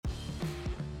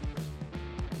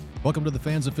Welcome to the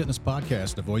Fans of Fitness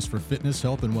podcast, a voice for fitness,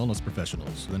 health, and wellness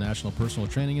professionals. The National Personal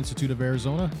Training Institute of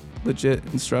Arizona. Legit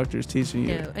instructors teaching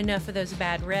you. No, enough of those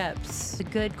bad reps. The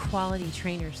good quality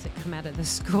trainers that come out of the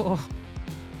school.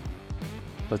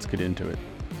 Let's get into it.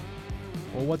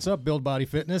 Well, what's up, Build Body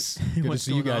Fitness? Good to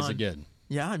see you guys again.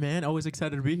 Yeah, man. Always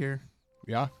excited to be here.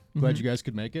 Yeah? Glad you guys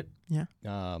could make it. Yeah.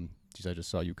 Geez, I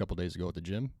just saw you a couple days ago at the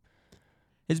gym.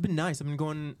 It's been nice. I've been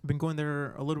going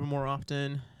there a little bit more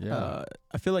often. Yeah.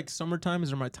 I feel like summer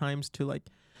times are my times to like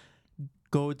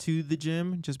go to the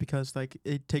gym just because like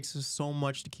it takes us so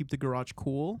much to keep the garage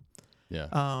cool.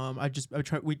 Yeah.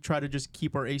 We try to just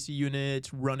keep our AC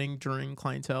units running during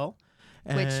clientele.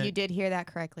 Which you did hear that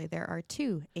correctly. There are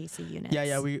 2 AC units.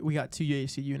 Yeah, we got 2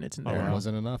 AC units in there. Oh, it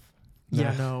wasn't enough?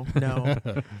 Yeah, no.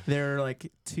 They're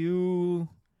like 2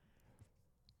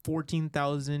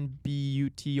 14,000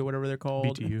 BUT or whatever they're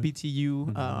called.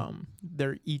 BTU. Mm-hmm.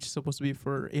 They're each supposed to be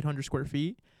for 800 square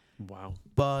feet. Wow.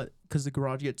 But because the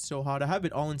garage gets so hot, I have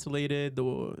it all insulated.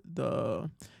 The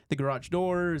garage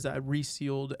doors, I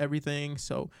resealed everything,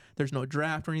 so there's no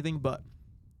draft or anything. But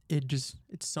it's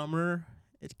summer.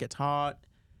 It gets hot,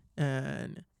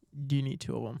 and you need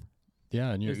 2 of them.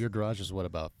 Yeah, and your garage is what,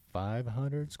 about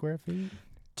 500 square feet?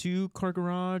 2-car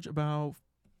garage, about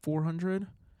 400.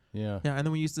 Yeah. Yeah, and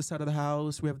then we use the side of the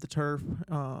house. We have the turf,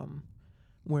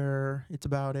 where it's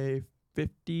about a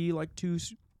 50, like 2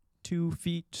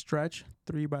 feet stretch,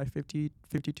 3 by 50,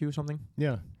 52 or something.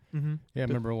 Yeah. Mm-hmm. Yeah, I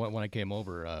remember when I came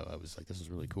over, I was like, this is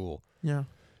really cool. Yeah.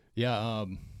 Yeah.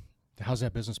 How's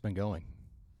that business been going?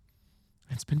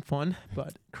 It's been fun,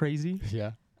 but crazy.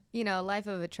 Yeah. You know, life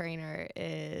of a trainer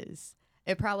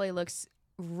it probably looks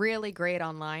really great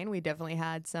online. We definitely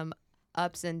had some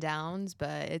ups and downs,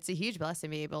 but it's a huge blessing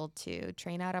to be able to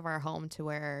train out of our home to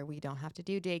where we don't have to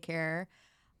do daycare.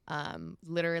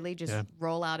 Literally just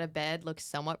roll out of bed, look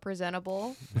somewhat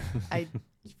presentable. I,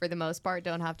 for the most part,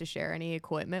 don't have to share any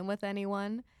equipment with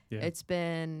anyone. Yeah. It's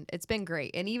been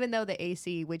great. And even though the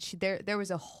AC, which there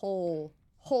was a whole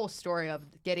story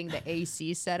of getting the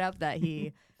AC set up that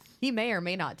he may or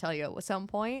may not tell you at some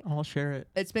point. I'll share it.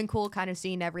 It's been cool kind of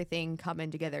seeing everything come in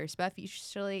together,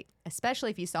 especially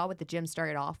if you saw what the gym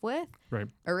started off with. Right.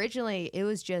 Originally, it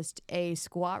was just a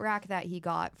squat rack that he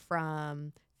got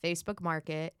from Facebook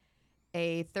Market,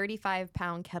 a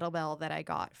 35-pound kettlebell that I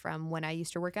got from when I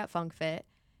used to work at Funk Fit.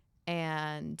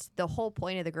 And the whole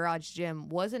point of the garage gym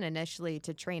wasn't initially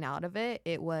to train out of it.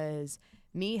 It was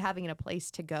me having a place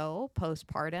to go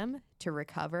postpartum to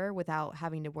recover without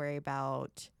having to worry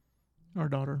about Our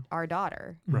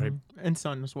daughter. Right. And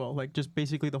son as well. Like just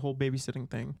basically the whole babysitting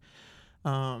thing.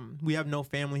 We have no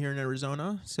family here in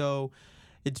Arizona, so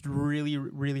it's really,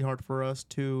 really hard for us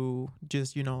to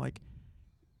just, like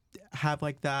have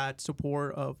like that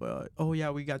support of, we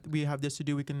have this to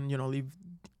do. We can, leave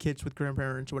kids with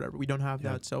grandparents or whatever. We don't have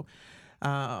that. So,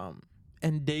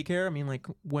 and daycare, I mean, like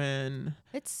when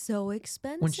it's so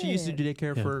expensive. When she used to do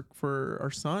daycare for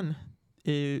our son,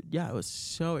 it was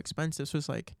so expensive. So it's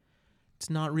like,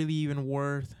 it's not really even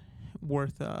worth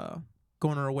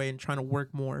going our way and trying to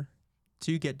work more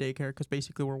to get daycare, because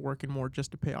basically we're working more just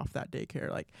to pay off that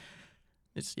daycare. Like,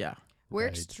 it's We're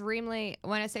extremely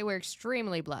blessed. We're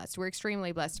extremely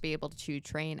blessed to be able to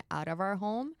train out of our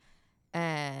home,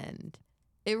 and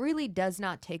it really does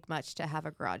not take much to have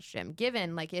a garage gym.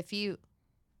 Given like if you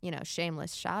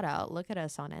shameless shout out, look at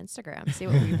us on Instagram, see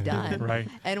what we've done. Right.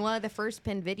 And one of the first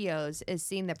pinned videos is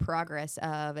seeing the progress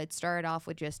of it. Started off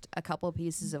with just a couple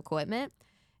pieces of equipment,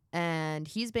 and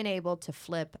he's been able to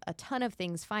flip a ton of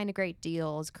things, find great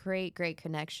deals, create great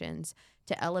connections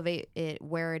to elevate it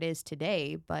where it is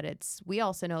today. But we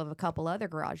also know of a couple other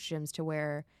garage gyms to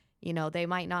where, they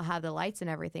might not have the lights and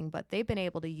everything, but they've been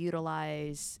able to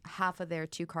utilize half of their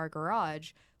 2-car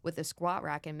garage with a squat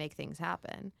rack and make things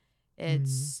happen.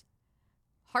 It's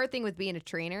hard thing with being a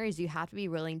trainer is you have to be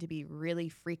willing to be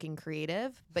really freaking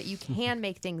creative, but you can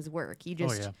make things work. You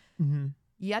just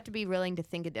you have to be willing to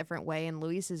think a different way. And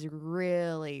Luis is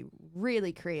really,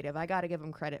 really creative. I got to give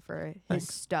him credit for his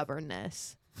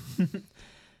stubbornness.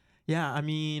 Yeah, I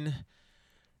mean,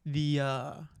 the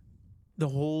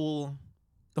whole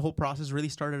process really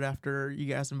started after you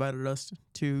guys invited us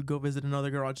to go visit another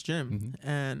garage gym,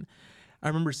 and I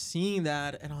remember seeing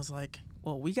that, and I was like,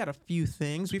 well, we got a few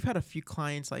things. We've had a few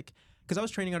clients, like, because I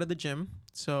was training out of the gym.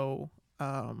 So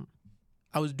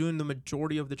I was doing the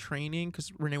majority of the training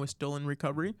because Renee was still in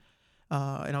recovery.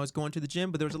 And I was going to the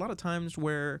gym. But there was a lot of times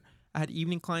where I had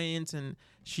evening clients and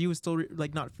she was still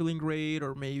like not feeling great,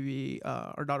 or maybe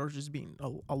our daughter was just being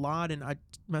a lot. And I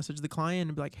messaged the client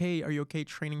and be like, hey, are you okay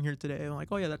training here today? And I'm like,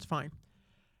 oh, yeah, that's fine.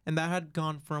 And that had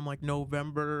gone from like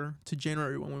November to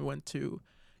January when we went to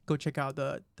go check out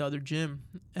the other gym.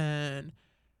 And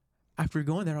after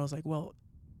going there, I was like, well,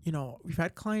 we've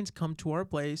had clients come to our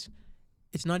place.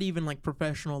 It's not even like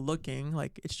professional looking.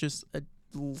 Like it's just a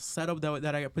little setup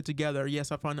that I got put together.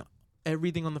 Yes, I found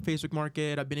everything on the Facebook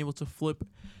market. I've been able to flip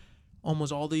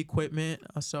almost all the equipment.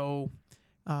 So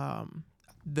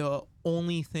the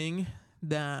only thing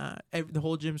that the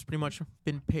whole gym's pretty much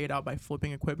been paid out by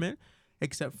flipping equipment,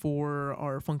 except for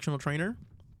our functional trainer,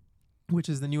 which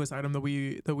is the newest item that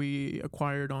we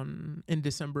acquired in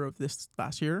December of this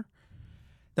last year.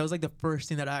 That was like the first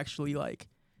thing that I actually like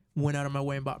went out of my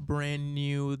way and bought brand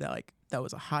new, that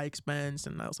was a high expense.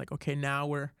 And I was like, okay,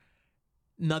 now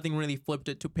nothing really flipped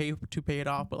it to pay it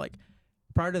off. But like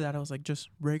prior to that, I was like just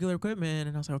regular equipment.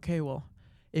 And I was like, okay, well,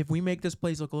 if we make this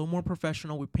place look a little more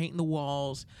professional, we paint the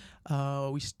walls,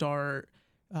 we start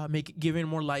giving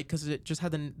more light, because it just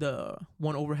had the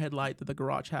one overhead light that the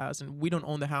garage has, and we don't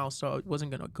own the house, so it wasn't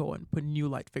gonna go and put new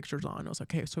light fixtures on. I was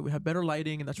like, okay, so we have better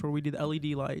lighting, and that's where we do the LED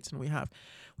lights, and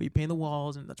we paint the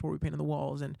walls, and that's where we painted the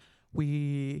walls, and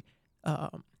we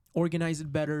organize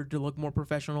it better to look more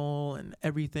professional and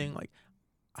everything. Like,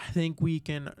 I think we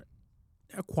can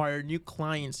acquire new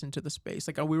clients into the space.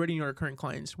 Like, we already know our current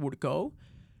clients would go,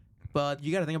 but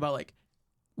you got to think about like,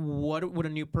 what would a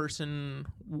new person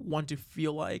want to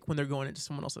feel like when they're going into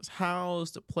someone else's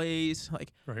house, the place?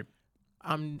 Like, right.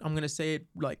 I'm gonna say it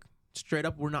like straight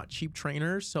up, we're not cheap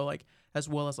trainers. So like, as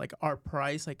well as like our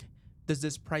price, like, does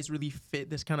this price really fit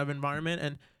this kind of environment?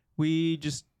 And we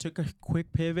just took a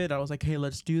quick pivot. I was like, hey,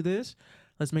 let's do this.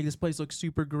 Let's make this place look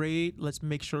super great. Let's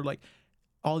make sure like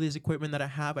all this equipment that I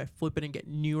have, I flip it and get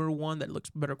newer one that looks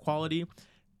better quality.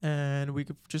 And we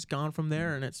could just gone from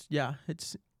there. And it's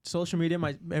social media.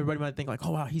 Everybody might think like,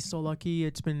 oh wow, he's so lucky.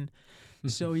 It's been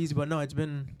so easy, but no, it's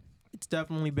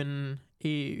definitely been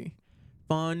a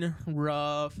fun,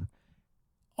 rough,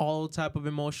 all type of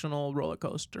emotional roller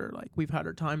coaster. Like, we've had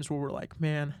our times where we're like,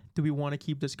 man, do we want to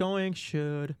keep this going?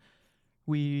 Should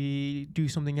we do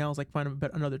something else, like find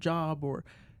another job, or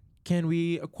can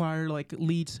we acquire like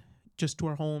leads just to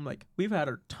our home? Like, we've had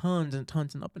our tons and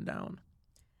tons and up and down.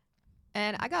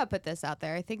 And I gotta put this out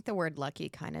there. I think the word lucky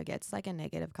kind of gets like a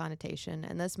negative connotation,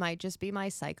 and this might just be my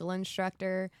cycle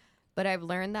instructor, but I've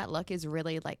learned that luck is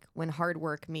really like when hard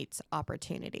work meets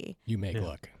opportunity. You make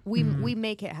luck. We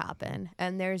make it happen.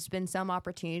 And there's been some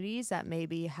opportunities that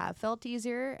maybe have felt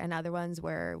easier, and other ones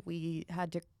where we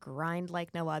had to grind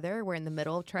like no other. We're in the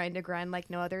middle of trying to grind like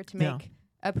no other to make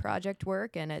a project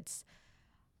work. And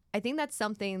I think that's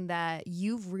something that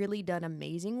you've really done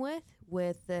amazing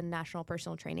with the National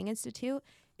Personal Training Institute,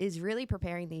 is really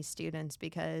preparing these students,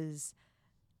 because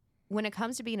when it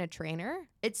comes to being a trainer,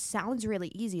 it sounds really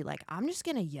easy. Like, I'm just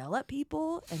going to yell at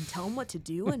people and tell them what to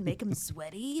do and make them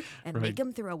sweaty and make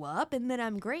them throw up, and then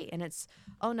I'm great. And it's,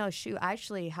 oh no, shoot, I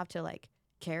actually have to like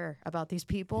care about these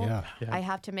people. Yeah. I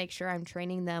have to make sure I'm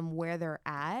training them where they're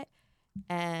at.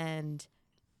 And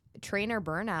trainer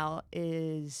burnout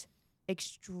is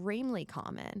extremely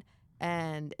common.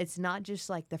 And it's not just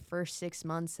like the first 6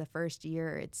 months, the first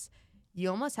year.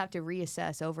 You almost have to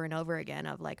reassess over and over again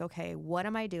of like, okay, what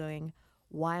am I doing?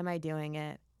 Why am I doing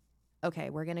it?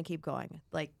 Okay, we're going to keep going.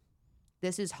 Like,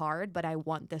 this is hard, but I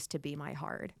want this to be my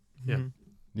hard. Yeah. Mm-hmm.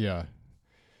 Yeah.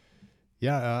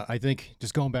 Yeah, I think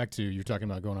just going back to, you're talking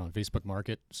about going on Facebook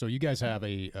Market. So you guys have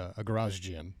a garage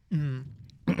gym.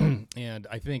 Mm-hmm. And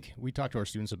I think we talked to our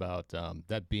students about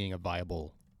that being a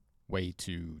viable way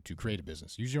to create a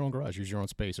business. Use your own garage, use your own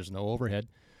space. There's no overhead.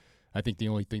 I think the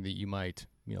only thing that you might,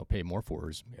 pay more for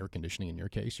is air conditioning. In your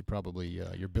case, you probably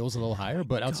your bill's a little higher,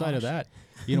 but outside of that,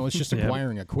 it's just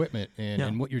acquiring equipment.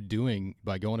 And what you're doing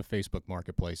by going to Facebook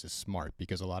Marketplace is smart,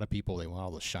 because a lot of people, they want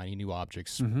all the shiny new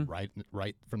objects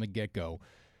right from the get-go,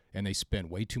 and they spend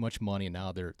way too much money, and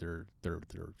now they're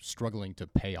struggling to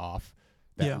pay off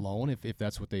that loan if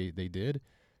that's what they did.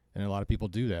 And a lot of people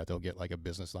do that. They'll get like a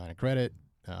business line of credit.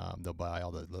 They'll buy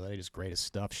all the latest, greatest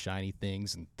stuff, shiny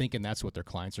things, and thinking that's what their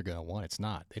clients are going to want. It's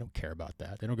not. They don't care about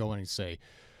that. They don't go in and say,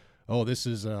 oh, this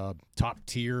is top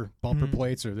tier bumper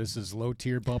plates, or this is low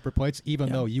tier bumper plates, even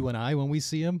though you and I, when we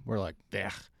see them, we're like,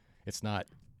 it's not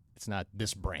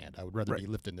this brand. I would rather be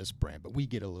lifting this brand. But we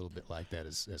get a little bit like that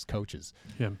as coaches.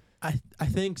 Yeah. I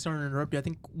think, sorry to interrupt you, I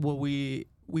think what we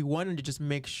wanted to just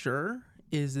make sure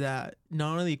is that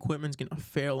not only the equipment's going to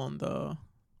fail on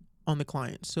the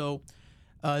client. So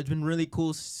it's been really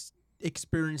cool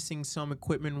experiencing some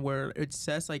equipment where it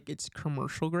says like it's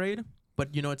commercial grade, but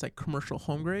it's like commercial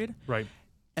home grade. Right.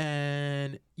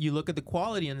 And you look at the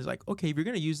quality and it's like, okay, if you're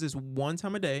going to use this one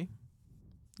time a day,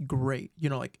 great. You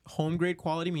know, like home grade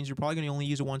quality means you're probably going to only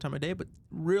use it one time a day, but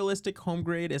realistic home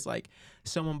grade is like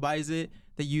someone buys it,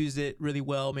 they use it really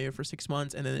well, maybe for 6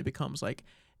 months, and then it becomes like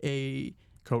a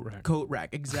Coat rack. coat rack.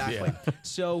 Exactly.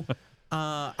 So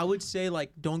I would say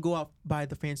like don't go out buy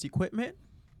the fancy equipment,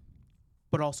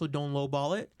 but also don't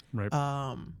lowball it.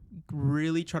 Right.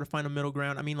 Really try to find a middle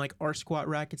ground. I mean, like our squat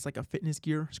rack, it's like a fitness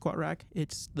gear squat rack.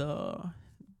 It's the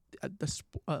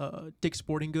Dick's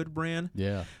Sporting Good brand.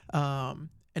 Yeah.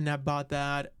 And I bought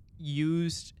that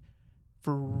used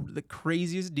for the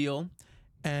craziest deal,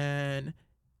 and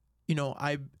you know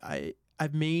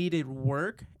I've made it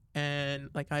work, and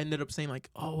like I ended up saying like,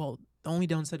 oh well, the only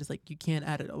downside is like you can't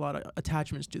add a lot of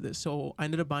attachments to this, so I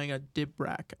ended up buying a dip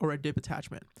rack or a dip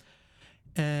attachment,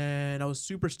 and I was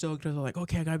super stoked because I was like,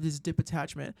 okay, I got this dip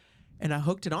attachment, and I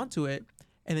hooked it onto it,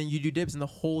 and then you do dips, and the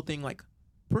whole thing like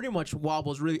pretty much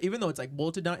wobbles really, even though it's like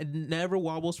bolted down, it never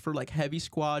wobbles for like heavy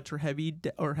squats or heavy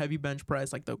bench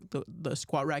press. Like the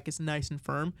squat rack is nice and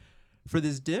firm. For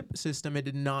this dip system, it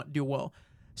did not do well.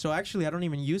 So actually I don't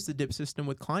even use the dip system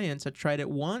with clients. I tried it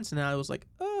once and I was like,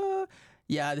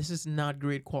 yeah, this is not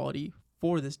great quality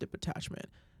for this dip attachment.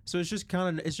 So it's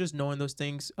just knowing those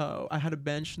things. I had a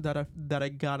bench that I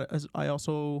got as I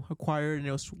also acquired, and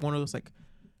it was one of those like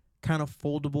kind of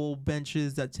foldable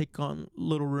benches that take on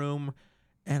little room.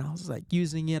 And I was like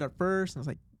using it at first, and I was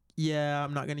like, yeah,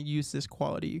 I'm not going to use this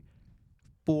quality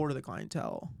for the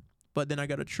clientele. But then I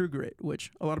got a True Grit,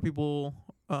 which a lot of people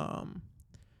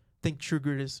think True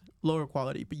Grit is lower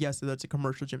quality. But yes, that's a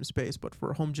commercial gym space. But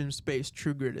for a home gym space,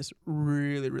 True Grit is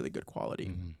really, really good quality.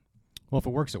 Mm-hmm. Well, if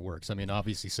it works, it works. I mean,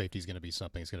 obviously safety is going to be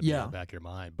something that's going to be in the back of your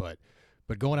mind. But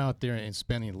going out there and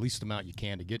spending the least amount you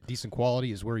can to get decent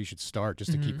quality is where you should start,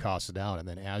 just to keep costs down. And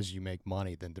then as you make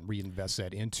money, then to reinvest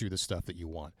that into the stuff that you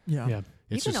want. Yeah.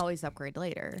 You can always upgrade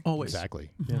later. Always.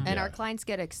 Exactly. Yeah. And our clients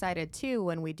get excited too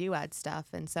when we do add stuff.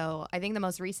 And so I think the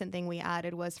most recent thing we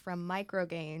added was from Micro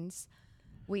Gains.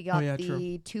 We got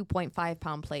the 2.5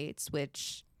 pound plates,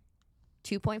 which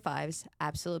 2.5s,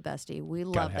 absolute bestie. We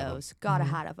love those. Got a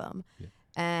hat of them. Yeah.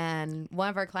 And one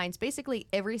of our clients, basically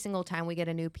every single time we get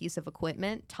a new piece of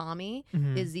equipment, Tommy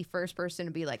is the first person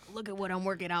to be like, look at what I'm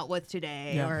working out with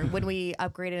today. Yeah. Or when we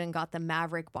upgraded and got the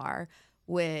Maverick bar,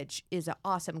 which is an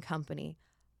awesome company.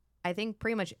 I think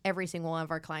pretty much every single one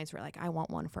of our clients were like, I want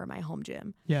one for my home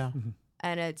gym. Yeah.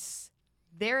 And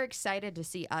they're excited to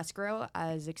see us grow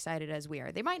as excited as we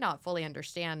are. They might not fully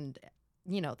understand,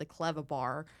 the Cleva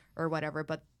bar or whatever,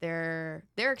 but they're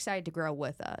excited to grow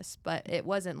with us. But it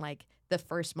wasn't like the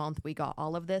first month we got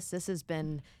all of this. This has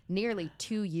been nearly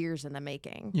 2 years in the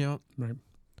making. Yeah. Right.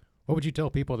 What would you tell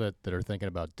people that are thinking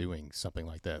about doing something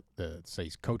like that,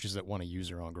 say coaches that want to use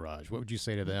their own garage? What would you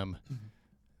say to them?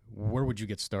 Where would you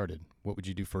get started? What would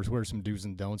you do first? What are some do's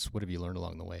and don'ts? What have you learned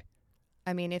along the way?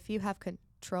 I mean, if you have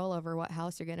control over what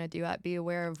house you're going to do at, be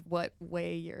aware of what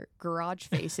way your garage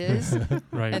faces.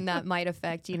 Right. And that might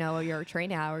affect, your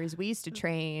training hours. We used to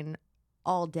train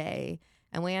all day,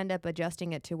 and we end up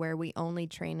adjusting it to where we only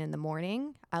train in the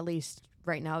morning, at least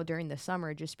right now during the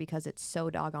summer, just because it's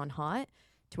so doggone hot,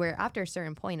 to where after a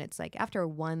certain point, it's like after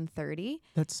 1:30,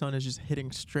 that sun is just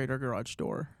hitting straight our garage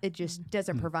door. It just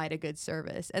doesn't provide a good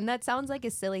service. And that sounds like a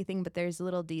silly thing, but there's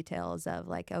little details of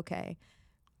like, okay,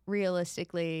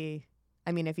 realistically,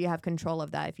 I mean, if you have control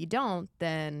of that, if you don't,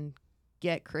 then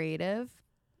get creative.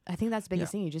 I think that's the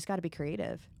biggest thing. You just got to be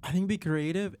creative. I think be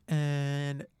creative,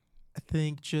 and I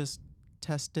think just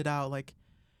test it out. Like,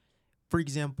 for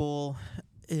example,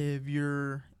 if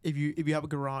you have a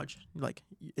garage, like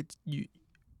it's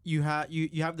you have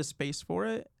the space for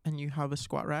it, and you have a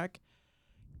squat rack,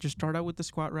 just start out with the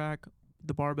squat rack,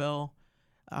 the barbell.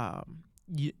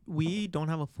 We don't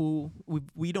have a full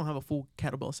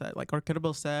kettlebell set. Like our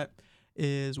kettlebell set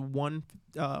is one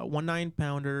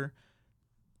 9-pounder,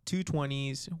 2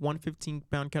 20s, 1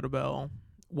 15-pound kettlebell,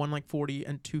 one like 40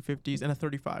 and 2 50s and a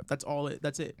 35.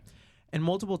 That's it. And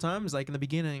multiple times, like in the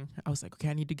beginning, I was like, okay,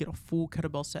 I need to get a full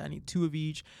kettlebell set. I need 2 of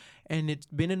each. And it's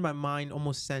been in my mind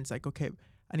almost since, like, okay,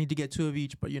 I need to get 2 of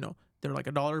each, but they're like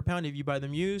 $1 a pound if you buy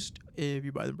them used. If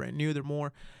you buy them brand new, they're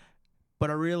more. But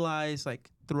I realized, like,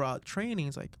 throughout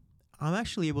trainings, like, I'm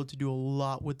actually able to do a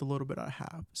lot with the little bit I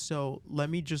have. So let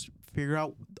me just figure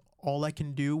out all I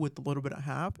can do with the little bit I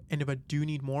have. And if I do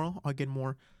need more, I'll get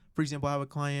more. For example, I have a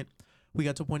client, we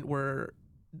got to a point where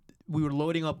we were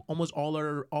loading up almost all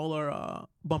our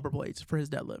bumper plates for his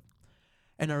deadlift.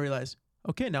 And I realized,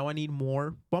 okay, now I need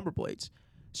more bumper plates.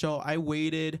 So I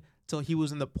waited till he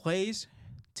was in the place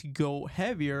to go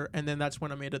heavier, and then that's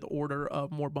when I made the order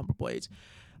of more bumper blades.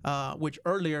 Which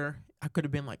earlier I could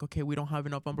have been like, okay, we don't have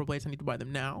enough bumper blades, I need to buy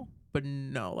them now. But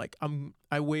no, like I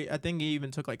think it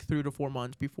even took like 3 to 4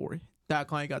 months before that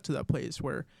client got to that place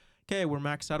where, okay, we're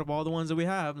maxed out of all the ones that we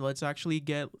have. Let's actually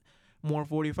get more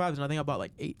 45s. And I think I bought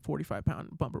like 8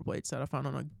 45-pound bumper blades that I found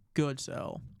on a good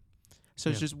sale. So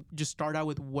it's just start out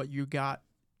with what you got,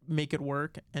 make it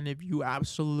work. And if you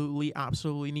absolutely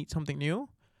need something new,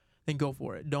 then go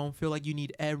for it. Don't feel like you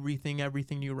need everything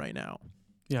new right now.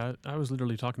 Yeah, I was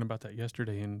literally talking about that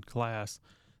yesterday in class,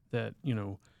 that, you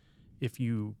know, if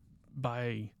you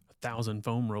buy 1,000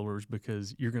 foam rollers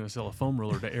because you're going to sell a foam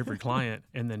roller to every client,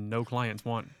 and then no clients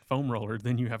want foam roller,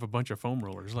 then you have a bunch of foam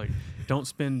rollers. Like, don't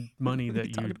spend money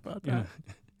that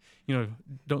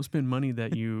don't spend money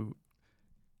that you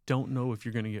don't know if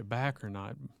you're going to get back or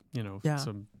not. You know, Yeah.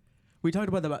 We talked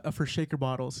about that for shaker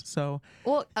bottles. So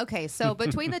Well, okay, so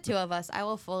between the two of us, I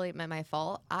will fully admit my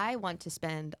fault. I want to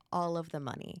spend all of the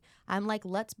money. I'm like,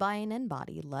 let's buy an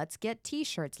in-body. Let's get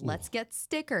T-shirts. Let's get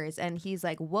stickers. And he's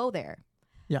like, whoa there.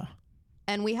 yeah,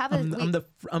 And we have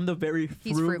I'm the very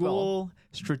He's frugal.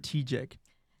 strategic.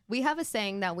 we have a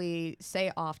saying that we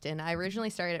say often. I originally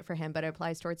started it for him, but it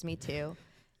applies towards me too.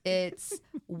 It's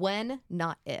when,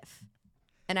 not if.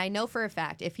 And I know for a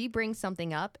fact, if he brings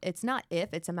something up, it's not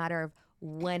if, it's a matter of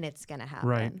when it's going to happen.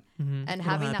 Right. Mm-hmm. And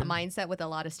having that mindset with a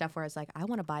lot of stuff where it's like, I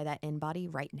want to buy that in-body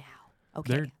right now.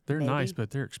 Okay. They're maybe. nice,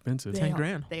 but they're expensive. 10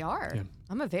 grand. They are. Yeah.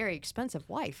 I'm a very expensive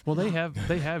wife. Well, they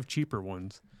have cheaper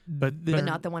ones, but But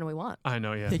not the one we want. I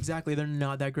know, yeah. Exactly. They're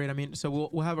not that great. I mean, so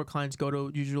we'll have our clients go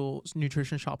to usual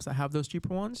nutrition shops that have those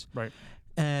cheaper ones. Right.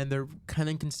 And they're kind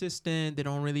of inconsistent. They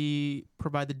don't really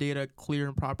provide the data clear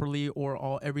and properly,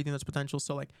 or everything that's potential.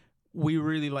 So like, we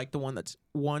really like the one that's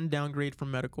one downgrade from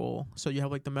medical. So you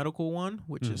have like the medical one,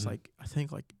 which is like, I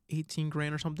think like 18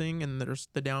 grand or something. And there's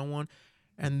the down one.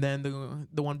 And then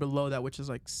the one below that, which is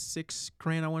like 6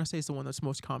 grand, I want to say, is the one that's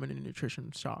most common in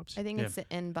nutrition shops. I think it's the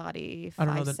in-body I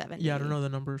don't know 570. I don't know the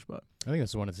numbers, but I think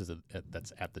that's the one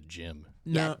that's at the gym.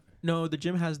 no, the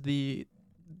gym has the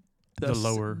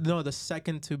lower. The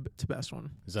second to best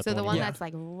one. Is that So the one Yeah. that's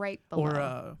like right below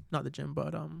Or not the gym,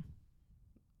 but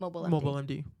Mobile MD. Mobile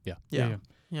MD. Yeah.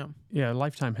 Yeah. Yeah,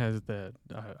 Lifetime has that.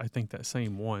 I think that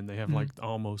same one. They have like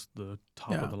almost the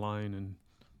top Yeah. of the line,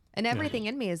 And everything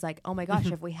in me is like, oh my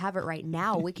gosh, if we have it right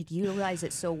now, we could utilize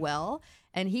it so well.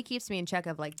 And he keeps me in check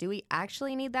of like, do we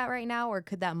actually need that right now, or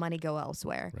could that money go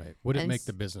elsewhere? Right. Would it And make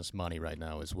the business money right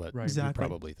now is what Right. you're Exactly.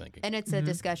 probably thinking. And it's a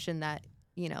discussion that,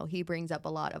 you know, he brings up a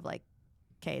lot of like,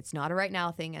 okay, it's not a right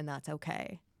now thing, and that's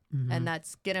okay. And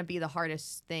that's going to be the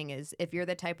hardest thing, is if you're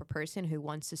the type of person who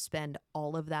wants to spend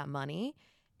all of that money,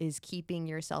 is keeping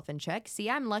yourself in check. See,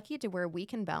 I'm lucky to where we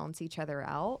can balance each other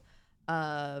out.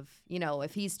 Of, you know,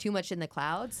 if he's too much in the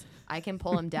clouds, I can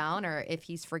pull him down, or if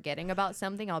he's forgetting about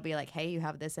something, I'll be like, hey, you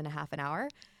have this in a half an hour.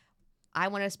 I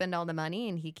want to spend all the money,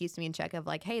 and he keeps me in check of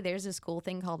like, hey, there's this cool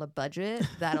thing called a budget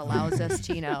that allows us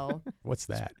to, you know, What's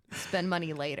that? spend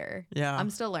money later. Yeah. I'm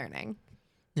still learning.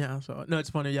 Yeah. So no, it's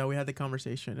funny. Yeah, we had the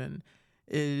conversation, and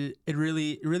it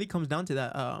really comes down to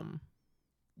that.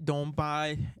 Don't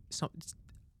buy some.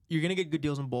 You're gonna get good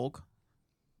deals in bulk.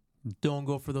 Don't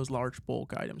go for those large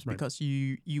bulk items, Right. because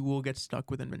you will get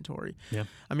stuck with inventory. Yeah.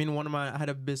 I mean, I had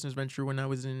a business venture when I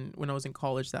was in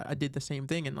college that I did the same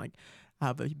thing, and like I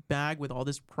have a bag with all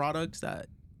these products that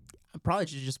I probably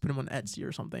should just put them on Etsy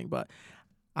or something, but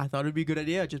I thought it'd be a good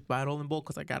idea, just buy it all in bulk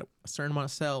because I got a certain amount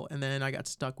of sell, and then I got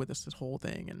stuck with this whole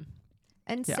thing.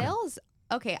 And Yeah. Sales,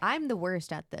 okay, I'm the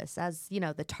worst at this. As, you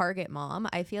know, the Target mom,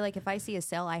 I feel like if I see a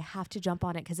sale, I have to jump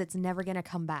on it because it's never going to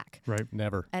come back. Right.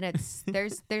 Never. And it's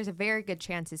there's a very good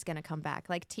chance it's going to come back.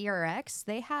 Like TRX,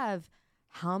 they have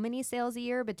how many sales a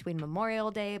year between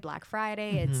Memorial Day, Black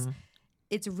Friday?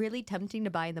 It's really tempting to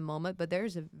buy in the moment, but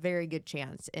there's a very good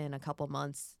chance in a couple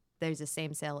months there's the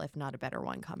same sale, if not a better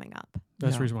one, coming up.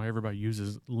 That's the reason why everybody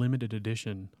uses limited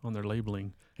edition on their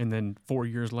labeling, and then 4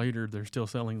 years later they're still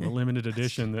selling the limited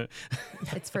edition. That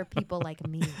It's for people like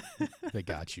me. They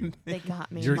got you. They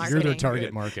got me. You're marketing. their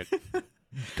target market.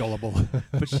 Gullible.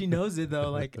 But she knows it though.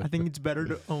 Like, I think it's better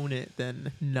to own it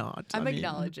than not. I'm I mean,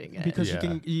 acknowledging it. because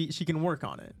Yeah. she can work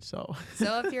on it. So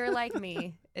So if you're like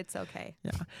me, it's okay.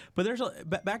 yeah. But there's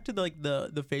back to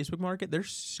the Facebook market.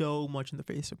 There's so much in the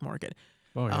Facebook market.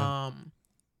 oh yeah,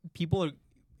 People are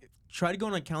try to go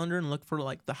on a calendar and look for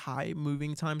like the high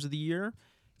moving times of the year,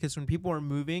 because when people are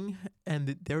moving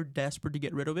and they're desperate to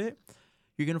get rid of it,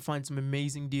 You're gonna find some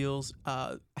amazing deals.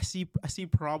 I see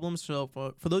problems. So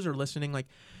for those who are listening, like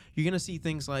you're gonna see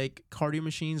things like cardio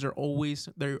machines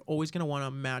they're always gonna want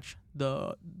to match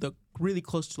the really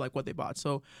close to like what they bought.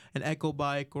 So an Echo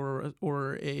bike or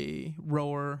a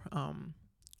rower,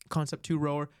 Concept 2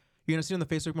 rower, you're gonna see on the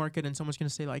Facebook market, and someone's gonna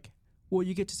say like, well,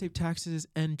 you get to save taxes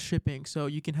and shipping, so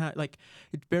you can have like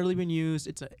it's barely been used.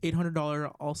 It's a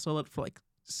 $800. I'll sell it for like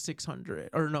 600,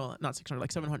 or no, not 600,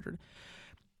 like 700.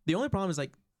 The only problem is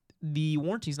like the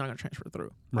warranty's not gonna transfer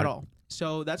through at all.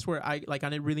 So that's where I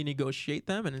didn't really negotiate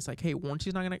them, and it's like, hey,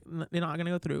 warranty's they're not gonna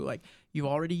go through. Like you've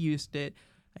already used it,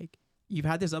 like you've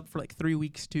had this up for like 3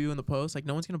 weeks too in the post. Like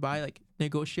no one's gonna buy. Like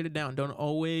negotiate it down. Don't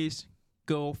always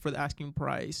go for the asking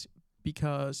price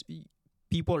because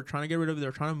people are trying to get rid of it.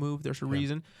 They're trying to move. There's a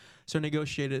reason. So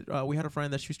negotiate it. We had a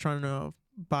friend that she was trying to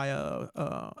buy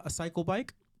a cycle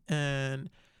bike, and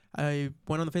I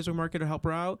went on the Facebook market to help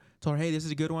her out. Told her, hey, this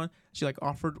is a good one. She like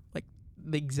offered like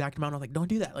the exact amount. I was like, don't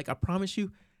do that. Like I promise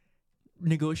you,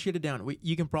 negotiate it down.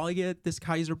 You can probably get this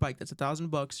Kaiser bike that's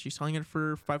 $1,000. She's selling it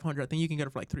for 500. I think you can get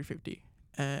it for like 350.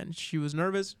 And she was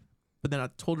nervous, but then I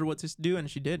told her what to do, and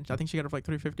she did. I think she got it for like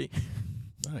 350.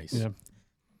 Nice.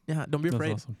 Yeah, don't be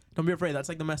afraid. Awesome. Don't be afraid. That's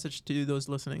like the message to those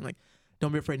listening. Like,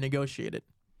 don't be afraid. Negotiate it.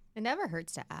 It never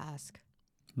hurts to ask.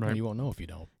 And Right. you won't know if you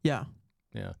don't. Yeah.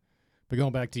 Yeah. But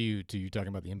going back to you talking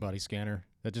about the in-body scanner,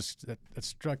 that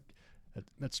struck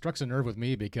a nerve with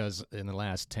me because in the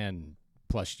last 10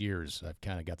 plus years, I've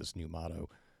kind of got this new motto: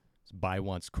 it's buy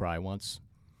once, cry once.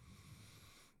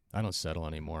 I don't settle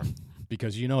anymore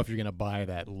because if you're going to buy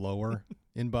that lower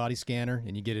in-body scanner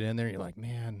and you get it in there, you're like,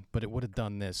 man, but it would have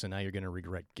done this, and now you're going to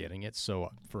regret getting it. So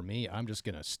for me, I'm just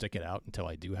going to stick it out until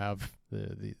I do have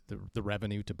the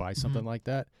revenue to buy something like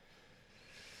that.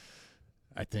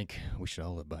 I think we should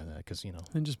all live by that because,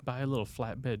 And just buy a little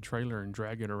flatbed trailer and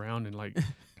drag it around and like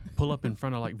pull up in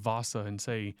front of like Vasa and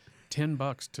say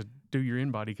 $10 to do your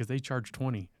in-body because they charge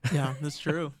 20. Yeah, that's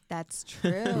true. That's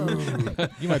true.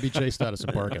 you might be chased out of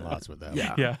some parking lots with that.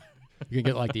 Yeah. Yeah. You can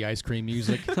get like the ice cream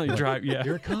music. Like drive, yeah.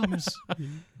 Here it comes.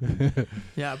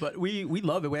 Yeah, but we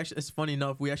love it. We actually, it's funny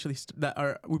enough. We actually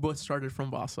we both started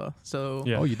from Vasa. So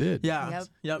Yeah. Oh, you did? yeah,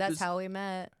 Yep. That's how we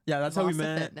met. Yeah, that's how we Vasa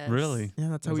met. Fitness. Really? Yeah,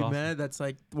 that's how That's we awesome. met. That's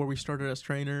like where we started as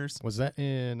trainers. Was that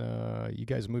in, you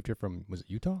guys moved here from, was it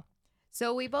Utah?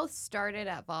 So we both started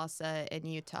at Vasa in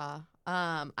Utah.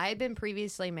 I had been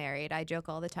previously married. I joke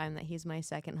all the time that he's my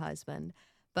second husband.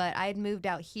 But I had moved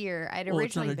out here. I'd Well,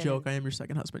 it's not originally a been, joke. I am your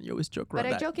second husband. You always joke but around I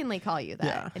that. jokingly call you that,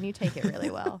 Yeah. and you take it really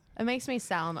well. It makes me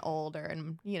sound older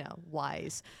and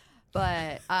wise.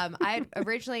 But I had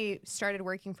originally started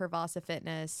working for Vasa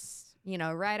Fitness,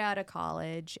 right out of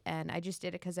college, and I just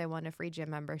did it because I wanted a free gym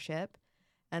membership.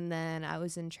 And then I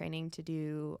was in training to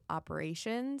do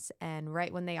operations, and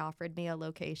right when they offered me a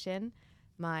location,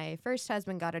 my first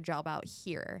husband got a job out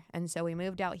here, and so we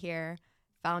moved out here.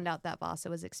 Found out that Vasa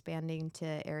was expanding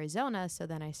to Arizona, so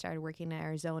then I started working in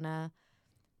Arizona.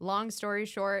 Long story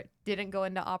short, didn't go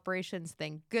into operations.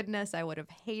 Thank goodness. I would have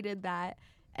hated that.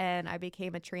 And I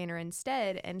became a trainer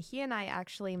instead. And he and I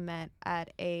actually met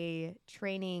at a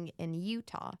training in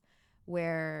Utah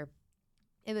where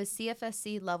it was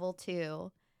CFSC level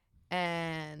 2.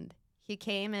 And he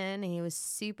came in and he was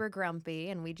super grumpy,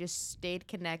 and we just stayed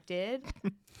connected.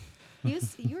 You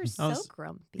were so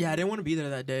grumpy. Yeah, I didn't want to be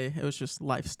there that day. It was just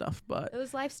life stuff, but It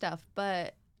was life stuff,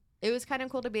 but it was kind of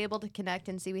cool to be able to connect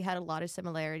and see we had a lot of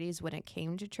similarities when it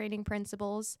came to training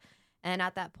principles. And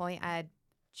at that point, I'd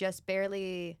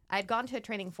gone to a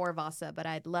training for Vasa, but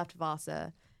I'd left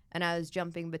Vasa, and I was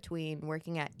jumping between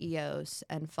working at EOS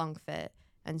and FunkFit.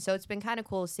 And so it's been kind of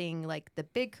cool seeing like the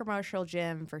big commercial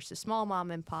gym versus small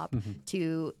mom and pop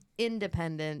to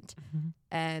independent.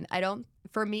 And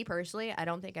for me personally, I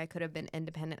don't think I could have been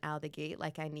independent out of the gate.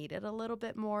 Like I needed a little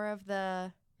bit more of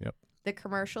the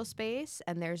commercial space,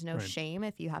 and there's no shame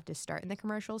if you have to start in the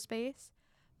commercial space.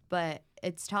 But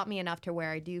it's taught me enough to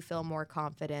where I do feel more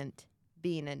confident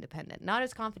being independent. Not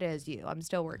as confident as you. I'm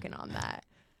still working on that.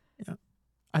 yeah,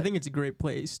 I think it's a great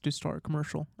place to start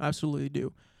commercial. I absolutely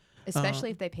do. Especially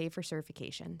if they pay for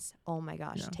certifications. Oh my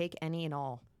gosh, Yeah. take any and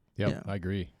all. Yep, Yeah. I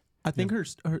agree. I think her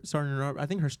sorry to interrupt. I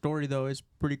think her story though is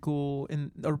pretty cool,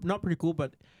 or not pretty cool,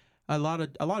 but a lot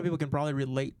of people can probably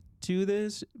relate to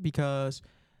this because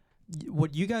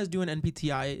what you guys do in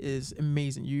NPTI is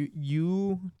amazing.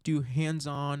 You do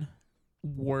hands-on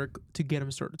work to get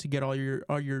them started, to get all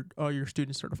your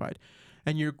students certified,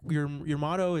 and your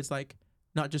motto is like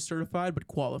not just certified but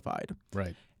qualified.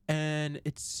 Right. And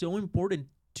it's so important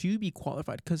to be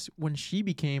qualified because when she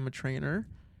became a trainer,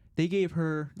 they gave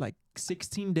her like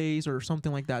 16 days or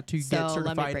something like that to So get let me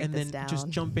certified, break and this then just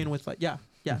down. jump in with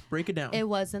Yeah, break it down. It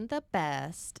wasn't the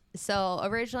best. So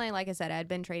originally, like I said, I'd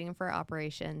been training for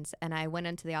operations, and I went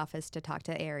into the office to talk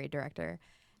to the area director.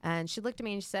 And she looked at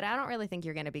me and she said, I don't really think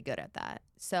you're going to be good at that.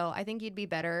 So I think you'd be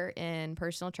better in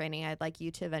personal training. I'd like you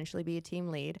to eventually be a team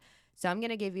lead. So I'm going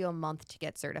to give you a month to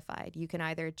get certified. You can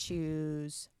either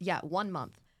choose, 1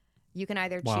 month. You can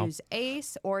either choose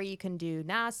ACE or you can do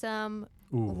NASM,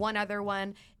 one other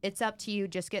one. It's up to you.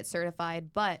 Just get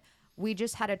certified. But we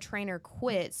just had a trainer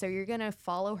quit. So you're going to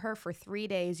follow her for 3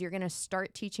 days. You're going to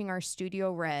start teaching our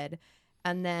Studio Red,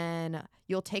 and then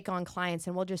you'll take on clients,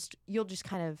 and you'll just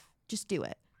kind of just do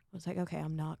it. I was like, okay,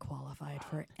 I'm not qualified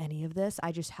for any of this.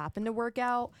 I just happen to work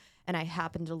out and I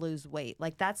happen to lose weight.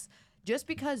 Like, that's just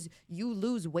because you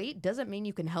lose weight doesn't mean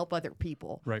you can help other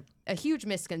people. Right. A huge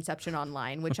misconception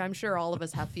online, which I'm sure all of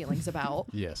us have feelings about.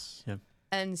 Yes. Yeah.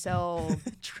 And so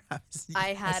Travis,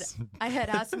 I had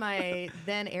asked my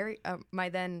then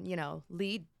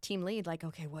team lead, like,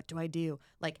 okay, what do I do?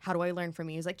 Like, how do I learn from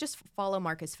you? He's like, just follow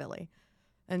Marcus Philly.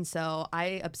 And so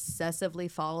I obsessively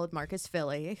followed Marcus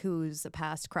Philly, who's a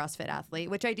past CrossFit athlete,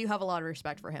 which I do have a lot of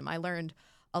respect for him. I learned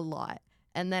a lot.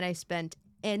 And then I spent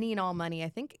any and all money. I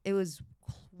think it was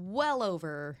well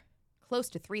over close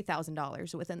to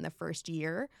 $3,000 within the first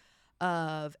year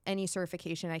of any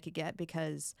certification I could get,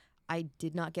 because I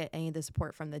did not get any of the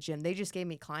support from the gym. They just gave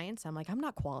me clients. I'm like, I'm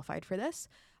not qualified for this.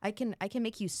 I can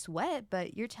make you sweat,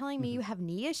 but you're telling me you have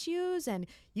knee issues and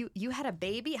you had a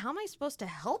baby. How am I supposed to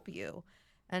help you?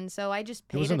 And so I just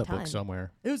paid It was in a the ton. book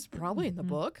somewhere. It was probably in the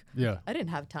book. Yeah. I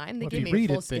didn't have time. They Well, gave if me you a read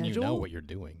full it, then schedule. you know what you're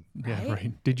doing. Yeah, Right?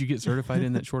 right. Did you get certified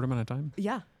in that short amount of time?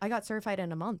 Yeah, I got certified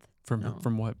in a month. From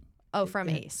what? Oh, from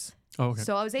ACE. Oh, okay.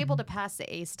 So I was able to pass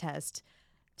the ACE test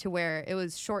to where it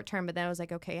was short term, but then I was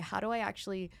like, okay, how do I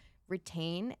actually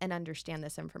retain and understand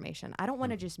this information? I don't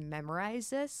want to just memorize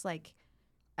this. Like,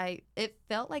 it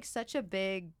felt like such a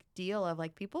big deal of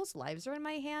like, people's lives are in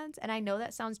my hands. And I know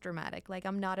that sounds dramatic. Like,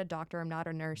 I'm not a doctor, I'm not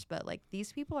a nurse, but like,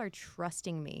 these people are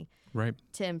trusting me Right.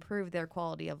 to improve their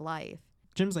quality of life.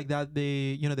 gyms like that,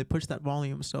 they push that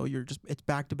volume, so it's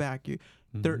back to back.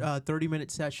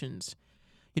 30-minute sessions.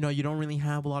 You don't really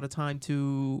have a lot of time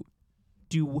to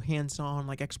do hands-on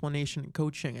like explanation and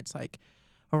coaching. It's like,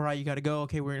 all right, you got to go.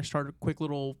 Okay, we're gonna start a quick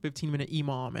little 15-minute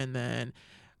EMOM, and then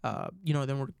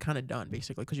then we're kind of done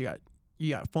basically, because you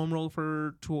got foam roll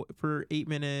for 8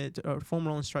 minutes, or foam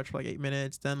roll and stretch for like 8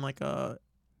 minutes, then like a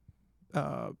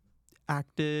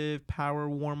active power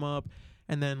warm up,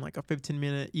 and then like a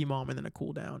 15-minute EMOM, and then a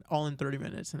cool down, all in 30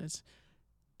 minutes, and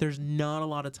there's not a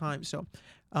lot of time. So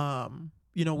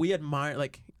we admire,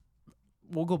 like,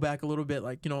 we'll go back a little bit,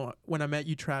 like, when I met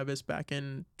you, Travis, back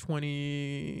in when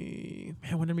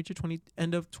did I meet you?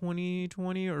 End of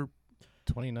 2020 or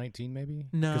 2019 maybe?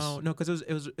 no, because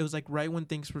it was like right when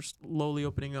things were slowly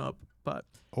opening up, but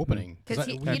Opening. Because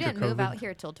he after didn't move COVID. out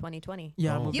here till 2020.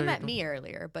 yeah, Oh. You met me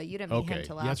earlier, but you didn't meet him Okay.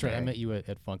 till Yeah, that's after. right. I met you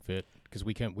at Funk Fit, because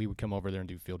we would come over there and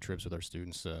do field trips with our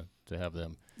students to have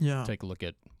them Yeah, take a look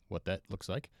at what that looks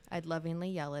like. I'd lovingly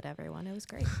yell at everyone. It was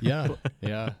great. Yeah. Yeah.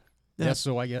 Yeah. Yeah.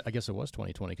 So I guess it was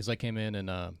 2020, because I came in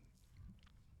and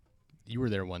you were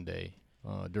there one day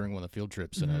during one of the field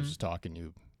trips, and I was Mhm. just talking to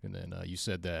you, and then you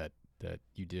said that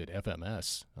you did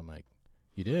FMS. I'm like,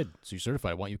 you did? So you're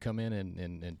certified. Why don't you come in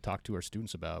and talk to our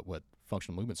students about what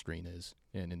functional movement screen is?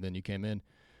 And then you came in.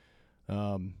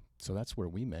 So that's where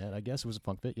we met. I guess it was a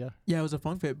Funk Fit. Yeah. yeah, it was a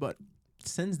fun fit, but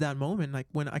since that moment, like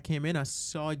when I came in, I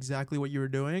saw exactly what you were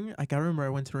doing. Like, I remember I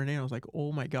went to Renee and I was like,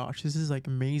 oh my gosh, this is like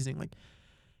amazing. Like,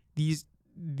 these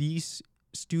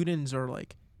students are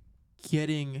like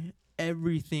getting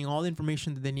everything, all the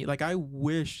information that they need. Like, I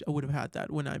wish I would have had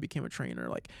that when I became a trainer.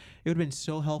 Like, it would have been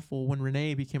so helpful when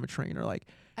Renee became a trainer. Like,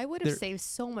 I would have saved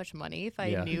so much money if I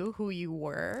Yeah. knew who you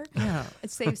were. yeah, It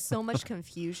saves so much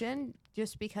confusion,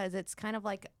 just because it's kind of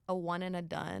like a one and a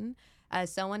done.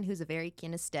 As someone who's a very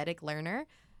kinesthetic learner,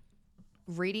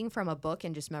 reading from a book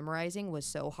and just memorizing was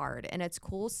so hard. And it's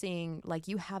cool seeing, like,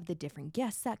 you have the different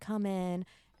guests that come in,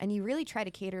 and you really try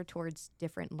to cater towards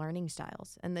different learning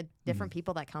styles and the different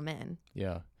people that come in.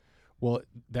 Yeah. Well,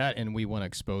 that, and we want to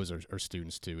expose our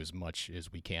students to as much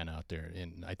as we can out there.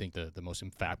 And I think the most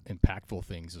impactful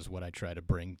things is what I try to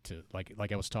bring to,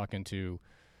 like I was talking to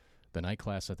the night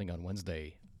class, I think on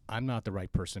Wednesday. I'm not the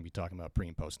right person to be talking about pre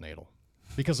and postnatal,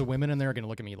 because the women in there are going to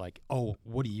look at me like, oh,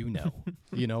 what do you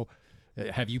know?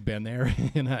 Have you been there?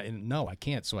 and no, I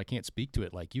can't. So I can't speak to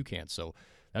it like you can. So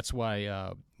that's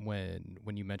why when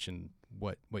you mentioned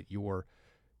what your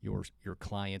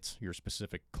clients, your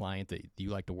specific client that you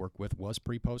like to work with was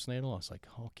pre-postnatal, I was like,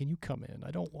 oh, can you come in?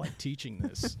 I don't like teaching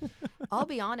this. I'll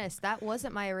be honest, that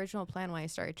wasn't my original plan when I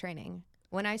started training.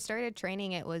 When I started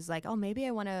training, it was like, oh, maybe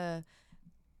I want to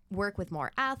work with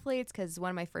more athletes, because one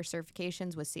of my first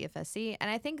certifications was CFSC.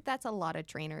 And I think that's a lot of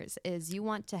trainers, is you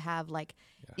want to have like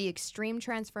the extreme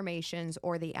transformations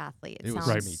or the athlete. It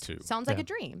was me too. Sounds like a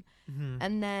dream.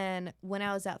 And then when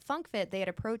I was at FunkFit, they had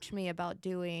approached me about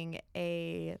doing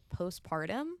a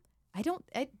postpartum.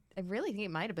 I really think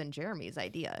it might have been Jeremy's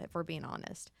idea, if we're being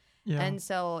honest. Yeah. And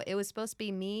so it was supposed to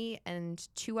be me and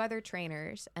 2 other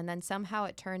trainers. And then somehow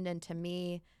it turned into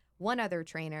me, 1 other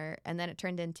trainer. And then it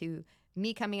turned into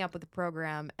me coming up with a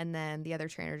program. And then the other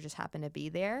trainer just happened to be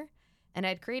there. And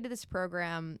I'd created this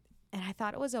program and I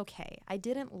thought it was okay. I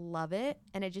didn't love it.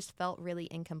 And it just felt really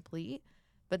incomplete.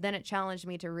 But then it challenged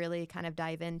me to really kind of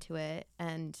dive into it.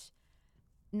 And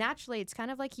naturally, it's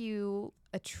kind of like you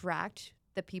attract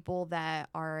the people that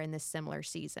are in this similar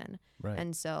season. Right.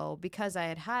 And so because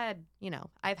I had,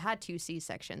 I've had 2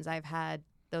 C-sections, I've had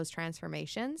those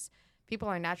transformations, people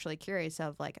are naturally curious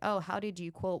of like, oh, how did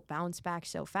you, quote, bounce back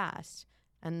so fast?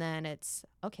 And then it's,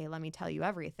 okay, let me tell you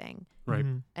everything. Right.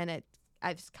 And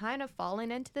I've kind of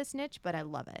fallen into this niche, but I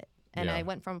love it. And Yeah. I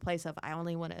went from a place of I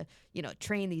only want to,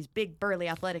 train these big, burly,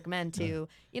 athletic men to,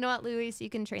 you know what, Luis, you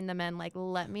can train the men. Like,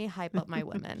 let me hype up my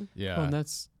women. Yeah. Well, and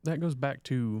that goes back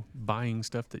to buying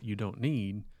stuff that you don't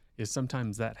need. Is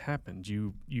sometimes that happens.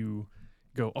 You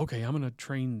go, okay, I'm going to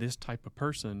train this type of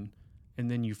person, and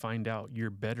then you find out you're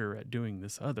better at doing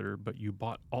this other, but you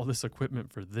bought all this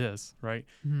equipment for this, right?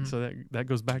 So that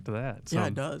goes back to that. Yeah,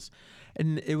 it does.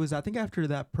 And it was, I think, after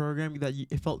that program that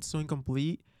it felt so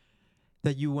incomplete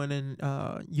that you went and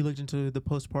you looked into the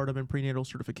postpartum and prenatal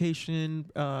certification,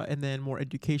 and then more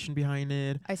education behind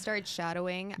it. I started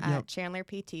shadowing at Chandler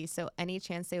PT, so any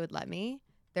chance they would let me.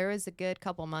 There was a good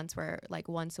couple months where, like,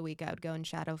 once a week I would go and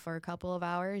shadow for a couple of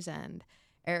hours, and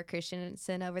Eric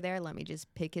Christensen over there let me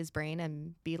just pick his brain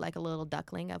and be like a little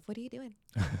duckling of, what are you doing?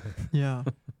 Yeah.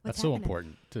 That's so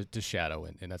important to shadow,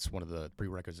 and that's one of the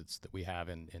prerequisites that we have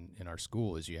in our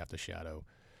school is you have to shadow.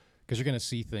 Because you're going to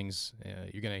see things,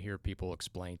 you're going to hear people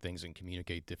explain things and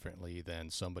communicate differently than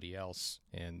somebody else.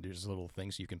 And there's little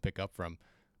things you can pick up from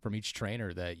each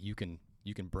trainer that you can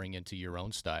bring into your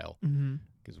own style.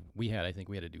 Because I think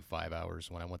we had to do 5 hours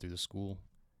when I went through the school,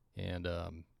 and I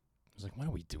was like, why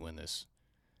are we doing this?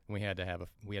 And we had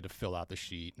to fill out the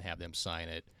sheet and have them sign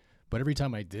it. But every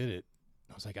time I did it,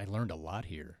 I was like, I learned a lot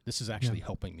here. This is actually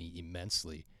helping me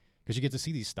immensely, because you get to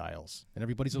see these styles, and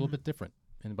everybody's a little bit different.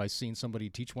 And by seeing somebody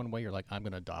teach one way, you're like, I'm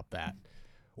going to adopt that.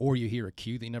 Or you hear a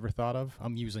cue that you never thought of,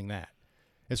 I'm using that.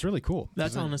 It's really cool.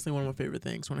 That's honestly one of my favorite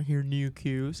things. When I hear new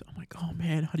cues, I'm like, oh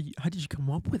man, how did you come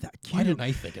up with that cue? Why didn't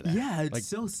I think of that? Yeah, it's like,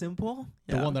 so simple.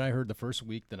 The one that I heard the first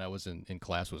week that I was in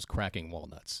class was cracking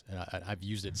walnuts, and I've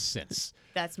used it since.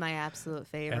 That's my absolute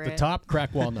favorite. At the top,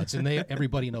 crack walnuts, and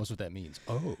everybody knows what that means.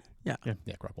 Oh, yeah,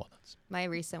 crack walnuts. My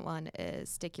recent one is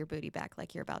stick your booty back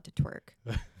like you're about to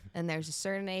twerk. And there's a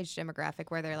certain age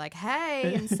demographic where they're like,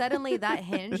 hey, and suddenly that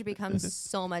hinge becomes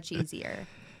so much easier.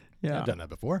 Yeah, I've done that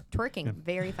before. Twerking,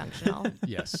 very functional.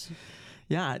 Yes.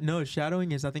 Yeah, no,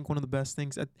 shadowing is, I think, one of the best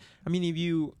things. I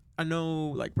mean, I know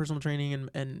like personal training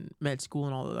and med school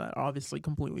and all of that are obviously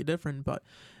completely different, but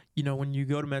when you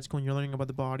go to med school and you're learning about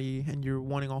the body and you're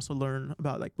wanting also learn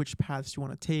about like which paths you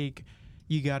want to take,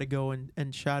 you got to go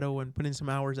and shadow and put in some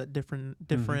hours at different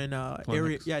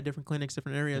areas. Yeah, different clinics,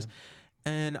 different areas. Yeah.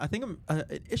 And I think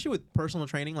an issue with personal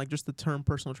training, like just the term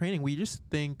personal training, we just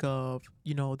think of,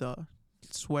 the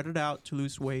sweat it out to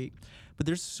lose weight. But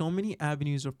there's so many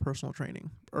avenues of personal training.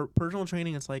 Or personal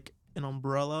training, it's like an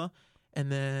umbrella.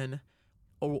 And then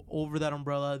over that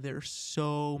umbrella, there's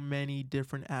so many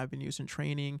different avenues in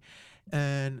training.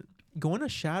 And going to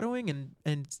shadowing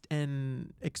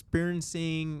and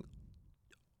experiencing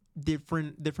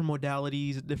different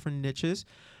modalities, different niches,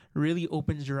 really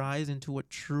opens your eyes into what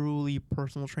truly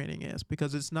personal training is,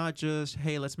 because it's not just,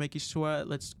 hey, let's make you sweat,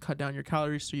 let's cut down your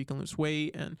calories so you can lose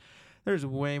weight, and there's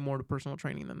way more to personal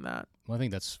training than that. Well, I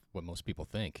think that's what most people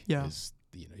think. Yeah. Is,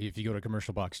 if you go to a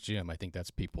commercial box gym, I think that's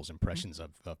people's impressions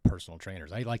of personal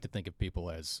trainers. I like to think of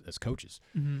people as coaches.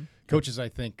 Coaches, I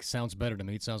think, sounds better to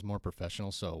me. It sounds more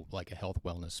professional. So like a health,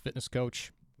 wellness, fitness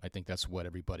coach, I think that's what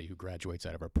everybody who graduates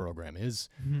out of our program is.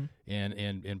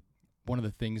 And one of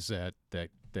the things that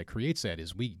creates that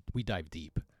is we dive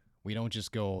deep. We don't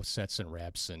just go sets and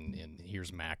reps and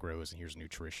here's macros and here's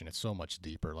nutrition. It's so much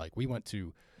deeper. Like we went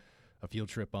to a field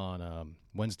trip on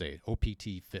Wednesday,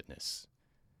 OPT Fitness.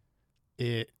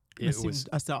 I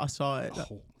saw it.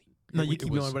 No, you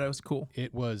keep going, but it was cool.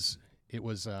 It was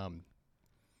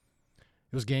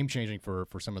game changing for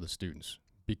some of the students,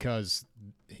 because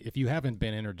if you haven't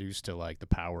been introduced to like the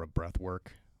power of breath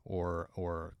work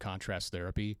or contrast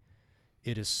therapy,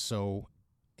 it is so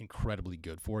incredibly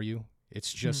good for you.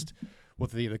 It's just Well,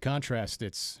 the contrast,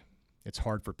 it's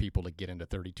hard for people to get into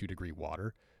 32-degree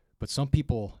water, but some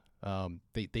people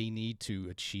they need to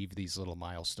achieve these little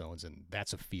milestones, and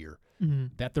that's a fear. Mm-hmm.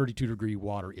 That 32-degree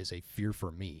water is a fear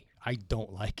for me. I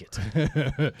don't like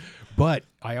it, but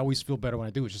I always feel better when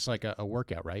I do. It's just like a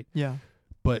workout, right? Yeah.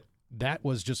 But that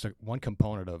was just one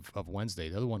component of Wednesday.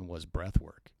 The other one was breath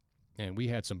work, and we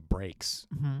had some breaks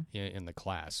in the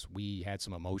class. We had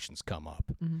some emotions come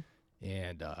up,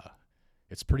 and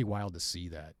it's pretty wild to see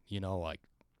that. Like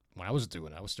when I was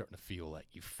doing it, I was starting to feel like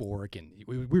euphoric, and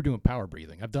we were doing power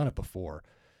breathing. I've done it before.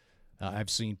 I've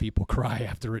seen people cry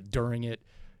after it, during it.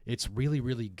 It's really,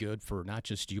 really good for not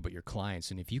just you, but your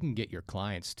clients. And if you can get your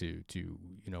clients to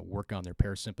work on their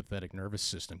parasympathetic nervous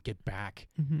system, get back,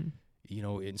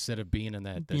 instead of being in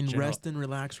that being general, rest and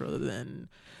relax rather than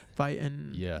fight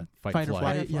and fight or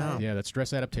flight. Yeah, that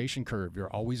stress adaptation curve. You're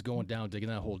always going down, digging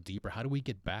that hole deeper. How do we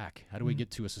get back? How do we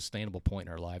get to a sustainable point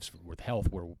in our lives with health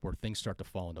where things start to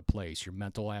fall into place? Your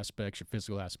mental aspects, your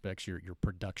physical aspects, your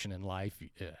production in life.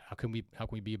 How can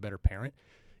we be a better parent?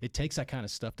 It takes that kind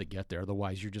of stuff to get there.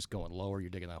 Otherwise, you're just going lower.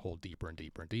 You're digging that hole deeper and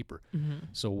deeper and deeper.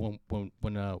 So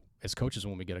when as coaches,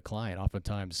 when we get a client,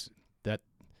 oftentimes that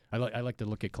I like to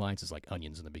look at clients as like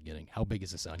onions in the beginning. How big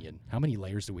is this onion? How many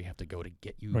layers do we have to go to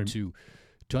get you to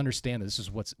understand that this is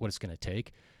what it's going to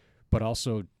take, but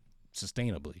also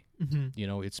sustainably.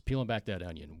 It's peeling back that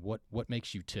onion. What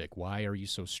makes you tick? Why are you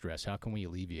so stressed? How can we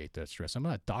alleviate that stress? I'm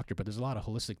not a doctor, but there's a lot of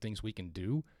holistic things we can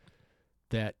do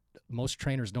that most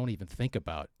trainers don't even think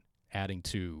about adding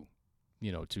to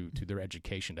their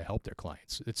education to help their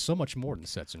clients. It's so much more than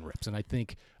sets and reps, and I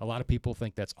think a lot of people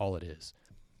think that's all it is.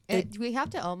 We have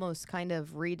to almost kind of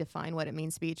redefine what it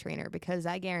means to be a trainer, because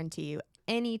I guarantee you,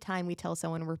 anytime we tell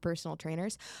someone we're personal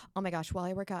trainers, oh my gosh, well,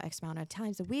 I work out X amount of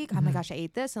times a week. Oh my gosh, I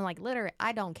ate this. And like, literally,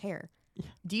 I don't care.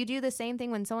 Do you do the same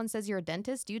thing when someone says you're a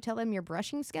dentist? Do you tell them your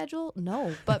brushing schedule?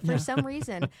 No. But for some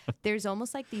reason, there's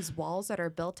almost like these walls that are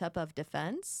built up of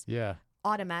defense. Yeah.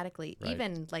 Automatically, Right.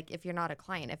 Even like if you're not a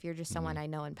client, if you're just someone I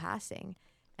know in passing.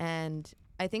 And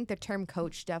I think the term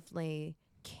coach definitely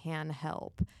can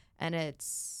help. And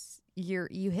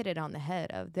you hit it on the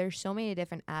head of there's so many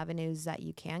different avenues that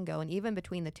you can go. And even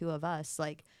between the two of us,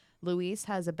 like Luis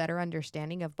has a better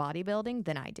understanding of bodybuilding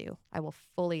than I do. I will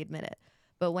fully admit it.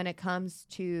 But when it comes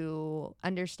to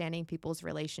understanding people's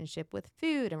relationship with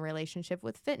food and relationship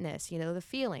with fitness, the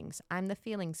feelings, I'm the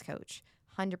feelings coach,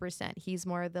 100%. He's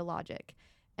more of the logic,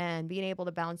 and being able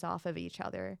to bounce off of each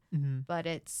other. But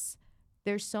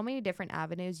there's so many different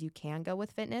avenues you can go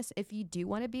with fitness. If you do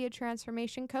want to be a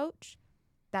transformation coach,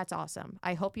 that's awesome.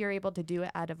 I hope you're able to do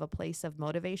it out of a place of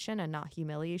motivation and not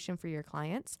humiliation for your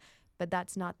clients, but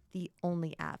that's not the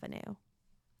only avenue.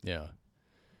 Yeah.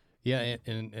 Yeah,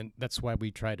 and that's why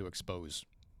we try to expose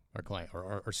our client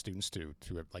or our students to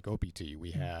it, like OPT.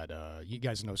 We had, you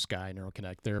guys know Sky,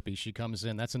 Neuroconnect Therapy. She comes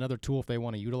in. That's another tool. If they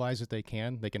want to utilize it, they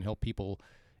can. They can help people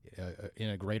in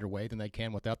a greater way than they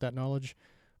can without that knowledge.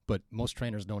 But most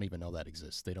trainers don't even know that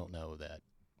exists. They don't know that,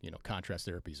 contrast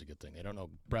therapy is a good thing. They don't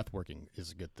know breath working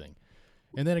is a good thing.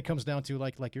 And then it comes down to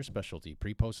like your specialty,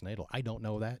 pre-postnatal. I don't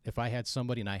know that. If I had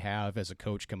somebody, and I have as a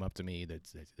coach, come up to me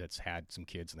that's had some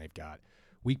kids and they've got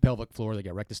weak pelvic floor, they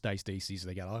got rectus diastasis,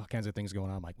 they got all kinds of things going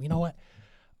on. I'm like, you know what?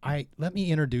 Let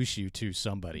me introduce you to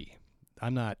somebody.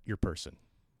 I'm not your person.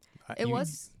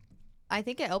 I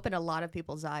think it opened a lot of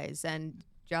people's eyes. And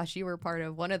Josh, you were part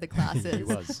of one of the classes. He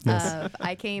was. Yes.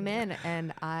 I came in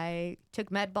and I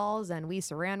took med balls and we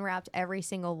saran wrapped every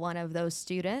single one of those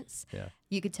students. Yeah.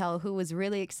 You could tell who was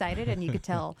really excited and you could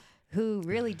tell who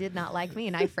really did not like me,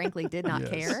 and I frankly did not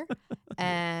care.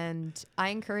 And I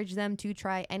encourage them to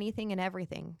try anything and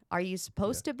everything. Are you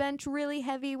supposed to bench really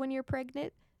heavy when you're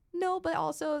pregnant? No, but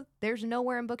also there's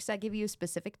nowhere in books that give you a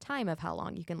specific time of how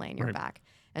long you can lay on your back.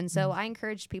 And so I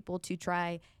encourage people to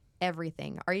try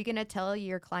everything. Are you going to tell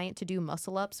your client to do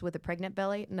muscle ups with a pregnant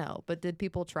belly? No. But did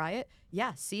people try it?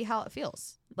 Yeah. See how it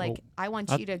feels. Like, I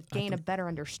want you to gain a better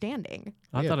understanding.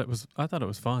 I thought it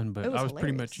was fun, but I was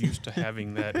pretty much used to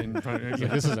having that in front of me.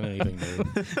 This isn't anything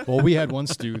new. Well, we had one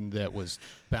student that was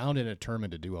bound and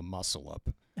determined to do a muscle up.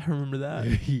 I remember that.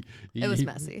 It was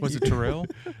messy. Was it Terrell?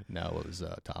 No, it was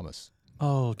Thomas.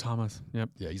 Oh, Thomas. Yep.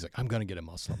 Yeah, he's like, I'm going to get a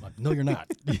muscle up. I'm like, no, you're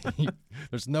not.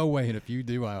 There's no way. And if you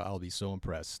do, I'll be so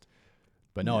impressed.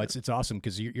 But no, it's awesome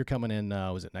because you're coming in,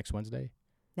 was it next Wednesday?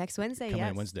 Next Wednesday, Coming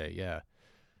yes. in Wednesday, yeah.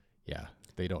 Yeah,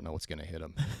 they don't know what's going to hit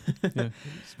them.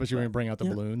 Especially when you bring out the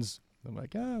balloons. I'm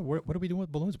like, what are we doing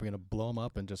with balloons? We're going to blow them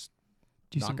up and just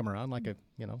knock them around like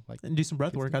and do some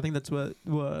breath work. I think that's what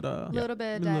a little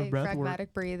bit of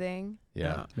diaphragmatic breathing.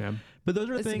 Yeah. But those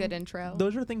are It's things. a good intro.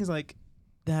 Those are things like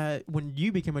that when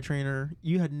you became a trainer,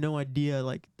 you had no idea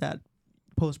like that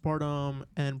postpartum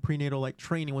and prenatal like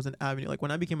training was an avenue. Like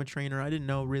when I became a trainer, I didn't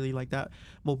know really like that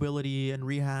mobility and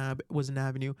rehab was an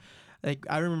avenue. Like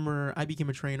I remember I became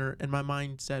a trainer and my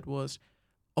mindset was,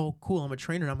 oh cool, I'm a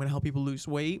trainer, I'm gonna help people lose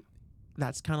weight.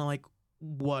 That's kind of like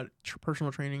what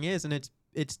personal training is, and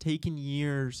it's taken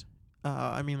years.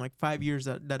 I mean, like 5 years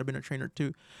that I've been a trainer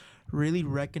to really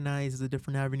recognize the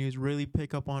different avenues, really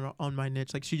pick up on my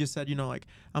niche. Like she just said, you know, like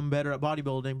I'm better at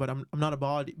bodybuilding, but I'm not a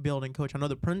bodybuilding coach. I know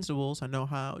the principles. I know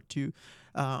how to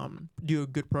do a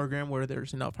good program where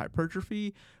there's enough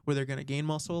hypertrophy, where they're gonna gain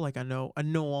muscle. Like I know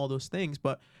all those things,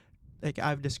 but like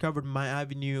I've discovered my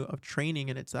avenue of training,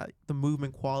 and it's that the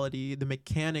movement quality, the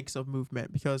mechanics of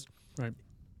movement, because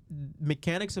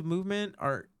mechanics of movement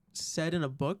are said in a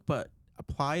book, but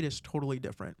applied is totally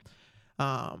different.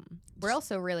 We're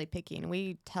also really picky, and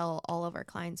we tell all of our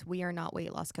clients we are not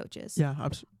weight loss coaches. Yeah,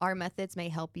 our methods may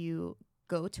help you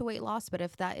go to weight loss, but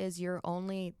if that is your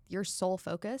sole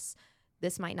focus,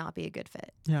 this might not be a good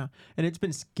fit. Yeah, and it's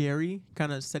been scary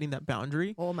kind of setting that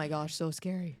boundary. Oh my gosh, so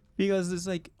scary. Because it's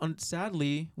like,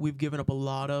 sadly, we've given up a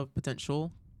lot of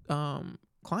potential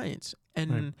clients,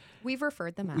 and we've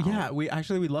referred them out. Yeah, we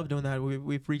love doing that.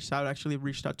 We've reached out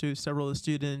to several of the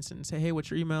students and say, hey,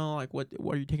 what's your email? Like, what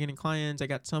are you taking in clients? I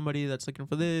got somebody that's looking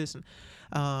for this, and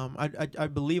I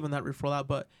believe in that referral out.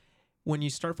 But when you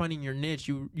start finding your niche,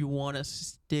 you want to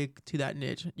stick to that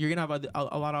niche. You're gonna have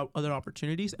a lot of other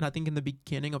opportunities, and I think in the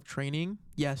beginning of training,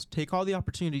 yes, take all the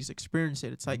opportunities, experience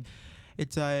it.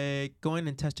 It's like going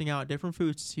and testing out different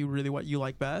foods to see really what you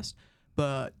like best,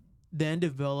 but then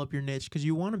develop your niche, because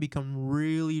you want to become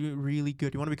really, really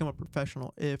good. You want to become a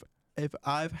professional. If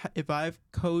I've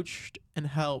coached and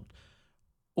helped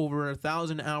over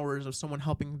 1,000 hours of someone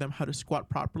helping them how to squat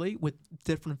properly with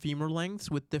different femur lengths,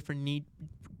 with different knee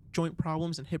joint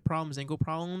problems and hip problems, ankle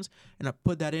problems, and I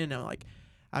put that in, and like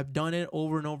I've done it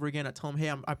over and over again. I tell them,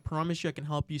 hey, I promise you I can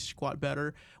help you squat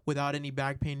better without any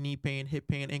back pain, knee pain, hip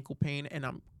pain, ankle pain. And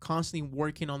I'm constantly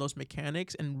working on those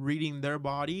mechanics and reading their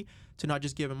body to not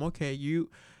just give them, okay,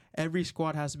 every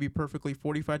squat has to be perfectly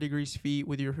 45 degrees feet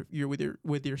with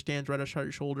your stance right outside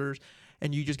your shoulders,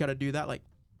 and you just got to do that. Like,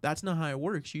 that's not how it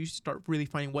works. You start really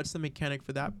finding what's the mechanic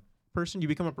for that person. You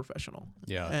become a professional.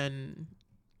 Yeah. And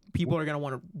people are going to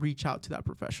want to reach out to that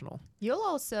professional. You'll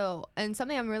also, and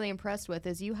something I'm really impressed with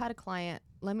is you had a client,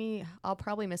 I'll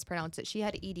probably mispronounce it. She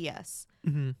had EDS.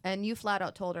 Mm-hmm. And you flat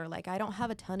out told her, like, I don't have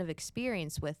a ton of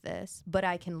experience with this, but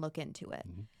I can look into it.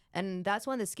 Mm-hmm. And that's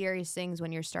one of the scariest things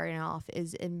when you're starting off,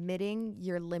 is admitting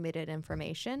your limited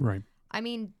information. Right. I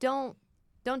mean, don't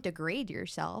degrade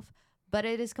yourself, but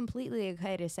it is completely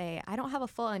okay to say, I don't have a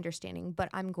full understanding, but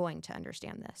I'm going to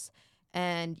understand this.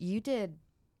 And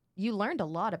you learned a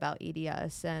lot about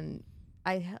EDS, and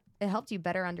it helped you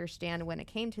better understand when it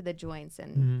came to the joints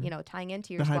and, tying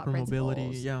into your squat hypermobility,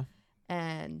 principles. yeah.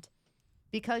 And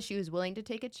because she was willing to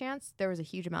take a chance, there was a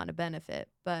huge amount of benefit.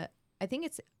 But I think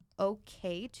it's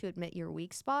okay to admit your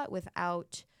weak spot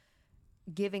without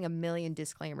giving a million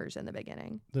disclaimers in the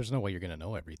beginning. There's no way you're going to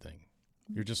know everything.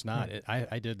 You're just not.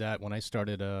 I did that when I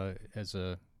started as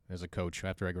a coach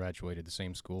after I graduated the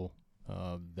same school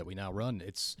that we now run.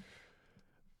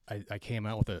 I came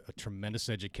out with a tremendous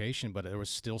education, but there was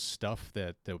still stuff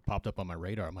that popped up on my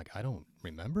radar. I'm like, I don't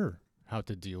remember how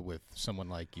to deal with someone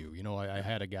like you. I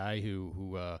had a guy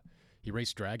who he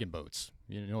raced dragon boats.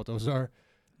 You know what those are?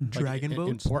 Dragon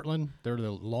boats? In Portland, they're the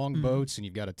long boats, and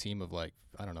you've got a team of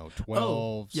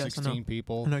 12, 16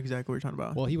 people. I know exactly what you're talking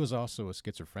about. Well, he was also a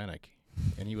schizophrenic,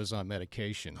 and he was on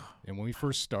medication. And when we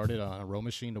first started on a row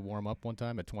machine to warm up one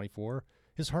time at 24,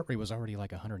 his heart rate was already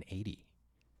like 180.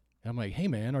 And I'm like, hey,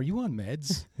 man, are you on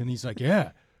meds? And he's like, yeah.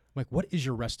 I'm like, what is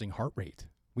your resting heart rate?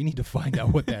 We need to find out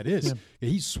what that is. Yeah,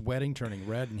 he's sweating, turning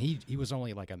red, and he was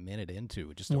only like a minute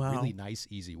into just a really nice,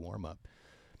 easy warm-up.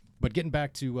 But getting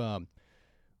back to what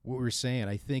we were saying,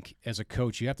 I think as a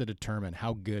coach, you have to determine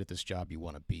how good at this job you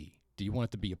want to be. Do you want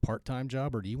it to be a part-time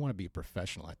job, or do you want to be a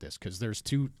professional at this? Because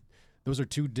those are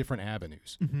two different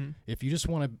avenues. Mm-hmm. If you just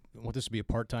want this to be a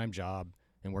part-time job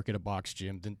and work at a box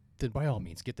gym, then by all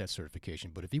means get that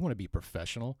certification. But if you want to be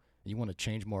professional, and you want to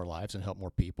change more lives and help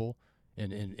more people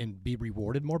and be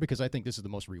rewarded more, because I think this is the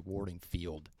most rewarding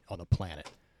field on the planet,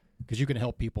 because you can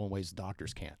help people in ways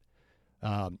doctors can't.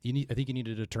 I think you need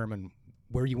to determine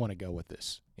where you want to go with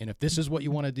this. And if this is what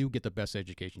you want to do, get the best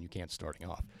education you can starting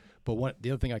off. But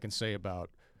the other thing I can say about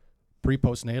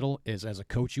pre-postnatal is, as a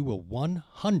coach, you will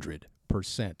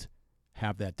 100%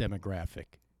 have that demographic.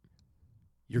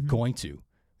 You're going to.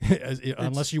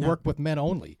 Unless you work with men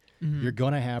only, you're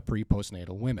going to have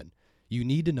pre-postnatal women. You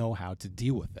need to know how to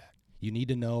deal with that. You need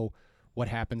to know what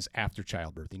happens after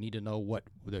childbirth. You need to know what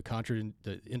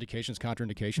the indications,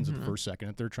 contraindications of the first, second,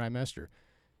 and third trimester.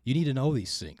 You need to know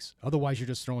these things. Otherwise, you're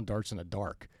just throwing darts in the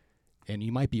dark, and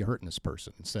you might be hurting this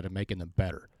person instead of making them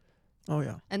better. Oh,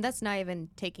 yeah. And that's not even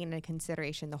taking into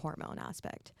consideration the hormone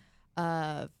aspect.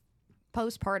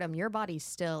 Postpartum, your body's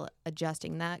still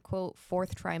adjusting. That, quote,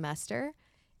 fourth trimester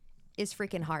is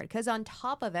freaking hard because on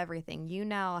top of everything, you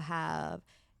now have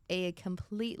a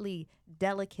completely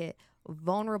delicate,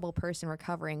 vulnerable person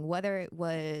recovering, whether it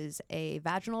was a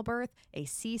vaginal birth, a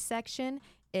C-section.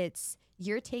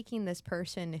 You're taking this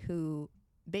person who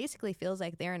basically feels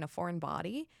like they're in a foreign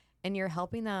body, and you're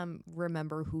helping them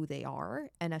remember who they are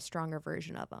and a stronger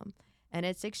version of them. And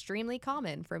it's extremely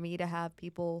common for me to have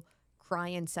people cry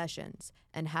in sessions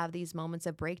and have these moments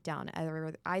of breakdown,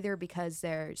 either because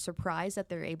they're surprised that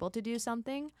they're able to do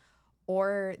something,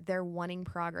 or they're wanting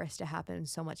progress to happen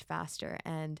so much faster.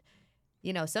 And,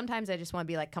 sometimes I just want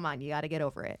to be like, come on, you got to get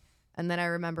over it. And then I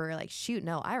remember like, shoot,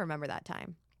 no, I remember that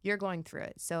time. You're going through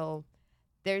it. So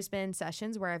there's been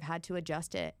sessions where I've had to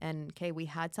adjust it. And, okay, we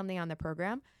had something on the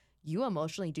program. You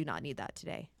emotionally do not need that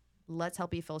today. Let's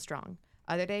help you feel strong.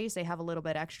 Other days they have a little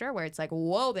bit extra where it's like,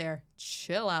 whoa there,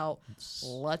 chill out.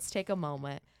 Let's take a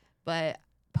moment. But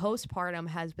postpartum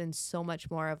has been so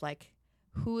much more of like,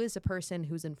 who is the person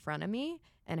who's in front of me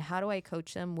and how do I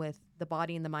coach them with the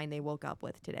body and the mind they woke up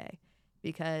with today?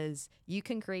 Because you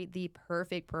can create the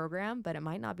perfect program, but it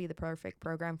might not be the perfect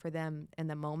program for them in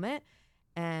the moment.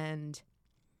 And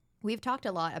we've talked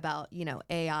a lot about,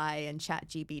 AI and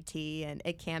ChatGPT, and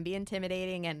it can be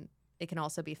intimidating, and it can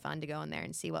also be fun to go in there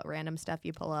and see what random stuff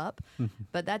you pull up.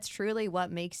 But that's truly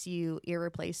what makes you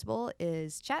irreplaceable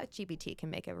is ChatGPT can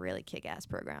make a really kick-ass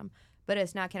program, but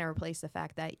it's not going to replace the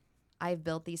fact that I've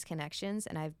built these connections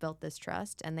and I've built this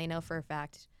trust, and they know for a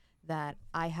fact that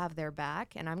I have their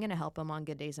back and I'm going to help them on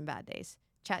good days and bad days.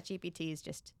 ChatGPT is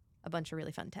just a bunch of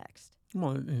really fun text.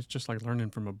 Well, it's just like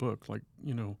learning from a book, like,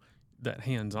 that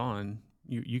hands-on.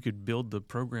 You could build the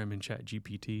program in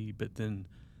ChatGPT, but then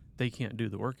they can't do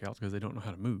the workouts because they don't know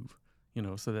how to move.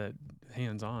 So that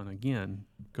hands-on, again,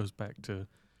 goes back to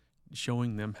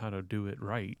showing them how to do it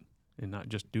right and not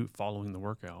just following the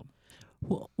workout.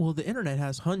 Well, the internet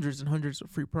has hundreds and hundreds of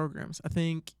free programs. I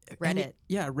think Reddit.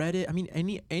 Reddit. I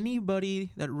mean, anybody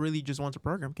that really just wants a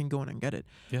program can go in and get it.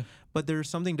 Yeah. But there's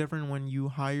something different when you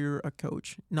hire a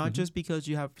coach, not just because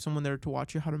you have someone there to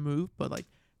watch you how to move, but like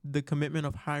the commitment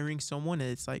of hiring someone.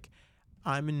 It's like,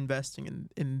 I'm investing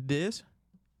in this,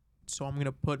 so I'm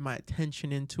gonna put my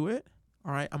attention into it.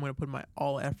 All right, I'm gonna put my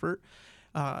all effort.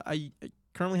 I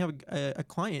currently have a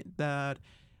client that.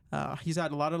 He's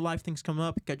had a lot of life things come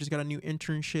up. I just got a new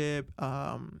internship.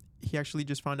 He actually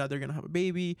just found out they're gonna have a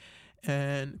baby,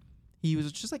 and he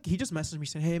was just like, he just messaged me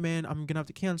saying, "Hey man, I'm gonna have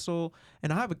to cancel."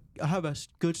 And I have a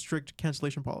good strict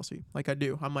cancellation policy. Like I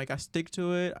do. I'm like, I stick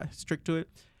to it.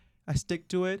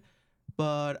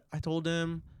 But I told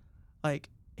him, like,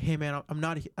 hey man, I'm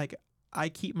not like, I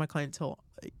keep my clientele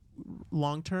like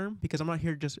long term because I'm not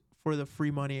here just for the free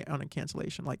money on a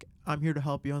cancellation. Like, I'm here to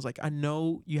help you. I was like, I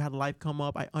know you had life come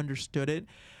up. I understood it.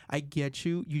 I get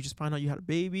you. You just found out you had a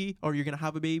baby, or you're gonna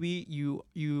have a baby.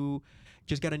 You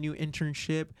just got a new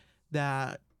internship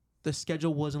that the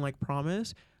schedule wasn't like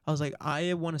promised. I was like,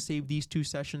 I want to save these 2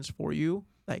 sessions for you.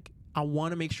 Like, I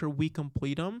want to make sure we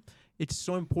complete them. It's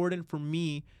so important for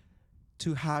me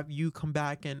to have you come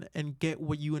back and get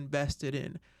what you invested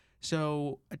in.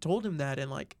 So I told him that,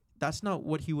 and like, that's not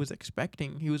what he was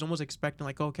expecting. He was almost expecting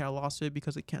like, okay, I lost it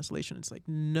because of cancellation. It's like,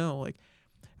 no, like,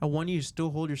 I want you to still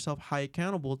hold yourself high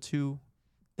accountable to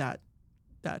that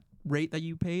rate that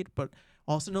you paid, but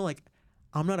also know, like,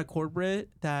 I'm not a corporate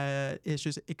that is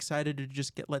just excited to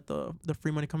just let the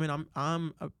free money come in.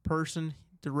 I'm a person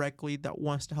directly that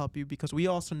wants to help you, because we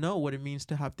also know what it means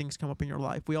to have things come up in your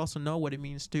life. We also know what it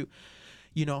means to,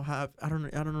 have, I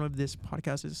don't know if this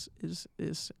podcast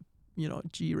is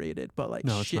G-rated, but like,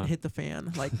 no, shit hit the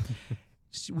fan. Like,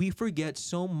 we forget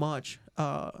so much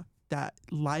that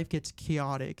life gets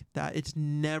chaotic, that it's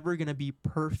never gonna be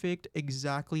perfect,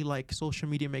 exactly like social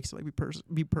media makes it like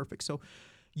be perfect. So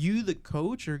you, the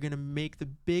coach, are gonna make the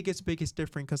biggest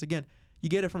difference, because again, you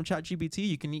get it from ChatGPT,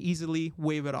 you can easily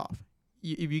wave it off.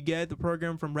 If you get the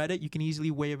program from Reddit, you can easily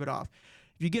wave it off.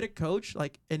 If you get a coach,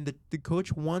 like, and the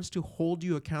coach wants to hold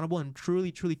you accountable and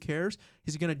truly cares,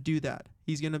 he's going to do that.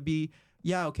 He's going to be,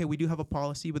 yeah, okay, we do have a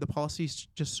policy, but the policy is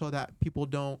just so that people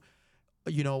don't,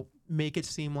 make it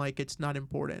seem like it's not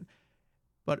important.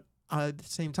 But at the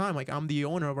same time, like, I'm the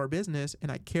owner of our business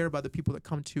and I care about the people that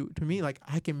come to me. Like,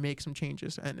 I can make some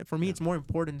changes. And for me, it's more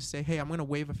important to say, hey, I'm going to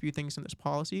waive a few things in this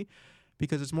policy,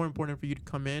 because it's more important for you to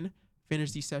come in,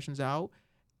 finish these sessions out,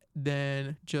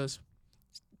 than just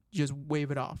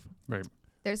wave it off. Right.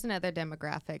 There's another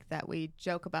demographic that we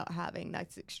joke about having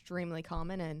that's extremely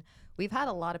common, and we've had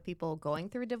a lot of people going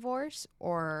through divorce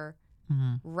or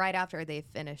right after they've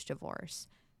finished divorce,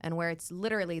 and where it's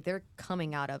literally they're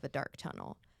coming out of a dark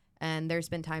tunnel. And there's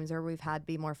been times where we've had to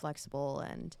be more flexible,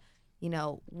 and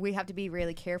we have to be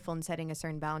really careful in setting a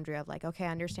certain boundary of like, okay,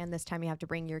 I understand this time you have to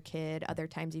bring your kid, other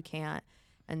times you can't.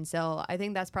 And so I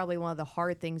think that's probably one of the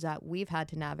hard things that we've had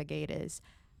to navigate is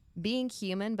being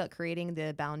human, but creating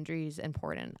the boundaries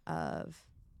important of,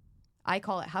 I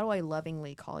call it, how do I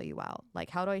lovingly call you out? Like,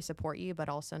 how do I support you, but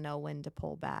also know when to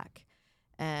pull back?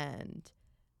 And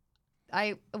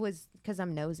because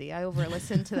I'm nosy, I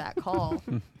over-listened to that call,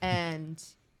 and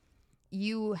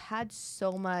you had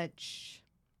so much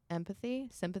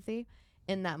sympathy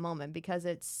in that moment, because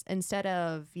it's instead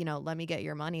of, let me get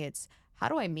your money, it's how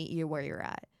do I meet you where you're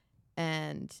at?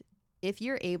 And if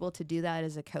you're able to do that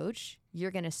as a coach,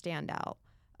 you're going to stand out.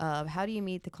 Of how do you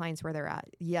meet the clients where they're at?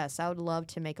 Yes, I would love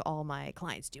to make all my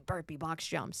clients do burpee box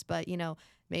jumps, but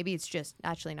maybe it's just,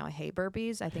 actually no, I hate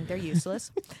burpees. I think they're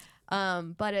useless.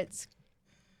 But it's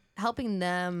helping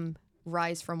them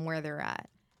rise from where they're at.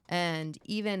 And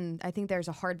even I think there's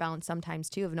a hard balance sometimes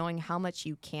too of knowing how much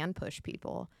you can push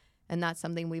people. And that's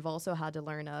something we've also had to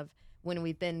learn of when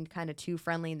we've been kind of too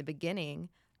friendly in the beginning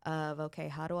of, okay,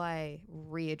 how do I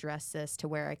readdress this to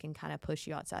where I can kind of push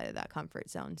you outside of that comfort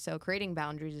zone? So creating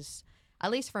boundaries is,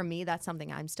 at least for me, that's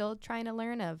something I'm still trying to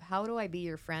learn of. How do I be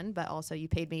your friend, but also you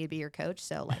paid me to be your coach,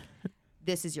 so like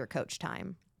this is your coach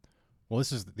time. Well,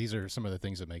 these are some of the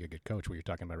things that make a good coach. What you're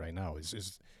talking about right now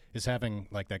is having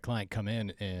like that client come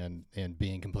in and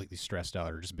being completely stressed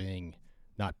out or just being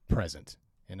not present.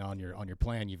 And on your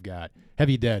plan, you've got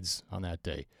heavy deads on that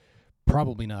day.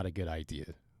 Probably not a good idea.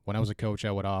 When I was a coach,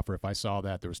 I would offer, if I saw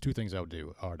that, there was two things I would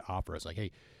do. I would offer. I was like,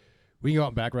 hey, we can go out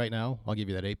and back right now. I'll give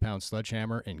you that 8-pound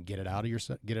sledgehammer and get it out of your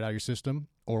system,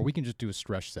 or we can just do a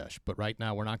stretch sesh. But right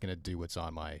now, we're not going to do what's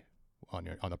on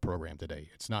the program today.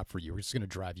 It's not for you. We're just going to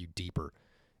drive you deeper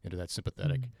into that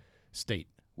sympathetic state.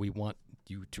 We want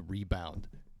you to rebound.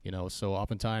 So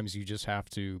oftentimes you just have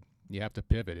to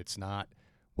pivot. It's not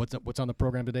what's on the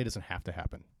program today doesn't have to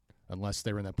happen unless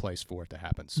they're in that place for it to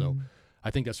happen. So. I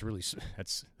think that's really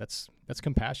that's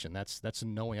compassion. That's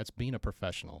knowing. That's being a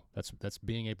professional. That's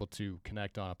being able to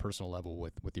connect on a personal level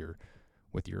with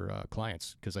your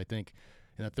clients. Because I think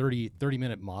in a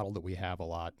 30-minute model that we have a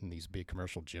lot in these big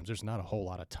commercial gyms, there's not a whole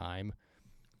lot of time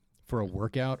for a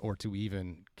workout or to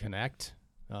even connect.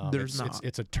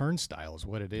 It's a turnstile is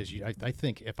what it is. I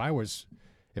think if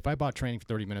I bought training for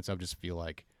 30 minutes, I would just feel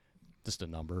like just a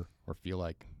number or feel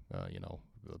like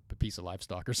a piece of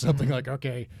livestock or something. Like,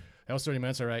 okay, that was 30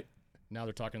 minutes. All right. Now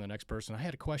they're talking to the next person. I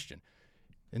had a question.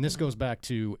 And this goes back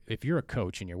to if you're a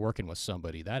coach and you're working with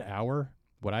somebody, that hour,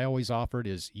 what I always offered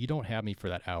is you don't have me for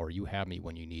that hour. You have me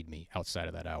when you need me outside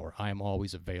of that hour. I am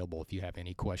always available if you have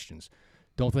any questions.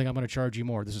 Don't think I'm going to charge you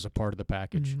more. This is a part of the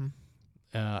package.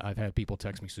 I've had people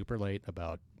text me super late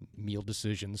about meal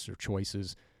decisions or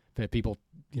choices. I've had people,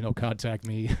 contact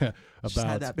me about. Just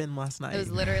had that been last night. It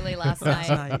was literally last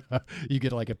night. You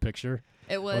get like a picture.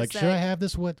 It was like, should I have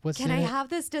this? What's can in I it? have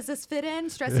this? Does this fit in?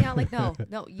 Stressing out like, no.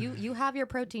 You have your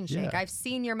protein shake. Yeah. I've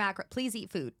seen your macro. Please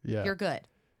eat food. Yeah. You're good.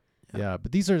 Yeah,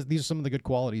 but these are some of the good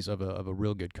qualities of a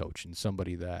real good coach and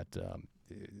somebody that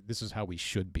this is how we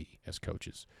should be as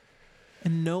coaches.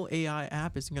 And no AI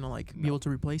app is gonna be able to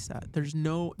replace that. It's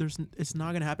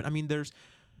not gonna happen. I mean,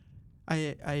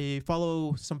 I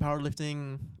follow some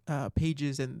powerlifting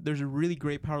pages, and there's a really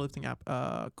great powerlifting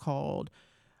app called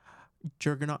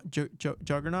Juggernaut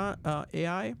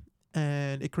AI,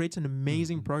 and it creates an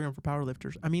amazing program for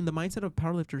powerlifters. I mean, the mindset of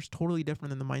powerlifters is totally different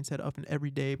than the mindset of an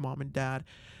everyday mom and dad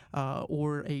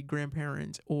or a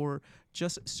grandparent or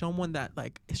just someone that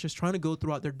is just trying to go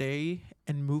throughout their day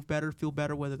and move better, feel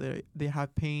better, whether they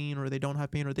have pain or they don't have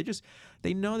pain, or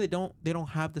they know they don't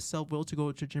have the self-will to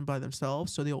go to gym by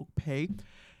themselves, so they'll pay.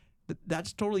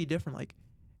 That's totally different. Like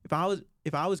if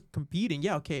I was competing,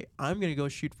 yeah, okay, I'm gonna go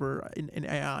shoot for an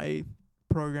AI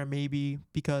program maybe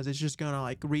because it's just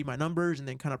gonna read my numbers and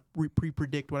then kind of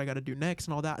pre-predict what I got to do next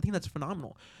and all that. I think that's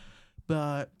phenomenal.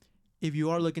 But if you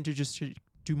are looking to just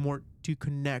do more to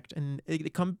connect, and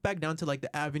it comes back down to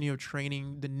the avenue of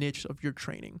training, the niche of your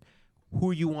training,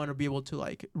 who you want to be able to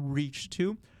reach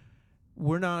to.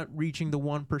 we're not reaching the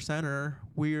 1%er.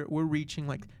 We're reaching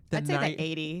like the I'd say the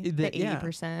 80, the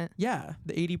 80%. Yeah,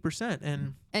 the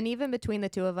 80%. And even between the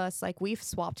two of us, like we've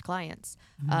swapped clients.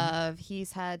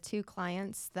 He's had 2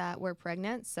 clients that were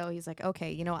pregnant. So he's like,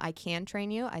 okay, I can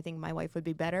train you. I think my wife would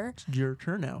be better. It's your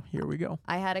turn now. Here we go.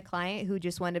 I had a client who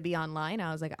just wanted to be online.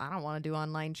 I was like, I don't want to do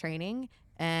online training.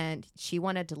 And she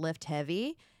wanted to lift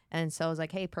heavy. And so I was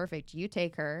like, hey, perfect. You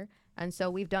take her. And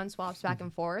so we've done swaps back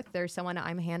and forth. There's someone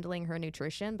I'm handling her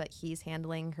nutrition, but he's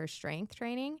handling her strength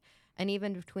training. And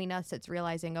even between us, it's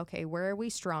realizing, okay, where are we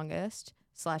strongest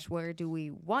 / where do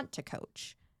we want to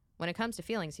coach? When it comes to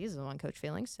feelings, he's the one coach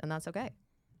feelings, and that's okay.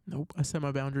 Nope. I set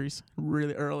my boundaries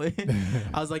really early.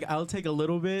 I was like, I'll take a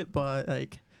little bit, but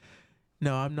like,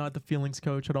 no, I'm not the feelings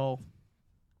coach at all.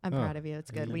 I'm proud of you.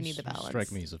 It's good. You We need the balance.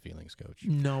 Strike me as a feelings coach.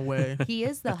 No way. He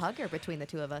is the hugger between the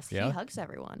two of us. Yeah? He hugs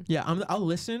everyone. Yeah, I'll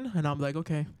listen and I'm like,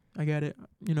 okay, I get it.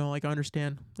 Like I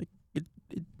understand. Like it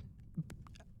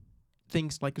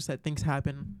things, like I said, things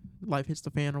happen. Life hits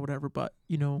the fan or whatever. But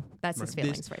That's his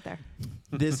feelings right there.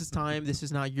 this is time. This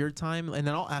is not your time. And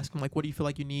then I'll ask him like, what do you feel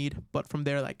like you need? But from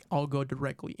there, like I'll go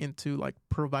directly into like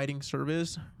providing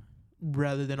service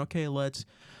rather than okay, let's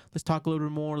talk a little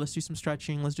bit more. Let's do some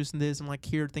stretching. Let's do some this and like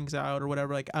hear things out or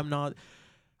whatever. Like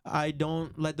I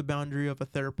don't let the boundary of a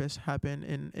therapist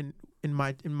happen in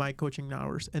my coaching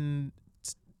hours. And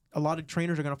a lot of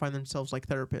trainers are gonna find themselves like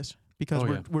therapists because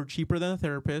we're cheaper than a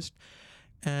therapist.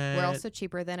 And We're also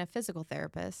cheaper than a physical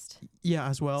therapist. Yeah,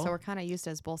 as well. So we're kind of used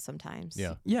as both sometimes.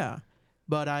 Yeah. Yeah,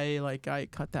 but I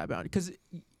cut that boundary because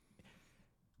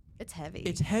It's heavy.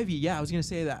 it's heavy. Yeah, I was gonna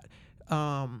say that.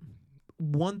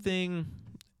 One thing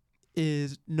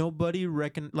is nobody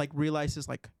realizes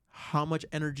like how much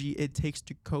energy it takes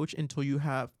to coach until you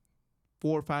have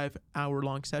 4 or 5 hour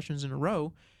long sessions in a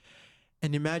row.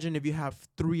 And imagine if you have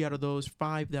 3 out of those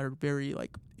 5 that are very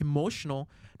like emotional.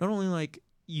 Not only like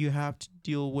you have to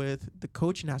deal with the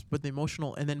coaching aspect, but the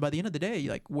emotional. And then by the end of the day,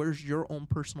 like where's your own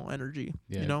personal energy?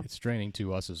 Yeah, it's draining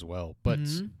to us as well. But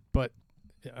but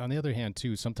on the other hand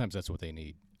too, sometimes that's what they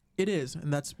need. It is,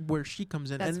 and that's where she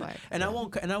comes in. That's and why. and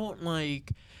I won't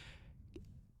like.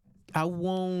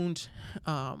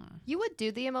 You would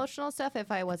do the emotional stuff if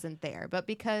I wasn't there, but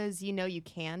because you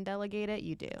can delegate it,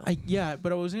 you do.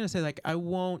 But I was gonna say like I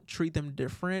won't treat them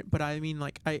different, but I mean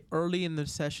like early in the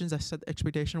sessions I set the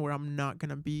expectation where I'm not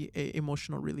gonna be a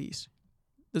emotional release.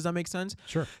 Does that make sense?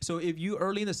 Sure. So if you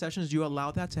early in the sessions you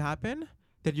allow that to happen,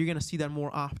 then you're gonna see that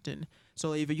more often.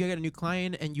 So if you get a new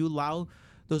client and you allow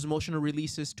those emotional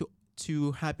releases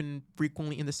to happen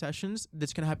frequently in the sessions,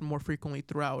 that's gonna happen more frequently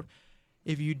throughout.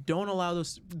 If you don't allow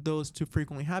those to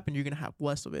frequently happen, you're gonna have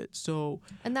less of it. So,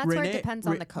 and that's where it depends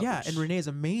on the coach. Yeah, and Renee is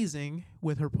amazing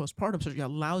with her postpartum, so she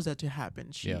allows that to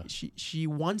happen. She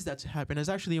wants that to happen. It's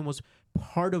actually almost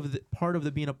part of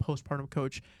the being a postpartum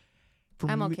coach.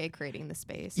 I'm okay creating the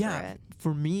space for it.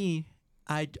 For me,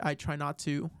 I try not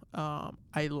to.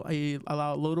 I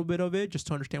allow a little bit of it just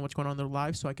to understand what's going on in their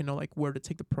lives, so I can know like where to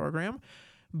take the program.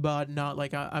 But not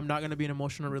like I'm not going to be an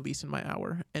emotional release in my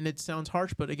hour. And it sounds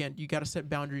harsh, but again, you got to set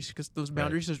boundaries because those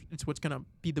boundaries it's what's going to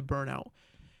be the burnout.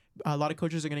 A lot of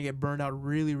coaches are going to get burned out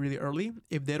really, really early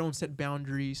if they don't set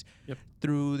boundaries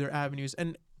through their avenues.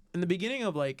 And in the beginning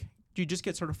of like, you just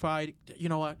get certified, you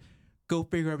know what, go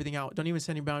figure everything out. Don't even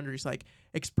set any boundaries, like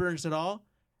experience it all.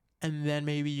 And then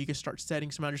maybe you can start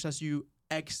setting some boundaries as you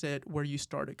exit where you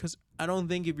started. Because I don't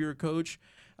think if you're a coach,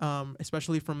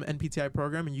 especially from NPTI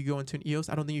program and you go into an EOS,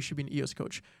 I don't think you should be an EOS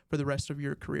coach for the rest of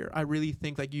your career. I really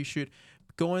think like you should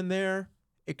go in there,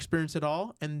 experience it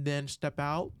all, and then step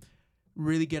out,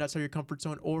 really get outside your comfort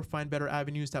zone or find better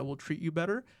avenues that will treat you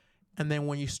better. And then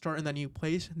when you start in that new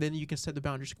place, then you can set the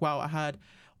boundaries. Wow, I had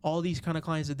all these kind of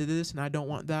clients that did this and I don't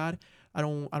want that. I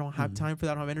don't have time for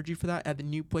that. I don't have energy for that. At the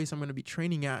new place I'm going to be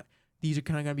training at, these are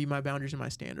kind of going to be my boundaries and my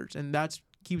standards. And that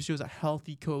keeps you as a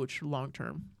healthy coach long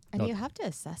term. And you have to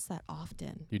assess that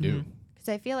often. You do. Because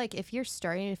I feel like if you're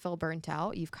starting to feel burnt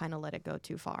out, you've kind of let it go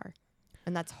too far.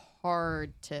 And that's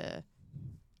hard to,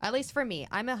 at least for me,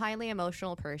 I'm a highly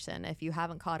emotional person, if you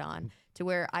haven't caught on, to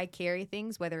where I carry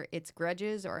things, whether it's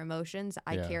grudges or emotions,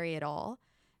 I carry it all.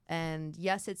 And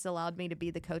yes, it's allowed me to be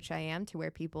the coach I am to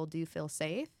where people do feel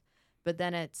safe. But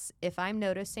then it's, if I'm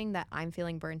noticing that I'm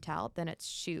feeling burnt out, then it's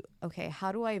shoot, okay,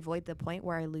 how do I avoid the point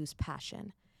where I lose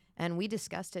passion? And we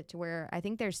discussed it to where I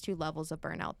think there's 2 levels of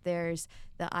burnout. There's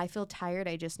the I feel tired,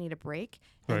 I just need a break.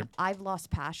 And I've lost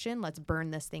passion, let's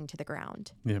burn this thing to the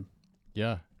ground. Yeah.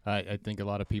 Yeah. I think a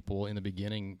lot of people in the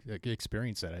beginning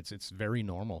experience that. It's very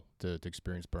normal to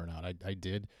experience burnout. I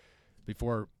did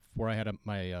before I had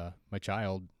my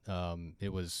child.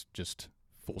 It was just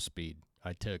full speed.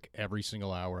 I took every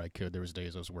single hour I could. There was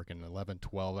days I was working 11,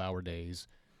 12-hour days.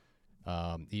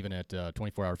 Even at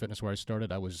 24-Hour Fitness where I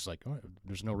started, I was just like, oh,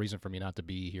 there's no reason for me not to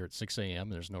be here at 6 a.m.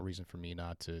 There's no reason for me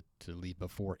not to leave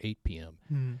before 8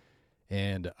 p.m.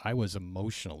 And I was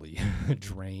emotionally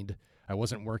drained. I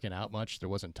wasn't working out much. There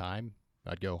wasn't time.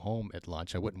 I'd go home at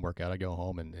lunch. I wouldn't work out. I'd go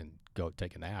home and go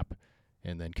take a nap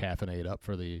and then caffeinate up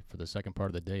for the second part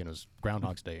of the day. And it was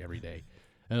Groundhog's Day every day.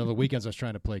 And on the weekends, I was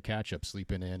trying to play catch-up,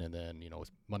 sleeping in. And then,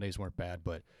 Mondays weren't bad.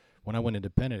 But when I went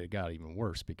independent, it got even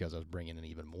worse because I was bringing in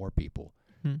even more people.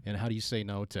 And how do you say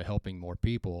no to helping more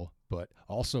people? But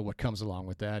also what comes along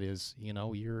with that is,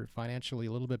 you're financially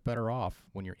a little bit better off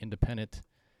when you're independent.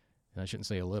 And I shouldn't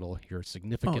say a little. You're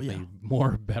significantly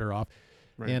more better off.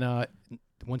 Right. And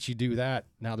once you do that,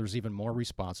 now there's even more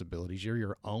responsibilities. You're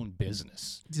your own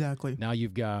business. Exactly. Now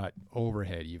you've got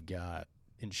overhead. You've got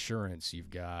insurance. You've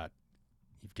got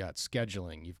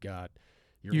scheduling. You've got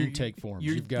your intake forms.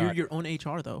 You're your own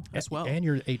HR though as well. And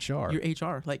your HR. Your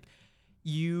HR. Like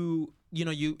you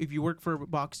if you work for a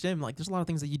box gym, like there's a lot of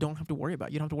things that you don't have to worry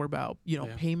about. You don't have to worry about,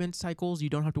 payment cycles. You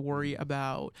don't have to worry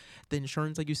about the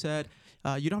insurance, like you said.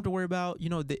 You don't have to worry about,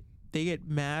 they get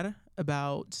mad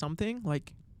about something,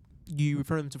 like you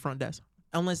refer them to front desk.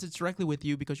 Unless it's directly with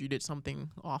you because you did something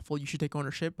awful, you should take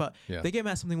ownership. But they get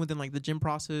mad at something within like the gym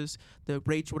process, the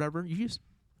rates, whatever. You just,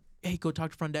 hey, go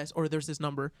talk to front desk, or there's this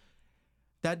number.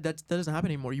 That doesn't happen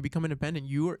anymore. You become independent.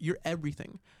 You're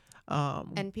everything.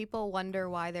 And people wonder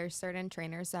why there's certain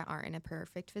trainers that aren't in a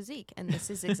perfect physique, and this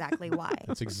is exactly why.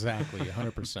 That's exactly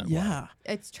 100% yeah.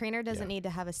 why. Trainer doesn't need to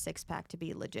have a six-pack to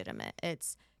be legitimate.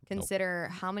 It's consider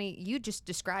how many, you just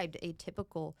described a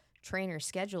typical trainer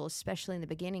schedule, especially in the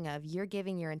beginning of you're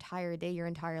giving your entire day, your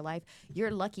entire life.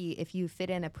 You're lucky if you fit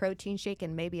in a protein shake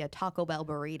and maybe a Taco Bell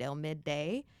burrito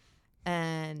midday.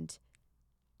 And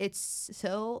it's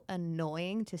so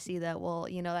annoying to see that,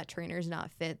 that trainer's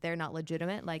not fit. They're not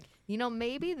legitimate. Like,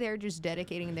 maybe they're just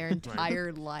dedicating their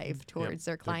entire life towards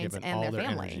their clients and all their their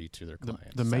family. energy to their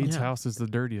clients. The maid's house is the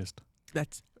dirtiest.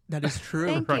 That is true.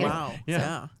 Thank you. Wow.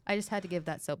 Yeah. I just had to give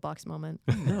that soapbox moment.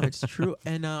 No, it's true.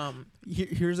 And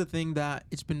here's the thing that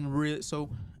it's been really,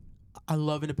 so I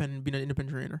love being an independent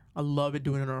trainer. I love it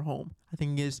doing it in our home. I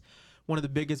think it is one of the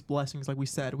biggest blessings, like we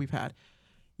said, we've had.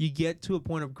 You get to a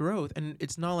point of growth, and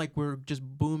it's not like we're just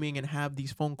booming and have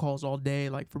these phone calls all day,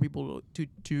 like for people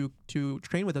to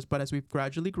train with us. But as we've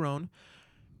gradually grown,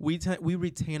 we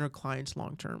retain our clients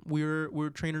long term. We're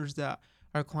trainers that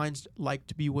our clients like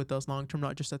to be with us long term,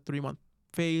 not just a 3-month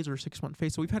phase or 6-month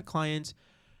phase. So we've had clients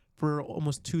for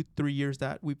almost 2-3 years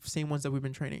same ones that we've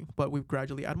been training, but we've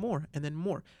gradually add more and then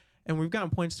more. And we've gotten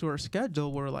points to our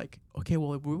schedule where like, okay,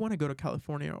 well, if we want to go to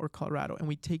California or Colorado and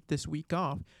we take this week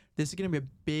off, this is going to be a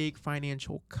big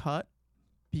financial cut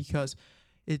because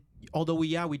although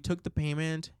we took the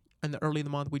payment in the early in the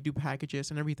month, we do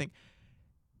packages and everything.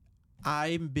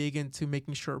 I'm big into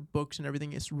making sure books and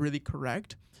everything is really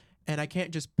correct. And I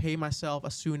can't just pay myself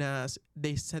as soon as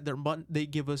they said they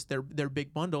give us their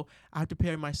big bundle. I have to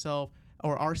pay myself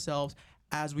or ourselves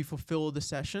as we fulfill the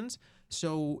sessions.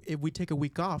 So if we take a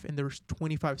week off and there's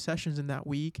 25 sessions in that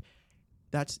week,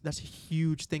 that's a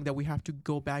huge thing that we have to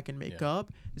go back and make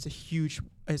up. It's a huge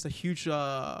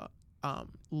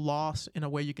loss in a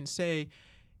way you can say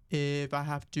if I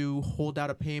have to hold out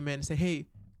a payment and say, hey,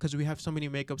 because we have so many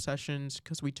makeup sessions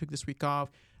because we took this week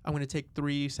off, I'm going to take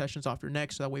 3 sessions off your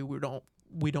next so that way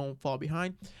we don't fall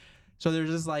behind. So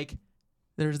there's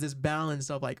this balance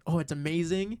of like, oh, it's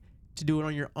amazing to do it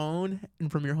on your own and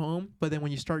from your home, but then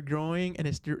when you start growing and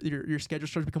it's your schedule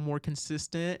starts to become more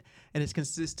consistent and it's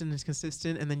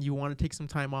consistent and then you want to take some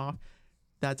time off,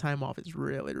 that time off is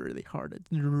really, really hard. It's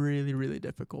really, really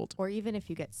difficult. Or even if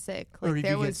you get sick. Like, or if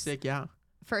you get sick,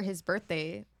 for his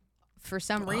birthday, for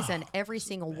some reason, every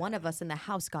single one of us in the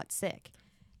house got sick.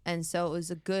 And so it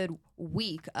was a good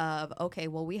week of, okay,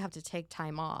 well, we have to take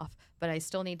time off, but I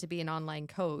still need to be an online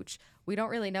coach. We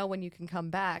don't really know when you can come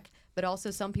back, but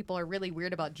also some people are really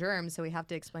weird about germs. So we have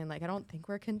to explain, like, I don't think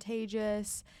we're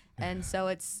contagious. And so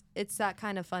it's that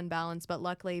kind of fun balance. But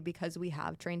luckily, because we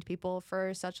have trained people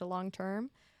for such a long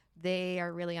term, they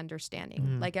are really understanding.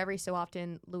 Mm-hmm. Like every so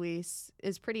often, Luis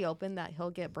is pretty open that he'll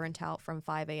get burnt out from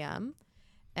 5 a.m.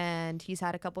 And he's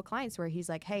had a couple clients where he's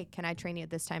like, hey, can I train you at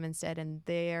this time instead? And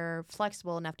they're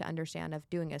flexible enough to understand of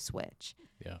doing a switch.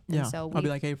 Yeah. Yeah. So I'll be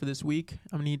like, hey, for this week,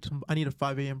 I need a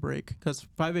 5 a.m. break because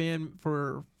 5 a.m.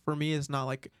 for me is not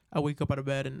like I wake up out of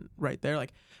bed and right there.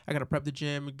 Like I got to prep the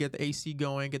gym, get the AC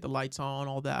going, get the lights on,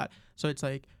 all that. So it's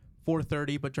like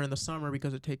 4:30, but during the summer,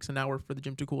 because it takes an hour for the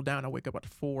gym to cool down, I wake up at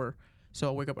 4. So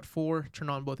I wake up at 4, turn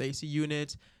on both AC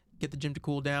units, get the gym to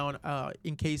cool down.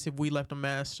 In case if we left a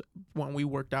mess when we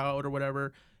worked out or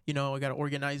whatever, I got to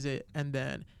organize it. And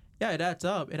then, yeah, it adds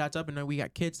up. And then we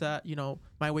got kids that,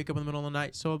 might wake up in the middle of the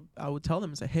night. So I would tell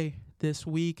them and say, hey, this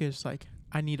week is like,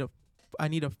 I need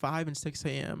a 5 and 6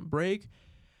 a.m. break.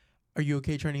 Are you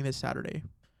okay training this Saturday?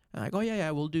 And like, oh yeah,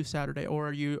 we'll do Saturday.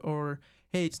 Or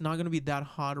hey, it's not going to be that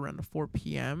hot around the 4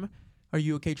 p.m. Are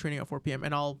you okay training at 4 p.m.?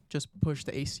 And I'll just push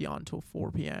the AC on till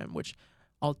 4 p.m., which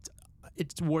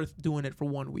it's worth doing it for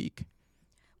 1 week.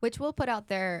 Which we'll put out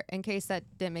there in case that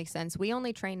didn't make sense. We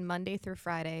only train Monday through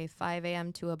Friday, 5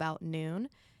 a.m. to about noon.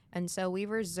 And so we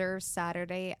reserve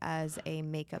Saturday as a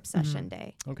makeup session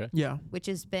day. Okay. Yeah. Which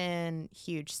has been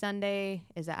huge. Sunday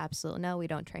is an absolute no. We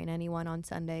don't train anyone on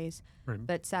Sundays. Right.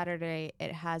 But Saturday,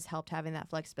 it has helped having that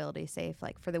flexibility safe.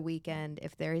 Like for the weekend,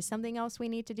 if there is something else we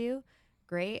need to do,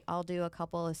 great. I'll do a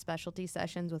couple of specialty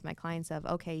sessions with my clients of,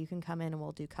 okay, you can come in and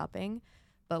we'll do cupping.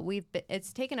 But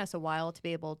it's taken us a while to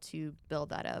be able to build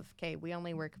that of, okay, we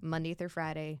only work Monday through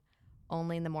Friday,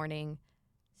 only in the morning,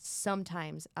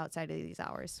 sometimes outside of these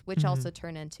hours, which also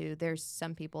turn into there's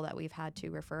some people that we've had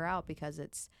to refer out because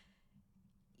it's,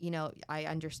 I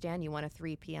understand you want a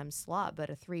 3 p.m. slot, but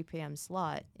a 3 p.m.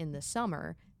 slot in the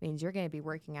summer means you're going to be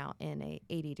working out in a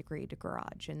 80-degree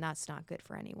garage, and that's not good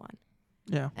for anyone.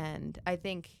 Yeah. And I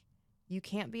think you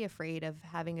can't be afraid of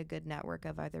having a good network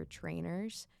of other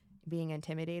trainers, being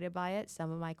intimidated by it.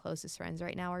 Some of my closest friends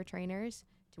right now are trainers,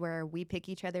 to where we pick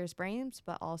each other's brains,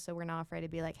 but also we're not afraid to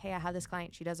be like, hey, I have this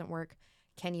client, she doesn't work.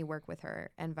 Can you work with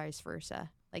her? And vice versa.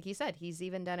 Like you said, he's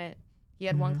even done it. He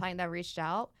had one client that reached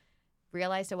out,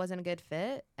 realized it wasn't a good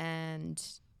fit, and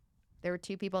there were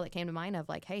 2 people that came to mind of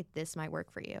like, hey, this might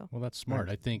work for you. Well, that's smart.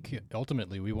 I think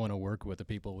ultimately we want to work with the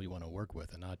people we want to work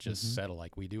with and not just settle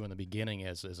like we do in the beginning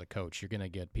as a coach. You're going to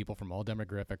get people from all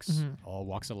demographics, all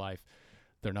walks of life.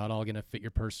 They're not all going to fit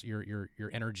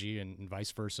your energy and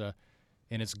vice versa.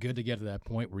 And it's good to get to that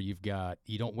point where you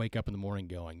don't wake up in the morning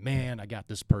going, man, I got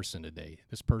this person today.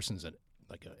 This person's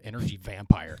like an energy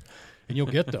vampire. And you'll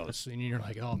get those. And you're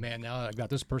like, oh, man, now I've got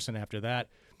this person after that.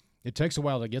 It takes a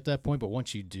while to get that point, but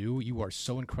once you do, you are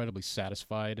so incredibly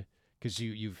satisfied because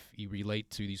you relate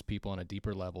to these people on a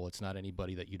deeper level. It's not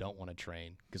anybody that you don't want to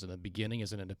train because in the beginning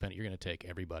as an independent, you're going to take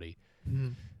everybody.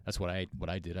 That's what I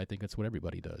did. I think that's what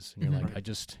everybody does. And you're like,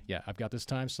 I've got this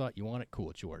time slot. You want it? Cool,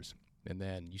 it's yours. And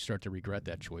then you start to regret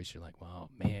that choice. You're like, wow,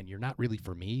 man, you're not really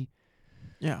for me.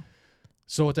 Yeah.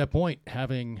 So at that point,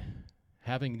 having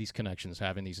these connections,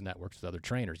 having these networks with other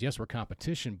trainers, yes, we're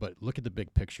competition, but look at the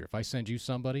big picture. If I send you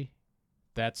somebody,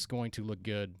 that's going to look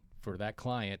good for that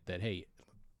client that, hey,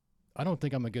 I don't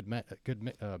think I'm a good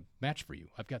match for you.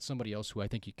 I've got somebody else who I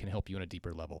think can help you on a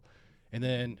deeper level. And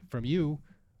then from you,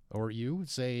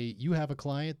 say you have a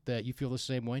client that you feel the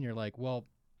same way, and you're like, well,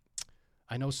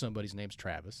 I know somebody's name's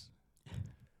Travis.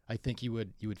 I think you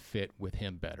would fit with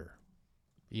him better,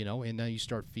 and then you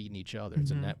start feeding each other.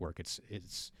 It's a network.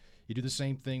 It's you do the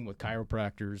same thing with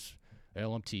chiropractors,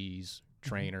 LMTs,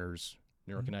 trainers,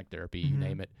 neuroconnect therapy, you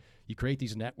name it. You create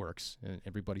these networks and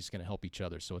everybody's going to help each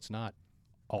other. So it's not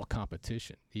all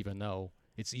competition, even though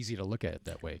it's easy to look at it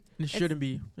that way. It shouldn't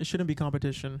be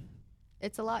competition.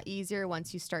 It's a lot easier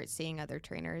once you start seeing other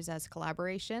trainers as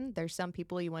collaboration. There's some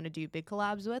people you want to do big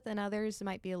collabs with, and others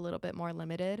might be a little bit more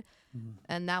limited.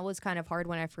 And that was kind of hard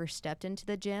when I first stepped into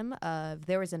the gym.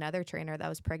 There was another trainer that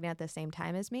was pregnant at the same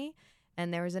time as me,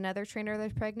 and there was another trainer that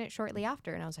was pregnant shortly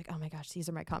after. And I was like, oh my gosh, these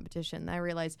are my competition. And I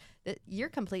realized that you're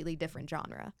completely different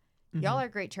genre. Y'all are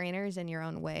great trainers in your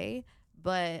own way,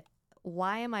 but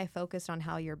why am I focused on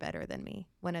how you're better than me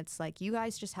when it's like you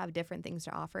guys just have different things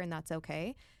to offer, and that's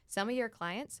okay. Some of your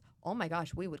clients, oh my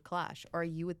gosh, we would clash, or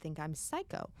you would think I'm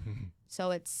psycho.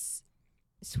 So it's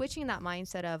switching that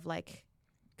mindset of like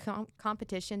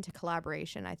competition to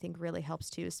collaboration, I think really helps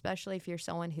too, especially if you're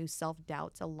someone who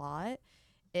self-doubts a lot.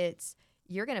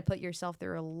 You're going to put yourself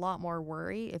through a lot more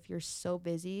worry if you're so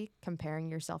busy comparing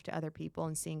yourself to other people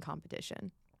and seeing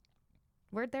competition,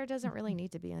 where there doesn't really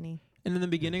need to be any. And in the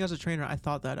beginning as a trainer, I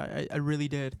thought that I really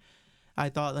did. I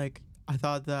thought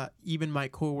that even my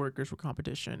coworkers were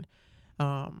competition.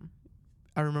 I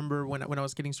remember when I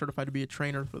was getting certified to be a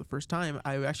trainer for the first time,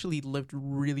 I actually lived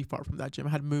really far from that gym. I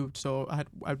had moved, so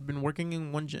I'd been working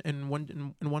in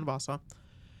one Vasa.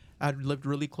 I'd lived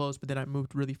really close, but then I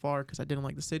moved really far because I didn't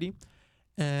like the city.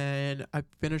 And I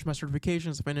finished my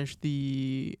certifications. I finished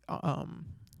the what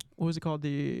was it called,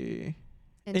 the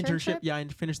internship? Yeah, I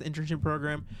finished the internship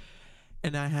program,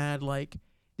 and I had like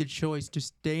the choice to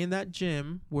stay in that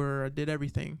gym where I did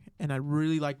everything, and I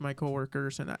really liked my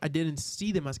coworkers, and I didn't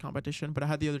see them as competition, but I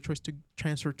had the other choice to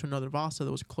transfer to another Vasa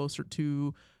that was closer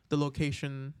to the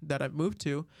location that I moved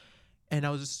to, and I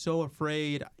was just so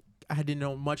afraid. I didn't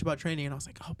know much about training, and I was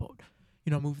like, oh, but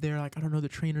move there. Like, I don't know the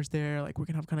trainers there. Like, we're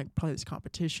gonna have kind of probably this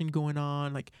competition going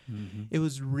on. Like, it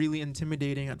was really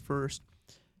intimidating at first,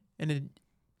 and it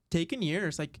taken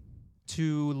years, like,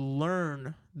 to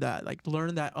learn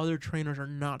that other trainers are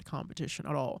not competition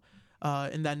at all,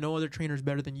 and that no other trainer is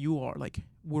better than you are. Like,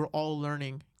 we're all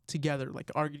learning together.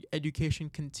 Like, our education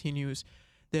continues.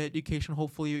 The education,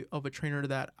 hopefully, of a trainer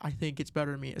that I think it's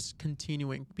better than me is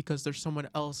continuing because there's someone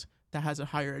else that has a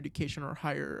higher education or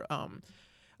higher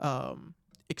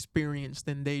experience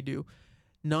than they do.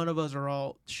 None of us are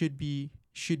all should be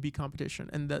competition.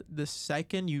 And the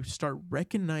second you start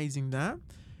recognizing that,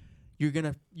 you're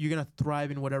gonna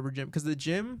thrive in whatever gym. Because the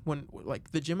gym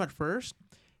at first,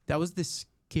 that was the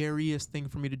scariest thing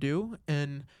for me to do.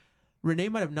 And Renee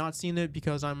might have not seen it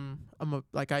because I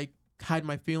hide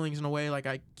my feelings in a way. Like,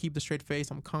 I keep the straight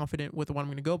face. I'm confident with what I'm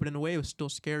going to go. But in a way, it was still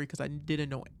scary because I didn't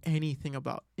know anything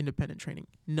about independent training.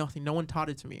 Nothing. No one taught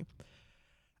it to me.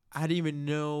 I didn't even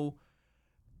know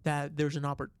that there's an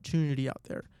opportunity out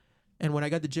there. And when I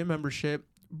got the gym membership,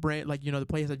 the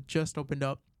place had just opened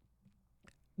up.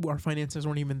 Our finances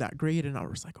weren't even that great. And I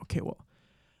was like, okay, well,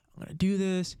 I'm going to do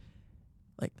this.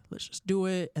 Like, let's just do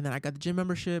it. And then I got the gym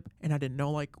membership, and I didn't know,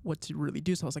 like, what to really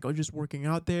do. So I was like, I was just working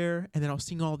out there. And then I was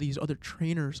seeing all these other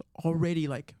trainers already,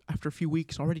 like, after a few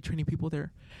weeks, already training people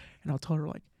there. And I'll tell her,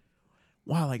 like,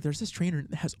 wow, like, there's this trainer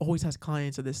that always has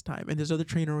clients at this time. And this other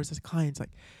trainer always has clients.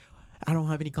 Like, I don't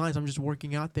have any clients. I'm just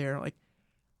working out there. Like,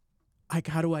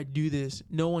 how do I do this?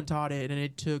 No one taught it. And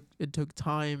it took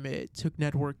time. It took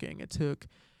networking. It took,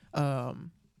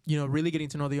 really getting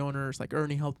to know the owners. Like,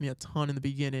 Ernie helped me a ton in the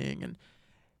beginning. And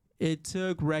it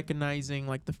took recognizing,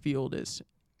 like, the field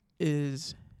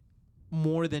is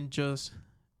more than just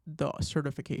the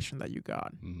certification that you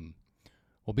got. Mm-hmm.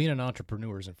 Well, being an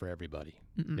entrepreneur isn't for everybody.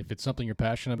 Mm-mm. If it's something you're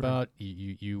passionate about,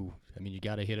 you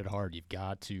got to hit it hard. You've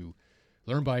got to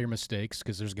learn by your mistakes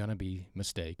because there's going to be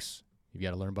mistakes. You've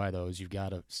got to learn by those. You've got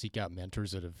to seek out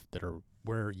mentors that are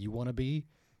where you want to be,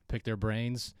 pick their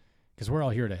brains, because we're all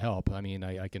here to help. I mean,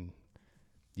 I can.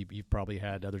 You've probably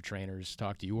had other trainers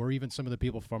talk to you, or even some of the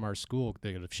people from our school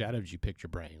that have shadowed you, picked your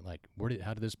brain. Like,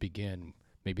 how did this begin?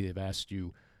 Maybe they've asked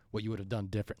you what you would have done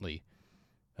differently.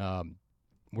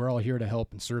 We're all here to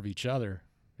help and serve each other,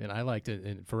 and I like to.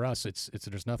 And for us, it's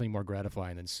there's nothing more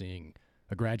gratifying than seeing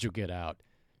a graduate get out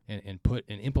and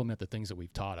implement the things that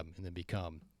we've taught them, and then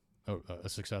become a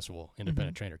successful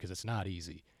independent trainer. Because it's not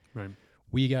easy. Right.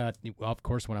 Of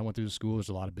course, when I went through school, there's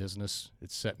a lot of business.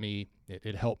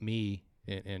 It helped me.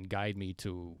 And guide me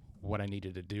to what I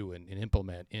needed to do and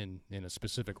implement in a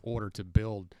specific order to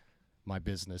build my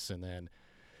business. And then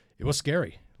it was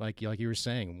scary. Like you were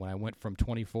saying, when I went from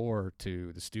 24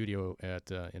 to the studio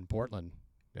in Portland,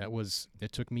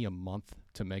 it took me a month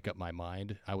to make up my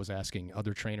mind. I was asking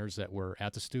other trainers that were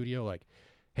at the studio, like,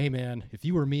 hey man, if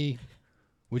you were me,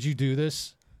 would you do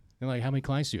this? And like, how many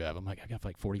clients do you have? I'm like, I got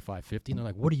like 45, 50. And they're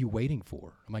like, what are you waiting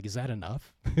for? I'm like, is that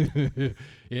enough?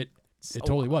 It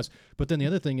totally was. But then the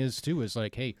other thing is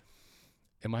like, hey,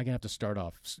 am I going to have to start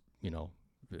off, am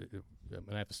I going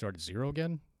to have to start at zero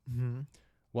again? Mm-hmm.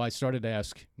 Well, I started to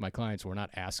ask my clients, or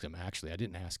not ask them, actually. I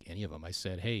didn't ask any of them. I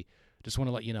said, hey, just want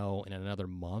to let you know, in another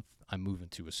month, I'm moving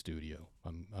to a studio.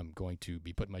 I'm going to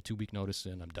be putting my 2-week notice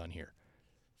in. I'm done here.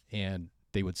 And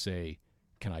they would say,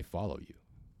 can I follow you?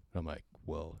 And I'm like,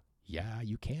 well, yeah,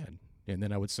 you can. And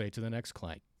then I would say to the next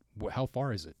client, how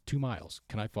far is it? 2 miles.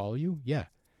 Can I follow you? Yeah.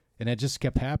 And it just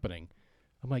kept happening.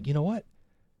 I'm like, you know what?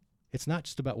 It's not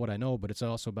just about what I know, but it's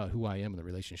also about who I am and the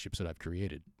relationships that I've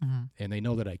created. Mm-hmm. And they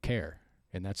know that I care.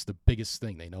 And that's the biggest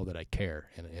thing. They know that I care.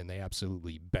 And they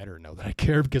absolutely better know that I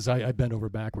care, because I bend over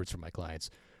backwards for my clients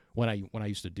when I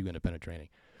used to do independent training.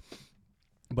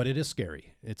 But it is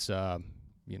scary. It's,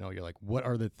 you're like, what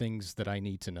are the things that I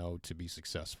need to know to be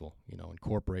successful?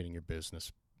 Incorporating your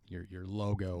business, your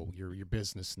logo, your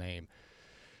business name.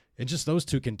 And just those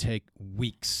two can take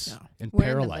weeks and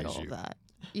paralyze you. Of that.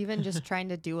 Even just trying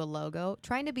to do a logo,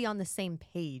 trying to be on the same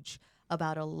page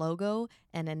about a logo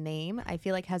and a name, I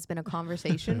feel like has been a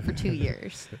conversation for 2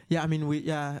 years. Yeah, I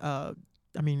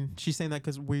mean, she's saying that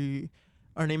because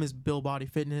our name is Bill Body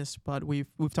Fitness, but we've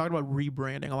talked about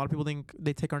rebranding. A lot of people think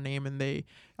they take our name and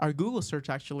our Google search,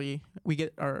 actually, we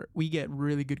get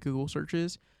really good Google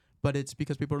searches. But it's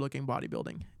because people are looking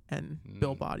bodybuilding and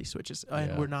build body switches,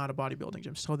 and we're not a bodybuilding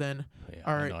gym. So then,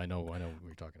 I know what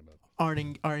you're talking about.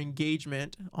 Our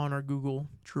engagement on our Google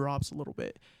drops a little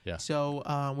bit. Yeah. So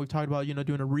we've talked about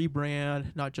doing a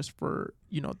rebrand, not just for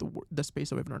the space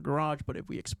that we have in our garage, but if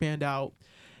we expand out,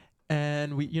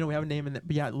 and we have a name in that.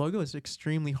 But yeah, logo is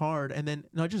extremely hard, and then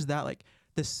not just that, like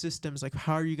the systems, like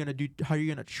how are you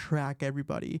gonna track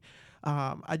everybody.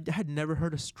 I had never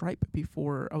heard of Stripe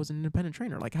before I was an independent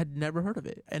trainer. Like I had never heard of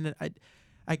it, and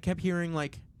I kept hearing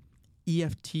like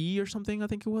EFT or something, I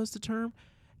think it was the term,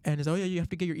 and it's, oh yeah, you have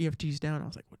to get your EFTs down. I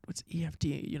was like, what's EFT?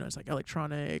 You know, it's like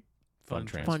electronic Fund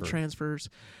fund transfers,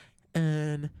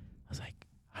 and I was like,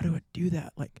 how do I do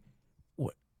that? Like,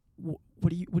 what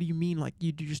do you mean? Like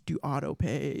you just do auto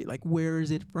pay? Like where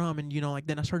is it from? And you know, like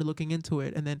then I started looking into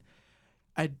it, and then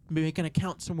I'd make an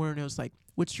account somewhere, and it was like,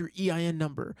 what's your EIN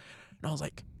number? And I was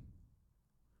like,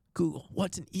 Google,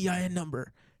 what's an EIN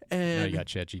number? And Now you got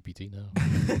ChatGPT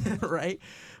now. right?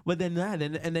 But then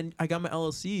and then I got my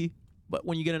LLC. But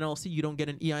when you get an LLC, you don't get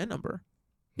an EIN number.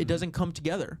 It doesn't come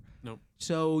together. Nope.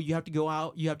 So you have to go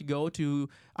out. You have to go to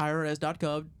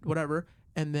irs.gov, whatever,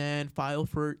 and then file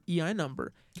for EIN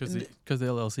number. Because the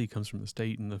LLC comes from the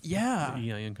state and the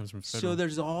EIN comes from federal. So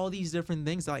there's all these different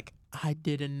things like I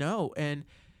didn't know, and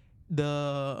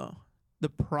the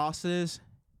process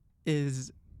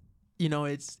is, you know,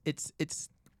 it's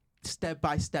step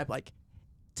by step. Like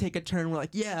take a turn. We're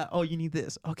like, yeah, oh, you need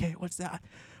this. Okay, what's that?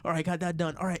 All right, got that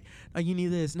done. All right, now you need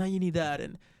this. Now you need that,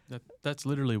 and that's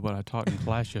literally what I taught in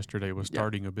class yesterday was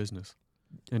starting a business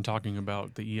and talking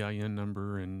about the EIN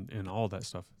number and all that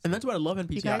stuff. And that's what I love in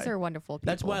PTI. You guys are wonderful people.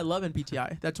 That's why I love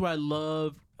NPTI. That's why I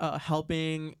love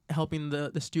helping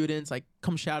the students. Like,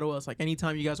 come shadow us. Like,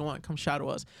 anytime you guys want, come shadow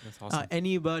us. That's awesome.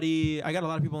 Anybody, I got a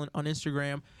lot of people on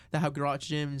Instagram that have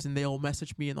garage gyms, and they'll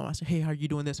message me and they'll ask, hey, how are you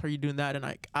doing this? How are you doing that?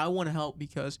 And I want to help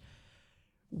because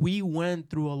we went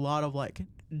through a lot of like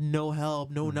no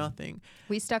help, no nothing.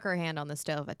 We stuck our hand on the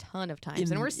stove a ton of times,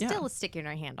 and we're still sticking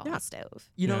our hand on the stove.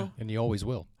 You know, And you always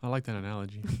will. I like that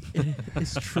analogy.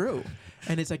 it's true.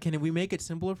 And it's like, can we make it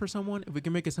simpler for someone? If we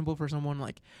can make it simple for someone,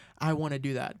 like, I want to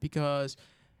do that because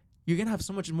you're going to have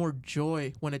so much more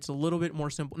joy when it's a little bit more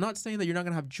simple. Not saying that you're not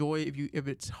going to have joy if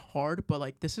it's hard, but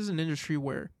like, this is an industry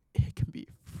where it can be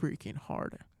freaking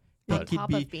hard. On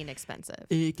top of being expensive.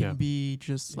 It can be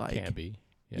just It can be.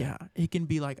 Yeah, it can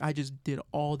be like I just did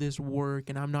all this work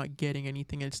and I'm not getting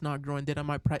anything and it's not growing.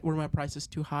 Were my prices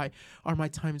too high? Are my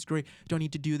times great? Do I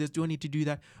need to do this? Do I need to do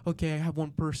that? Okay, I have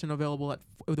one person available at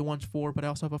the one's 4, but I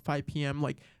also have a 5 p.m.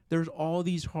 Like there's all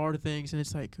these hard things, and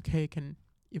it's like, okay,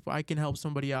 if I can help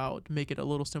somebody out, make it a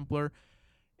little simpler,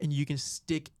 and you can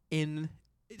stay in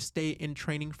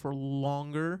training for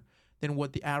longer than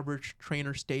what the average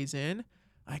trainer stays in.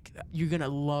 Like, you're gonna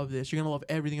love this. You're gonna love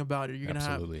everything about it. You're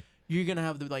gonna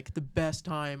have the best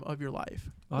time of your life.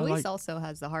 Luis also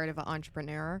has the heart of an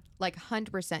entrepreneur. Like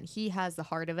 100%, he has the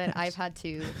heart of it. I've had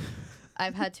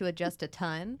to adjust a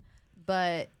ton,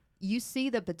 but you see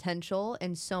the potential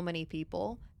in so many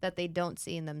people that they don't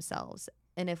see in themselves.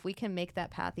 And if we can make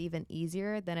that path even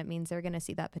easier, then it means they're gonna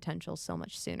see that potential so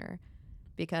much sooner.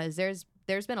 Because there's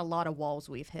been a lot of walls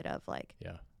we've hit of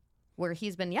where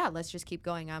he's been, let's just keep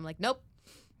going. I'm like, nope,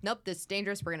 this is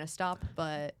dangerous. We're gonna stop,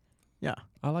 but. Yeah.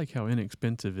 I like how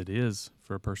inexpensive it is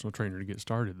for a personal trainer to get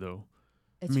started, though.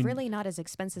 It's really not as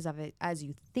expensive of it as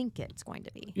you think it's going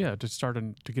to be. Yeah, to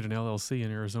get an LLC in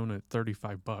Arizona at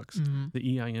 $35. Mm-hmm.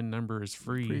 The EIN number is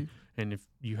free, and if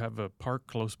you have a park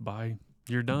close by,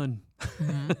 you're done.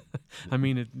 Mm-hmm. I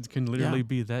mean, it can literally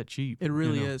be that cheap. It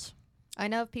really is. I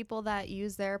know of people that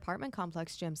use their apartment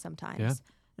complex gym sometimes. Yeah.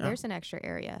 There's an extra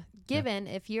area. Given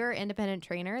if you're an independent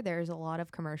trainer, there's a lot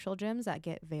of commercial gyms that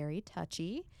get very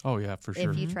touchy. Oh, yeah, for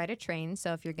sure. If you try to train.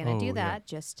 So if you're going to do that,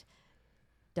 just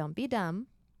don't be dumb.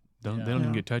 They don't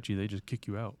even get touchy. They just kick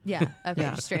you out. Yeah.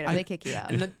 Okay. Straight up. They kick you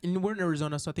out. And we're in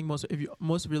Arizona, so I think most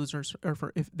of your listeners are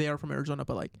if they are from Arizona,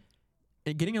 but like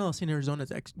getting an LLC in Arizona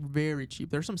is very cheap.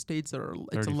 There's some states that are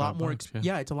it's a lot more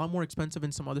it's a lot more expensive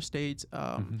in some other states.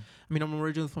 I mean, I'm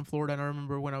originally from Florida, and I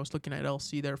remember when I was looking at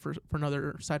LLC there for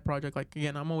another side project. Like,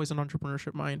 again, I'm always an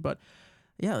entrepreneurship mind, but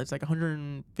yeah, it's like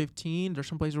 115. There's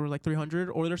some places where like 300,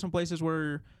 or there's some places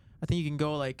where I think you can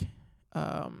go like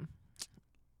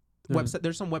website.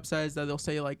 There's some websites that they'll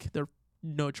say like they're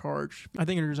no charge. I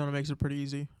think Arizona makes it pretty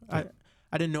easy. Yeah.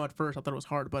 I didn't know at first. I thought it was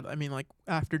hard, but I mean, like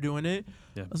after doing it,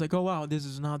 I was like, oh wow, this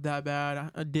is not that bad.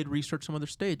 I did research some other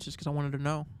states just because I wanted to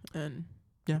know, and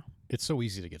It's so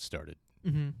easy to get started.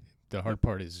 mm-hmm. The hard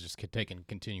part is just taking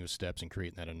continuous steps and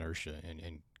creating that inertia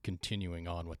and continuing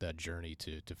on with that journey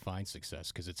to find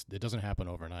success, because it doesn't happen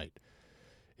overnight.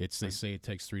 They say it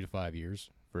takes 3 to 5 years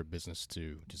for a business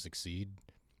to succeed.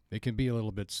 It can be a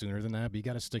little bit sooner than that, but you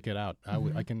got to stick it out.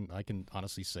 Mm-hmm. I can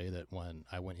honestly say that when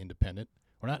I went independent.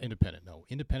 Or not independent, no.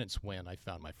 Independence when I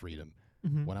found my freedom.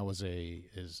 Mm-hmm. When I was an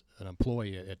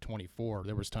employee at 24,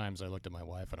 there was times I looked at my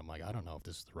wife and I'm like, I don't know if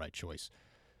this is the right choice.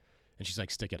 And she's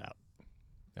like, stick it out.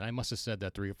 And I must have said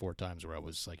that 3 or 4 times where I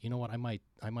was like, you know what, I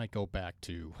might go back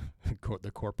to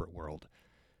the corporate world.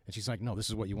 And she's like, no, this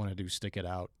is what you want to do. Stick it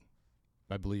out.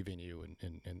 I believe in you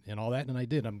and all that. And I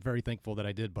did. I'm very thankful that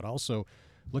I did. But also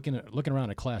looking around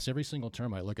at class, every single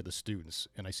term I look at the students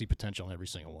and I see potential in every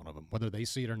single one of them. Whether they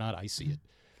see it or not, I see it.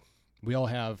 We all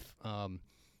have,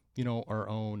 our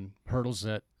own hurdles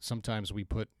that sometimes we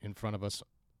put in front of us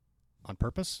on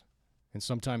purpose. And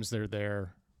sometimes they're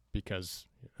there because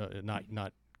not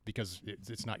because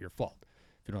it's not your fault.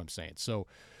 If you know what I'm saying. So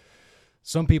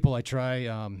some people I try,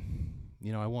 I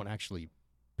won't actually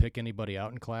pick anybody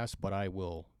out in class, but I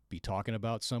will be talking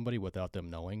about somebody without them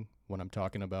knowing what I'm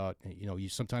talking about.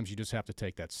 Sometimes you just have to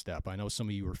take that step. I know some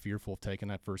of you were fearful of taking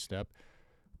that first step,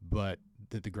 but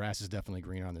the grass is definitely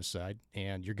greener on this side,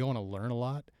 and you're going to learn a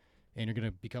lot, and you're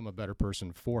going to become a better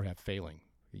person for failing.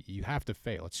 You have to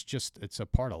fail. It's a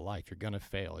part of life. You're going to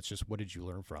fail. It's just, what did you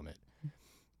learn from it?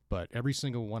 But every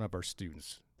single one of our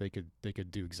students, they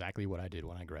could do exactly what I did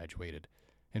when I graduated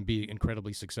and be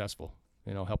incredibly successful,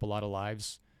 help a lot of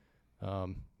lives,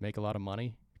 make a lot of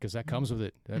money, because that comes with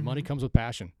it. That money comes with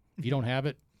passion. If you don't have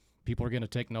it, people are going to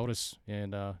take notice,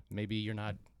 and maybe you're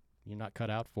not cut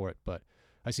out for it. But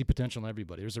I see potential in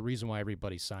everybody. There's a reason why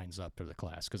everybody signs up for the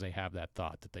class, because they have that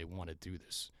thought that they want to do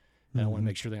this. And I want to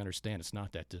make sure they understand it's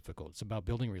not that difficult. It's about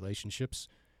building relationships.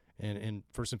 And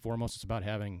first and foremost, it's about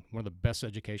having one of the best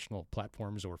educational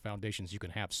platforms or foundations you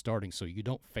can have starting, so you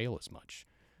don't fail as much.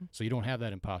 So you don't have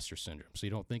that imposter syndrome. So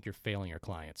you don't think you're failing your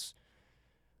clients.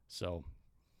 So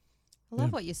I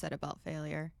love what you said about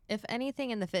failure. If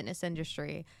anything in the fitness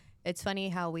industry, it's funny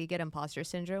how we get imposter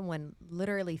syndrome when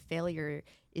literally failure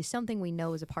is something we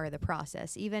know is a part of the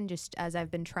process. Even just as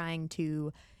I've been trying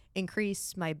to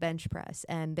increase my bench press,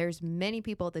 and there's many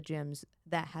people at the gyms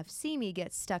that have seen me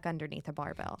get stuck underneath a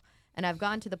barbell. And I've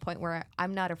gotten to the point where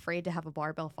I'm not afraid to have a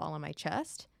barbell fall on my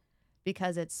chest,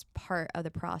 because it's part of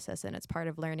the process and it's part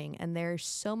of learning. And there's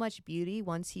so much beauty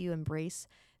once you embrace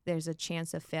there's a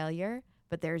chance of failure,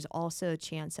 but there's also a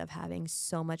chance of having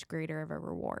so much greater of a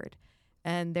reward.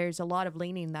 And there's a lot of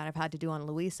leaning that I've had to do on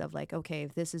Luis of like, okay,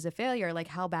 if this is a failure, like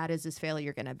how bad is this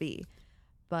failure going to be?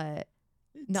 But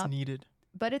it's needed.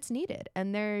 But it's needed.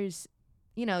 And there's,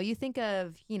 you think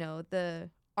of, the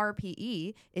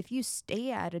RPE, if you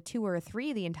stay at a 2 or a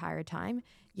 3 the entire time,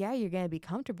 yeah, you're going to be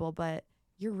comfortable, but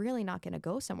you're really not going to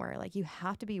go somewhere. Like you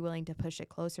have to be willing to push it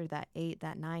closer to that 8,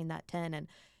 that 9, that 10. And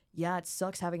yeah, it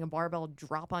sucks having a barbell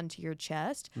drop onto your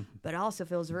chest, but it also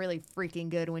feels really freaking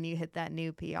good when you hit that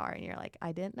new PR and you're like,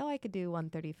 I didn't know I could do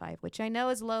 135, which I know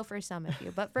is low for some of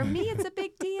you, but for me, it's a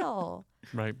big deal.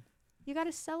 Right. You got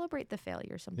to celebrate the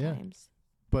failure sometimes. Yeah.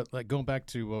 But like going back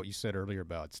to what you said earlier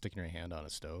about sticking your hand on a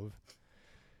stove,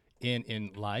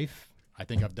 in life, I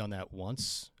think I've done that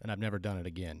once and I've never done it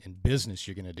again. In business,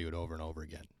 you're going to do it over and over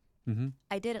again. Mm-hmm.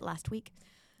 I did it last week.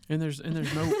 And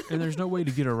there's no way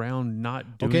to get around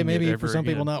not doing it. Okay, maybe for some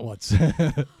again. people not once.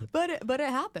 But it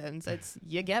happens.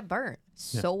 You get burnt.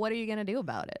 So what are you gonna do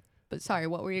about it? But sorry,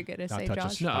 what were you gonna say,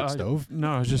 Josh? Stove.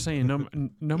 No, I was just saying.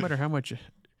 No matter how much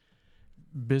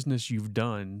business you've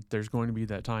done, there's going to be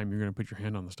that time you're going to put your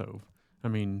hand on the stove. I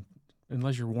mean,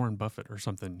 unless you're Warren Buffett or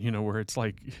something, where it's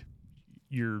like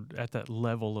you're at that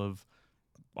level of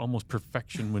almost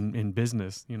perfection when in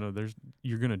business.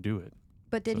 You're going to do it.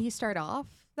 But did he start off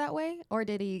that way, or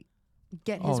did he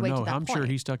get his way to that I'm point? sure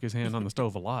he stuck his hand on the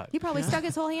stove a lot. He probably stuck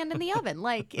his whole hand in the oven.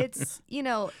 Like it's,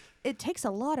 it takes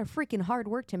a lot of freaking hard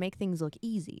work to make things look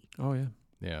easy. Oh yeah.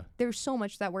 Yeah. There's so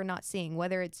much that we're not seeing,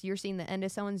 whether it's you're seeing the end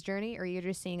of someone's journey or you're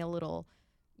just seeing a little,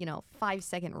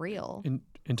 5-second reel. And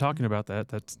talking about that,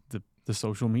 that's the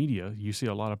social media. You see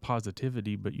a lot of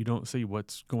positivity, but you don't see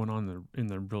what's going on in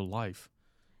the real life.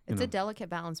 It's a delicate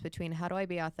balance between how do I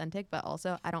be authentic, but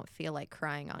also I don't feel like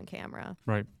crying on camera.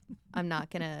 Right. I'm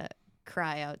not going to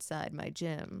cry outside my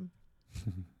gym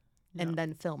and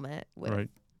then film it with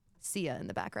Sia in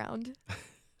the background.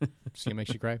 Sia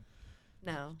makes you cry?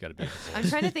 No. Gotta be. I'm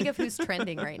trying to think of who's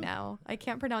trending right now. I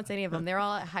can't pronounce any of them. They're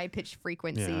all at high-pitched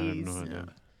frequencies. Yeah, I have no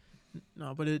idea.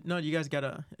 No, but you guys got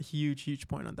a huge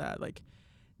point on that. Like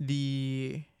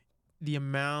the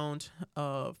amount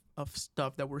of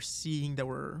stuff that we're seeing, that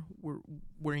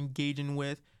we're engaging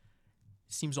with,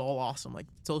 seems all awesome. Like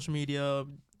social media,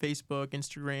 Facebook,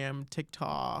 Instagram,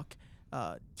 TikTok,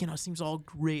 seems all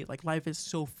great. Like life is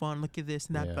so fun. Look at this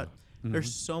and that. Yeah. But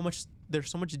there's so much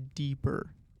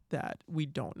deeper that we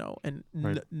don't know, and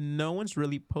no one's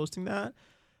really posting that.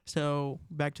 So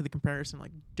back to the comparison,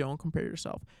 like don't compare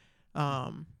yourself.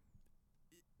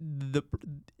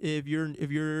 If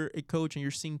you're a coach and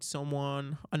you're seeing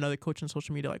another coach on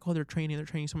social media, like, oh, they're training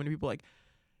so many people, like,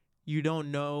 you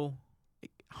don't know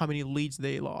how many leads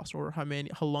they lost or how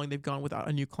long they've gone without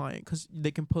a new client, because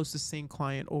they can post the same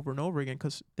client over and over again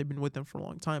because they've been with them for a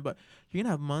long time. But you're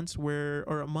gonna have a month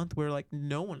where like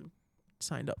no one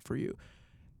signed up for you,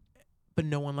 but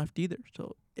no one left either.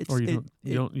 So it's Or you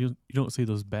don't see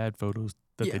those bad photos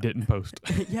that Yeah. they didn't post.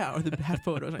 yeah, or the bad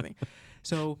photos, I think.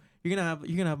 So you're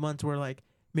gonna have months where like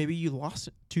maybe you lost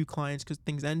 2 clients because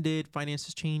things ended,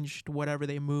 finances changed, whatever,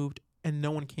 they moved, and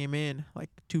no one came in like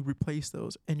to replace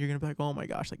those. And you're gonna be like, oh my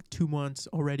gosh, like 2 months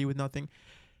already with nothing.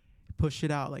 Push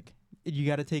it out. Like you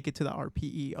got to take it to the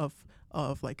RPE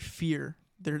of like fear.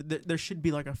 There should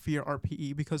be like a fear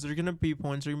RPE, because there's gonna be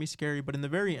points that are gonna be scary, but in the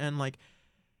very end, like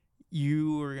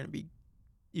you are gonna be,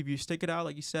 if you stick it out,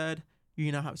 like you said, you're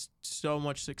gonna have so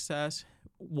much success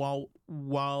while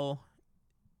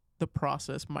the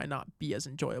process might not be as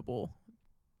enjoyable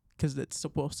because it's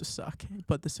supposed to suck,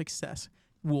 but the success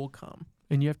will come.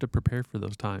 And you have to prepare for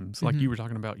those times. Like Mhm. you were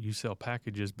talking about, you sell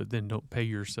packages, but then don't pay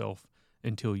yourself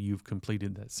until you've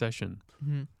completed that session.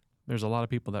 Mm-hmm. There's a lot of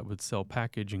people that would sell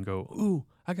package and go, ooh,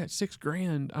 I got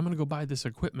 $6,000. I'm going to go buy this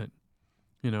equipment,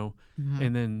 you know? Mm-hmm.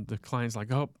 And then the client's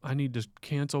like, oh, I need to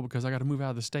cancel because I got to move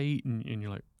out of the state. And you're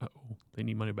like, uh-oh, they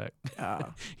need money back. You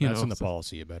That's know, in the so-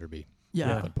 policy. It better be.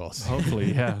 yeah. Good policy.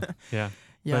 Hopefully, yeah, yeah.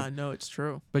 Yeah, no, it's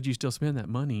true. But you still spend that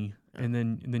money, Yeah. and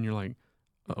then you're like,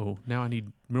 uh-oh, now I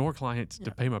need more clients to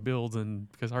Yeah. pay my bills,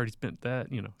 and because I already spent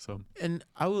that, you know. So And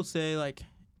I will say, like,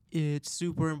 it's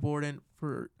super important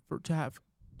for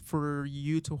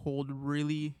you to hold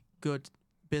really good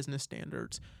business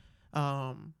standards.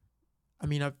 I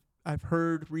mean, I've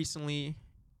heard recently,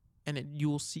 and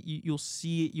you'll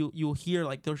hear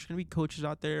like there's gonna be coaches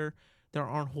out there that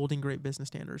aren't holding great business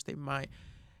standards. They might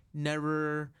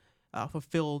never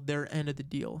fulfill their end of the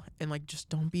deal, and like just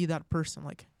don't be that person.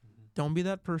 Like, don't be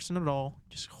that person at all.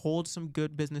 Just hold some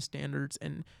good business standards,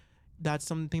 and that's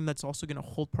something that's also going to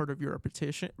hold part of your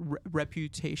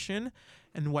reputation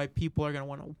and why people are going to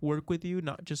want to work with you,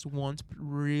 not just once, but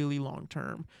really long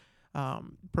term.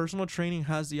 Personal training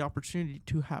has the opportunity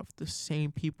to have the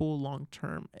same people long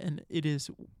term, and it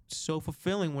is so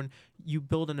fulfilling when you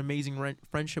build an amazing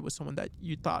friendship with someone that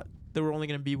you thought they were only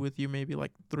going to be with you maybe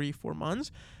like 3-4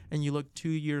 months, and you look 2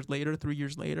 years later, 3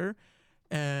 years later,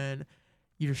 and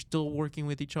you're still working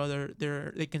with each other.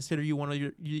 They consider you one of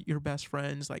your best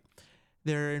friends. Like,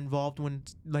 they're involved when,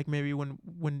 like, maybe when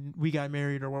we got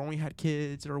married or when we had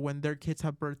kids or when their kids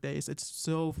have birthdays. It's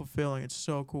so fulfilling. It's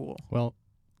so cool. Well,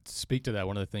 to speak to that,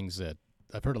 one of the things that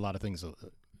I've heard a lot of things in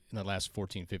the last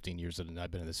 14, 15 years that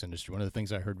I've been in this industry. One of the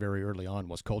things I heard very early on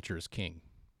was culture is king.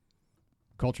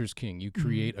 Culture is king. You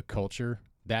create a culture.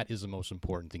 That is the most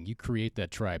important thing. You create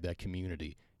that tribe, that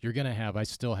community. You're going to have,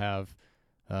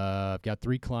 I've got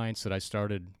 3 clients that I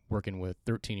started working with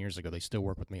 13 years ago. They still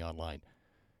work with me online.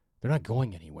 They're not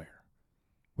going anywhere.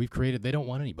 They don't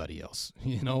want anybody else.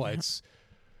 You know,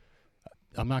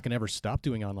 I'm not going to ever stop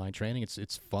doing online training.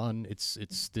 It's fun.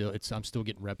 I'm still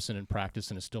getting reps in and practice,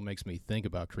 and it still makes me think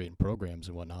about creating programs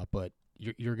and whatnot. But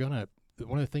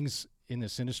one of the things in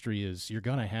this industry is you're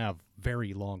going to have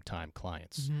very long time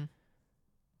clients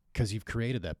because you've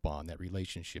created that bond, that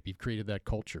relationship. You've created that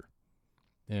culture.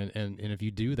 And if you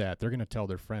do that, they're going to tell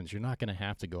their friends. You're not going to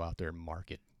have to go out there and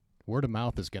market. Word of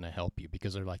mouth is going to help you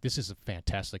because they're like, this is a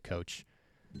fantastic coach.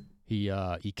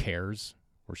 He cares,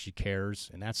 or she cares,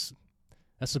 and that's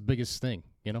the biggest thing,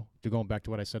 you know. Going back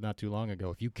to what I said not too long ago,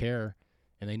 if you care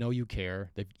and they know you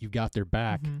care, you've got their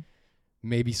back.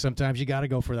 Maybe sometimes you got to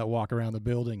go for that walk around the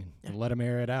building and let them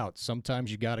air it out.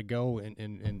 Sometimes you got to go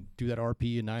and do that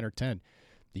RP in 9 or 10.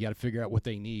 You got to figure out what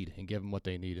they need and give them what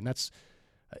they need, and that's.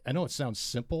 I know it sounds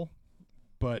simple,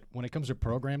 but when it comes to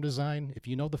program design, if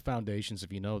you know the foundations,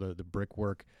 if you know the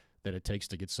brickwork that it takes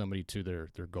to get somebody to their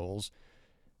goals,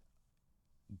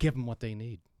 give them what they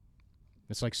need.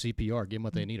 It's like CPR. Give them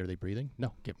what they need. Are they breathing?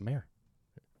 No. Give them air.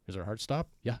 Is their heart stop?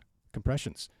 Yeah.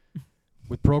 Compressions.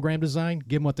 With program design,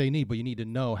 give them what they need, but you need to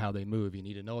know how they move. You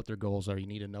need to know what their goals are. You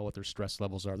need to know what their stress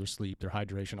levels are, their sleep, their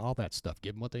hydration, all that stuff.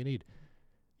 Give them what they need.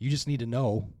 You just need to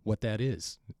know what that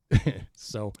is.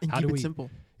 So and how keep do it we? simple.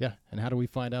 Yeah, and how do we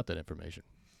find out that information?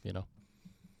 You know,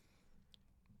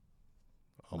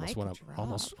 almost Mic went drop.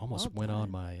 almost Well went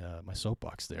on done. my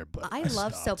soapbox there, but I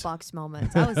love stopped. soapbox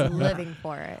moments. I was living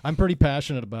for it. I'm pretty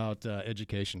passionate about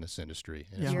education in this industry,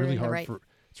 and it's Yeah. You're really in the hard right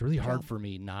it's really hard job. for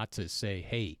me not to say,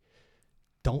 hey,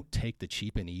 don't take the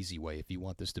cheap and easy way if you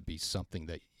want this to be something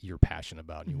that you're passionate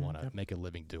about and you want to Yep. make a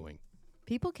living doing.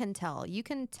 People can tell. You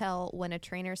can tell when a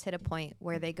trainer's hit a point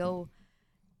where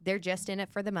they're just in it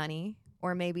for the money,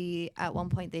 or maybe at one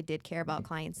point they did care about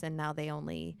clients and now they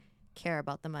only care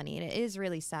about the money. And it is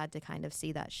really sad to kind of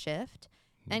see that shift.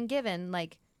 And given,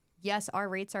 like, yes, our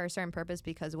rates are a certain purpose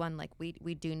because one, like we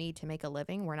do need to make a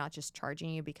living. We're not just charging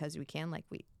you because we can. Like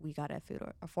we gotta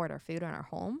afford our food and our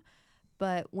home.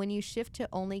 But when you shift to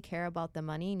only care about the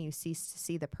money and you cease to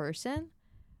see the person,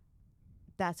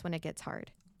 that's when it gets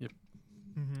hard. Yep.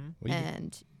 Mm-hmm.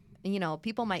 And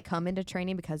people might come into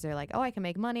training because they're like, oh, I can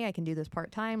make money, I can do this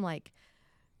part-time. Like,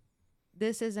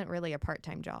 this isn't really a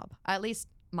part-time job. At least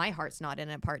my heart's not in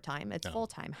it part-time. It's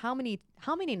full-time. How many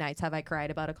nights have I cried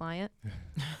about a client?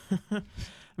 I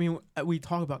mean, we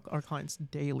talk about our clients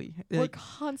daily. We're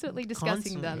constantly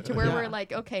discussing them to where we're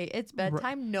like, okay, it's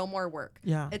bedtime, no more work.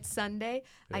 Yeah. It's Sunday.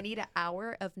 Yeah. I need an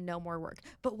hour of no more work.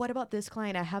 But what about this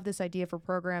client? I have this idea for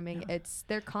programming. Yeah.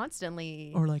 They're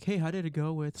constantly. Or like, hey, how did it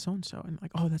go with so-and-so? And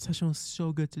like, oh, that session was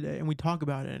so good today. And we talk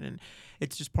about it and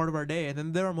it's just part of our day. And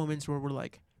then there are moments where we're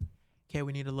like, okay,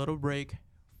 we need a little break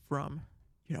from,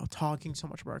 talking so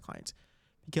much about our clients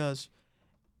because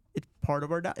it's part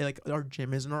of our like our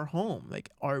gym is in our home, like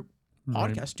our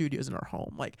podcast studio is in our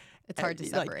home, like it's hard to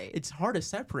separate. Like, it's hard to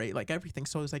separate like everything.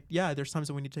 So it's like, yeah, there's times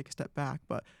that we need to take a step back,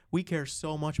 but we care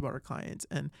so much about our clients,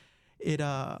 and it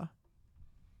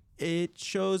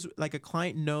shows. Like a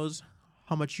client knows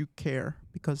how much you care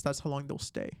because that's how long they'll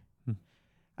stay.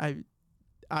 I've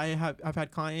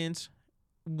had clients.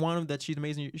 One of that, she's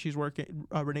amazing. She's working.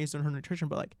 Renee's doing her nutrition,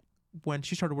 but like when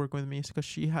she started working with me, it's because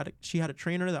she had a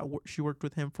trainer that she worked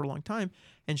with him for a long time,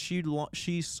 and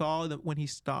she saw that when he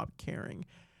stopped caring,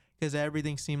 because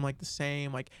everything seemed like the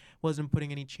same, like wasn't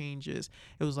putting any changes.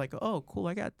 It was like, oh, cool,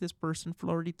 I got this person for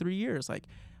already 3 years, like,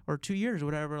 or 2 years, or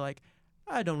whatever. Like,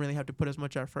 I don't really have to put as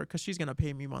much effort because she's gonna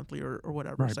pay me monthly or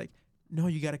whatever. Right. It's like, no,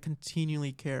 you got to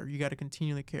continually care. You got to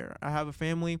continually care. I have a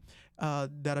family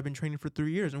that I've been training for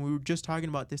 3 years, and we were just talking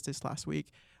about this last week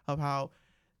of how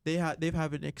they've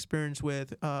had an experience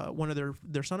with one of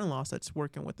their son-in-laws that's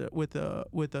working with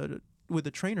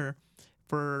a trainer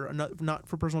for not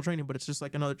for personal training, but it's just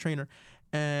like another trainer,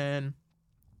 and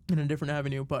in a different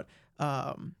avenue. But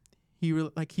he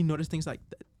noticed things like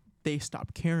they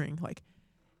stopped caring, like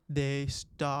they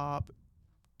stop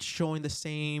showing the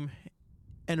same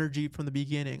energy from the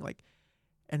beginning, like,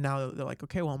 and now they're like,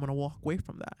 okay, well, I'm gonna walk away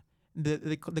from that.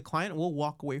 The client will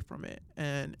walk away from it,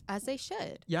 and as they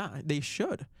should. Yeah, they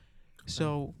should.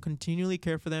 So continually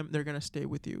care for them. They're gonna stay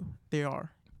with you. They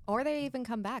are. Or they even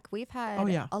come back. We've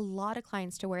had a lot of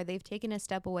clients to where they've taken a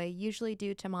step away, usually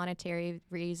due to monetary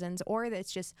reasons, or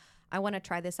it's just, I want to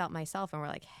try this out myself. And we're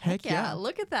like, heck yeah,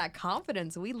 look at that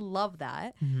confidence. We love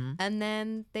that. Mm-hmm. And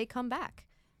then they come back.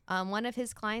 One of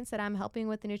his clients that I'm helping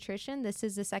with the nutrition, this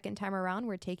is the second time around,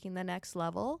 we're taking the next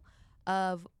level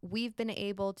of, we've been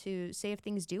able to say if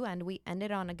things do end, we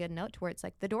ended on a good note to where it's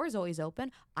like, the door's always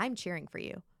open. I'm cheering for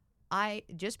you.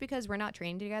 Just because we're not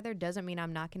training together doesn't mean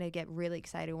I'm not going to get really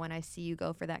excited when I see you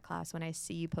go for that class, when I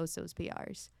see you post those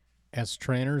PRs. As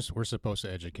trainers, we're supposed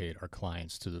to educate our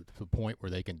clients to the point where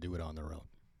they can do it on their own.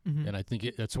 Mm-hmm. And I think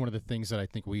that's one of the things that I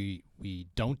think we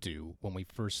don't do when we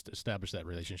first establish that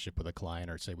relationship with a client,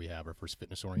 or say we have our first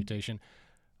fitness orientation.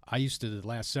 I used to, the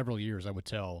last several years, I would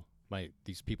tell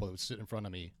these people that would sit in front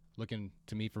of me looking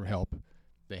to me for help.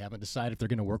 They haven't decided if they're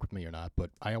going to work with me or not, but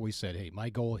I always said, hey, my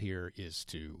goal here is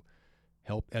to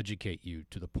help educate you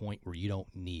to the point where you don't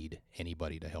need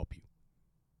anybody to help you.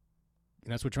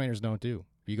 And that's what trainers don't do.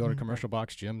 If you go to a commercial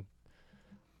box gym,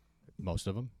 most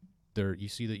of them, you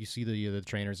see the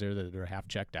trainers there that are half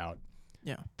checked out.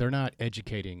 Yeah. They're not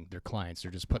educating their clients.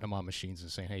 They're just putting them on machines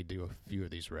and saying, hey, do a few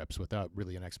of these reps without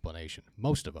really an explanation.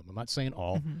 Most of them. I'm not saying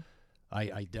all. Mm-hmm.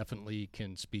 I definitely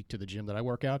can speak to the gym that I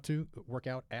work out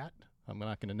at. I'm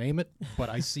not going to name it, but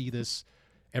I see this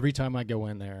every time I go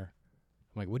in there.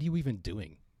 I'm like, what are you even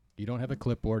doing? You don't have a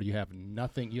clipboard. You have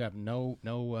nothing. You have no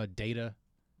data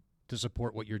to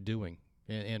support what you're doing.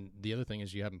 And the other thing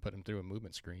is you haven't put them through a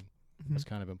movement screen. Mm-hmm. That's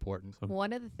kind of important.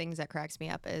 One of the things that cracks me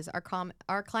up is our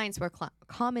clients will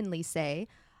commonly say,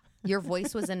 your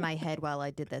voice was in my head while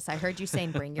I did this. I heard you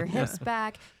saying, bring your hips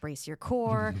back, brace your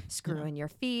core, screw in your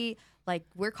feet. Like,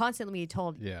 we're constantly being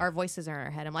told our voices are in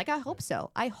our head. I'm like, I hope so.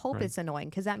 I hope it's annoying,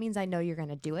 because that means I know you're going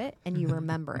to do it and you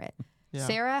remember it. Yeah.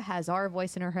 Sarah has our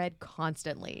voice in her head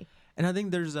constantly. And I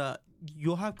think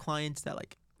you'll have clients that,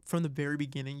 like, from the very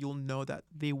beginning, you'll know that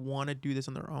they want to do this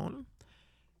on their own.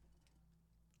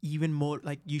 Even more,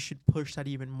 like, you should push that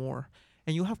even more.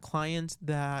 And you'll have clients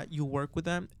that you work with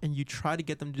them and you try to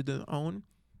get them to do their own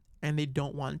and they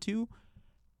don't want to.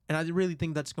 And I really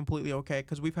think that's completely okay,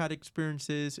 because we've had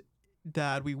experiences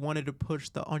that we wanted to push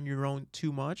the on your own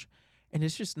too much, and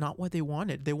it's just not what they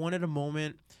wanted. They wanted a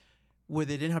moment where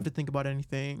they didn't have to think about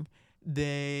anything.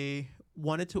 They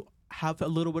wanted to have a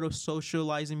little bit of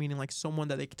socializing, meaning like someone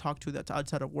that they could talk to that's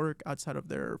outside of work, outside of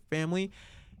their family.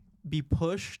 be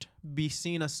pushed, be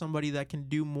seen as somebody that can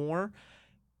do more,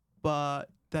 but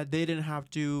that they didn't have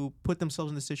to put themselves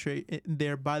in the situation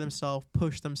there by themselves,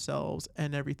 push themselves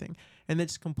and everything. And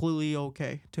it's completely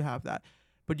okay to have that.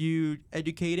 But you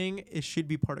educating, it should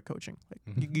be part of coaching.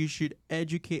 Like you should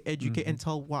educate and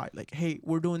tell why. Like, hey,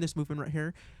 we're doing this movement right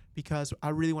here because I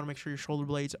really want to make sure your shoulder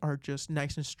blades are just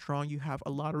nice and strong. You have a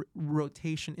lot of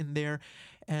rotation in there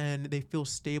and they feel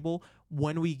stable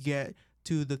when we get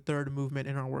to the third movement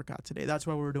in our workout today. That's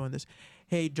why we're doing this.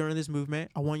 Hey, during this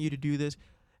movement, I want you to do this.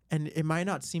 And it might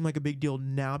not seem like a big deal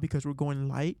now because we're going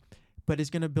light, but it's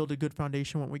going to build a good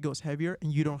foundation when we goes heavier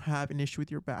and you don't have an issue with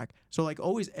your back. So like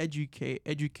always educate.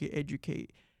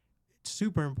 It's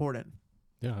super important.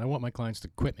 Yeah, I want my clients to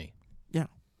quit me. Yeah.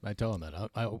 I tell them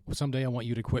that. Someday I want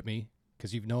you to quit me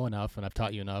because you've know enough and I've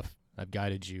taught you enough. I've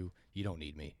guided you. You don't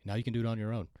need me. Now you can do it on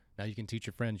your own. Now you can teach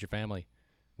your friends, your family,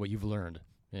 what you've learned.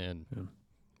 And,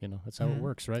 that's how it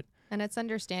works, right? And it's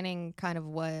understanding kind of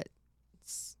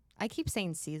I keep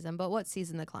saying season, but what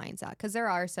season the client's at? Because there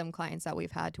are some clients that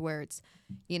we've had to where it's,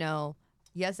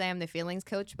 yes, I am the feelings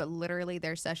coach, but literally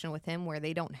their session with him where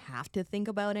they don't have to think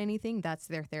about anything. That's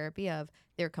their therapy of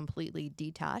they're completely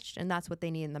detached, and that's what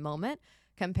they need in the moment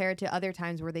compared to other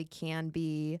times where they can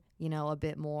be, a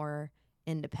bit more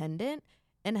independent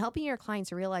and helping your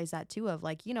clients realize that too of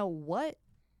like,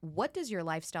 what does your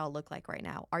lifestyle look like right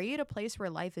now? Are you at a place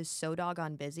where life is so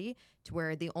doggone busy to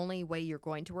where the only way you're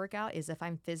going to work out is if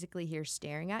I'm physically here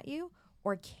staring at you?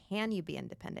 Or can you be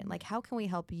independent? Like, how can we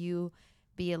help you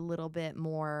be a little bit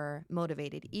more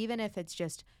motivated? Even if it's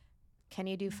just, can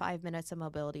you do 5 minutes of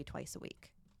mobility twice a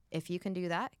week? If you can do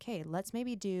that, okay, let's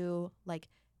maybe do like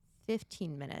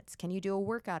 15 minutes. Can you do a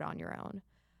workout on your own?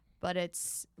 But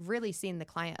it's really seeing the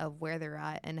client of where they're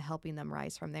at and helping them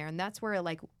rise from there. And that's where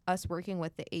like us working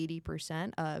with the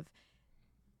 80% of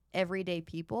everyday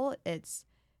people, it's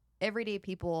everyday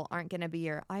people aren't going to be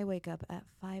your, I wake up at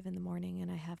 5 a.m.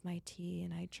 and I have my tea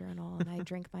and I journal and I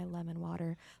drink my lemon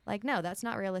water. Like, no, that's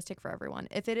not realistic for everyone.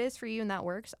 If it is for you and that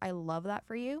works, I love that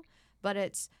for you. But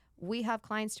we have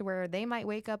clients to where they might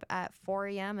wake up at 4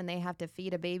 a.m. and they have to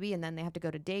feed a baby and then they have to go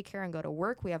to daycare and go to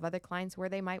work. We have other clients where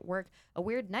they might work a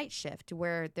weird night shift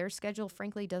where their schedule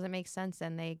frankly doesn't make sense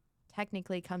and they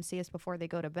technically come see us before they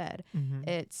go to bed.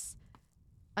 It's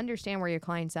understand where your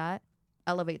client's at,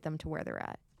 elevate them to where they're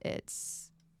at.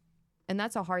 And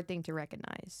that's a hard thing to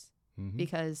recognize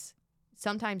because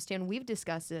sometimes, Stan, we've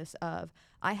discussed this of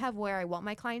I have where I want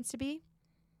my clients to be,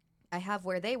 I have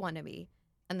where they want to be,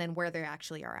 and then where they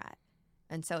actually are at.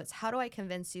 And so it's how do I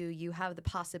convince you have the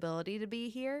possibility to be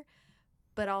here,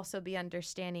 but also be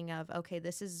understanding of, okay,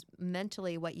 this is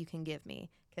mentally what you can give me.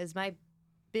 Because my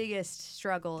biggest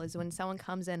struggle is when someone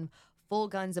comes in full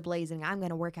guns a-blazing, I'm going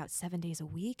to work out 7 days a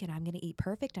week and I'm going to eat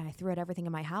perfect and I threw out everything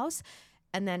in my house.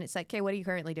 And then it's like, okay, what are you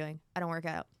currently doing? I don't work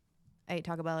out. I eat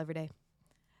Taco Bell every day.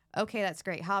 Okay, that's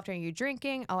great. How often are you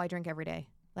drinking? Oh, I drink every day.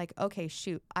 Like, okay,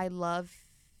 shoot. I love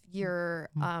your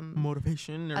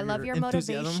motivation. I love your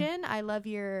enthusiasm. motivation. I love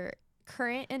your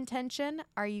current intention.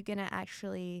 Are you going to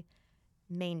actually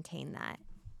maintain that?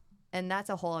 And that's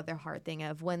a whole other hard thing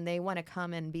of when they want to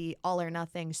come and be all or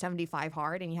nothing 75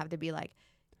 hard and you have to be like,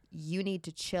 you need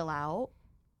to chill out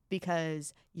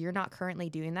because you're not currently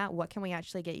doing that. What can we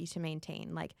actually get you to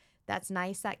maintain? Like, that's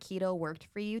nice that keto worked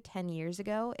for you 10 years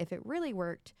ago. If it really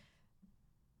worked,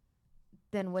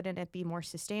 then wouldn't it be more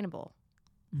sustainable?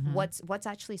 What's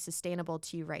actually sustainable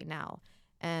to you right now?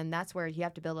 And that's where you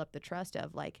have to build up the trust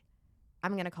of like,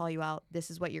 I'm going to call you out.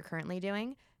 This is what you're currently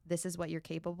doing. This is what you're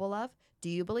capable of. Do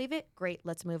you believe it? Great.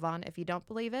 Let's move on. If you don't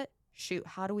believe it, shoot,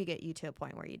 how do we get you to a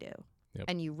point where you do? Yep.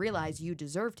 And you realize you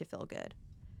deserve to feel good.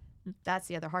 That's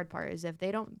the other hard part is if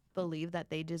they don't believe that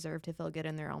they deserve to feel good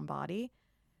in their own body,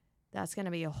 that's going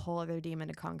to be a whole other demon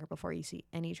to conquer before you see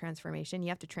any transformation. You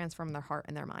have to transform their heart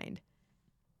and their mind.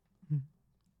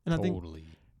 And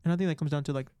Totally. I think that comes down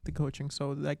to like the coaching.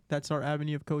 So like that's our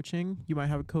avenue of coaching. You might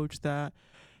have a coach that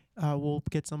will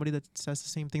get somebody that says the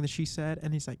same thing that she said,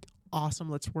 and he's like,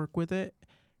 "Awesome, let's work with it."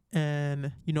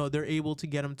 And they're able to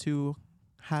get them to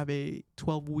have a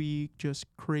 12-week just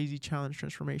crazy challenge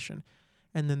transformation,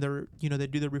 and then they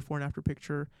do their before and after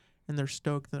picture, and they're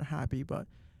stoked, and they're happy. But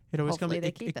it always comes.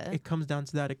 It comes down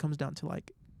to that. It comes down to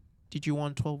like, did you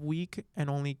want 12-week and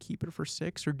only keep it for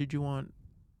 6, or did you want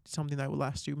something that would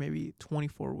last you maybe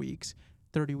 24 weeks,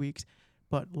 30 weeks,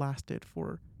 but lasted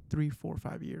for 3, 4,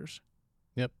 5 years?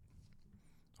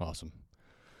 Awesome.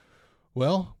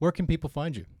 Well, where can people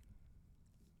find you?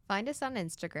 Find us on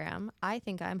Instagram. I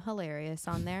think I'm hilarious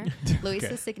on there. Luis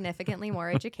is significantly more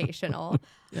educational.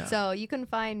 Yeah. So you can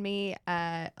find me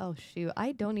at, oh shoot,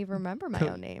 I don't even remember my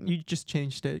own name. You just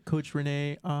changed it. Coach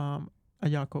Renee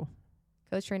Ayako.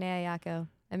 Coach Renee Ayako.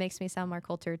 It makes me sound more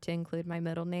cultured to include my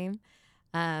middle name.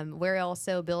 We're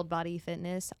also Build Body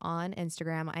Fitness on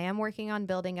Instagram. I am working on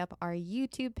building up our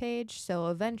YouTube page, so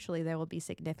eventually there will be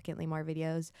significantly more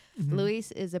videos.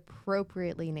 Luis is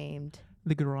appropriately named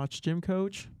The Garage Gym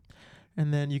Coach.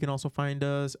 And then you can also find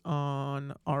us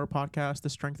on our podcast, the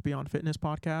Strength Beyond Fitness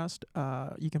podcast.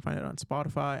 You can find it on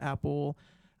Spotify, Apple.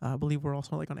 I believe we're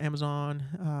also like on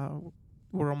Amazon.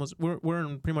 We're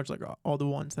in pretty much like all the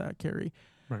ones that carry.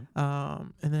 Right.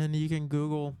 And then you can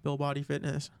Google Build Body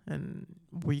Fitness, and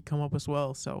we come up as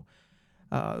well. So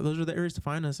those are the areas to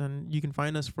find us, and you can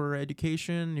find us for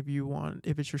education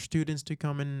if it's your students to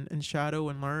come in and shadow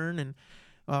and learn and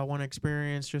want to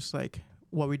experience just like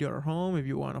what we do at our home. If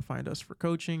you want to find us for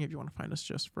coaching, if you want to find us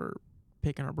just for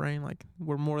picking our brain, like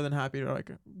we're more than happy to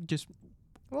like just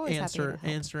answer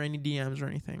any DMs or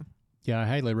anything. Yeah, I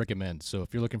highly recommend. So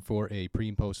if you're looking for a pre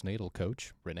and postnatal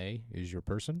coach, Renee is your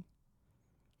person.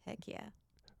 Heck yeah.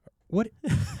 What?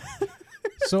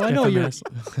 So I know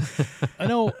I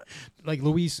know, like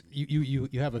Luis, you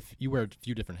wear a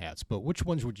few different hats, but which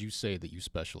ones would you say that you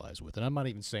specialize with? And I'm not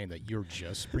even saying that you're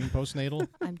just pre and postnatal.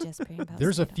 I'm just pre and postnatal.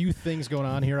 There's a few things going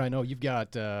on here. I know you've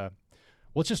got.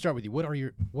 Let's just start with you. What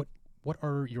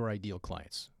are your ideal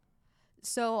clients?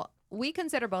 So we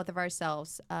consider both of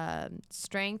ourselves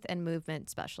strength and movement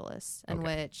specialists, in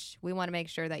which we want to make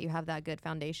sure that you have that good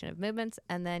foundation of movements,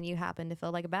 and then you happen to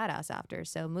feel like a badass after.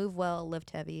 So move well, lift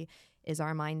heavy is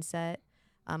our mindset.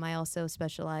 I also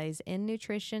specialize in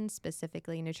nutrition,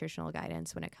 specifically nutritional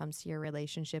guidance when it comes to your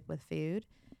relationship with food.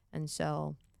 And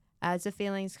so as a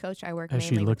feelings coach, I work As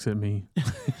mainly she looks at me,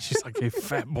 she's like, "Hey,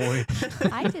 fat boy."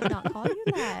 I did not call you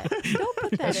that. Don't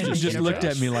put that in She the just universe. looked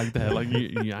at me like that. Like,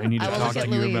 I need to I will talk look to at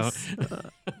you about. Luis.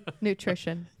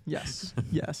 Nutrition. Yes.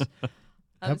 Yes.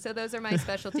 So those are my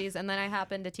specialties. And then I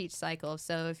happen to teach cycle.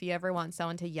 So if you ever want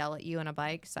someone to yell at you on a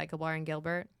bike, Cycle Bar in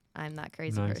Gilbert, I'm that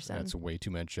crazy Nice. person. That's way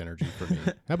too much energy for me.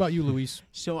 How about you, Luis?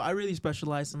 So I really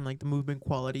specialize in like the movement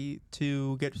quality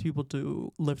to get people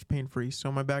to lift pain free.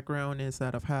 So my background is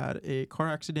that I've had a car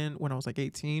accident when I was like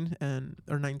 18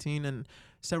 or 19 and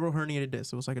several herniated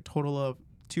discs. It was like a total of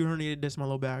 2 herniated discs in my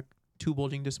low back, 2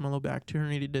 bulging discs in my low back, 2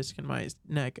 herniated discs in my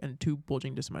neck, and 2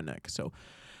 bulging discs in my neck. So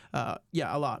a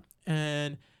lot.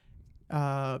 And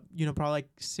probably like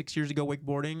 6 years ago,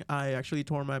 wakeboarding, I actually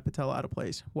tore my patella out of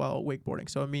place while wakeboarding.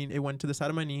 So, I mean, it went to the side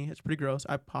of my knee. It's pretty gross.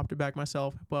 I popped it back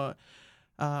myself. But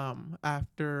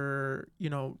after,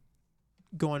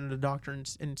 going to the doctor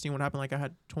and seeing what happened, like I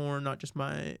had torn not just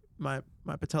my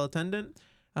patella tendon,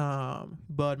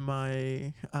 but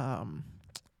my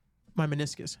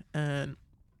meniscus. And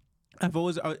I've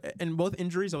always, in both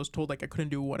injuries, I was told like I couldn't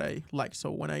do what I liked. So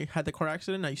when I had the car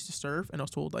accident, I used to surf, and I was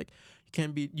told like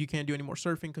you can't do any more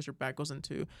surfing because your back goes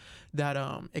into that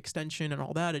extension and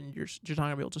all that, and you're not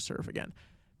gonna be able to surf again,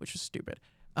 which is stupid.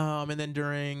 And then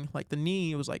during like the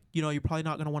knee, it was like you're probably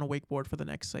not gonna want to wakeboard for the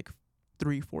next like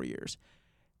 3-4 years.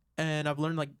 And I've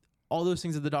learned like all those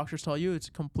things that the doctors tell you, it's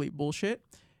complete bullshit,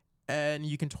 and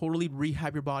you can totally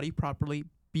rehab your body properly.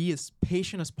 Be as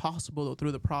patient as possible though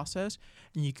through the process,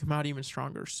 and you come out even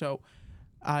stronger. So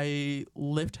I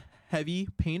lift heavy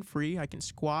pain-free. I can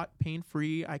squat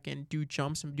pain-free. I can do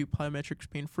jumps and do plyometrics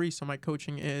pain-free. So my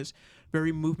coaching is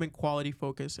very movement quality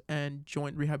focus and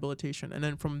joint rehabilitation. And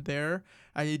then from there,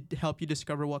 I help you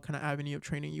discover what kind of avenue of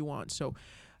training you want. So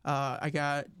I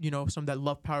got, some that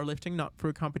love powerlifting, not for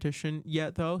a competition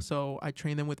yet though. So I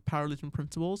train them with powerlifting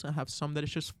principles. I have some that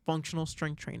is just functional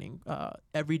strength training,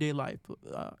 everyday life.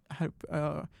 I had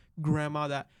a grandma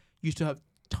that used to have a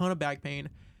ton of back pain.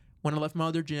 When I left my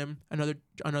other gym,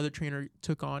 another trainer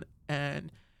took on,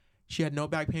 and she had no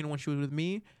back pain when she was with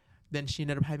me. Then she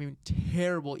ended up having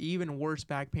terrible, even worse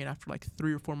back pain after like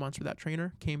 3 or 4 months with that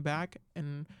trainer. Came back,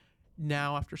 and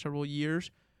now after several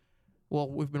years, well,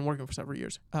 we've been working for several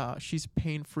years. She's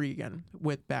pain-free again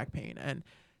with back pain, and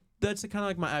that's kind of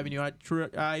like my avenue.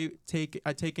 I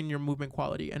take in your movement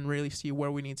quality and really see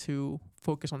where we need to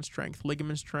focus on strength,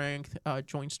 ligament strength,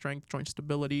 joint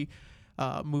stability,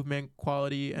 movement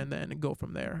quality, and then go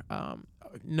from there.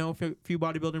 Know a few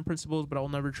bodybuilding principles, but I'll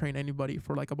never train anybody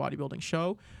for like a bodybuilding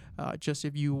show. Just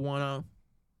if you want to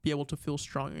be able to feel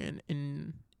strong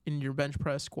in your bench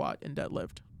press, squat, and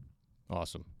deadlift.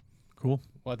 Awesome. Cool.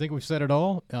 Well, I think we've said it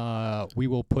all. We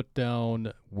will put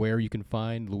down where you can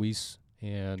find Luis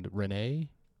and Renee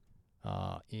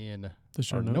in The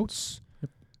show our notes. notes. Yep.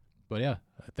 But yeah,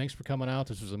 thanks for coming out.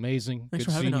 This was amazing. Thanks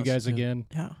Good for having seeing you us. guys Yeah. again.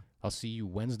 Yeah. I'll see you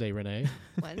Wednesday, Renee.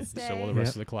 Wednesday. So will the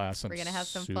rest of the class. I'm We're gonna have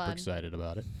some super fun. excited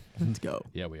about it. Let's go.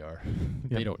 Yeah, we are. Yep.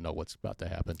 They don't know what's about to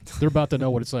happen. They're about to know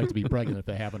what it's like to be pregnant if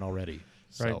they haven't already.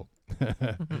 So All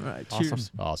right. Awesome.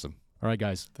 Cheers. awesome. All right,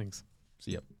 guys. Thanks.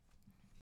 See ya.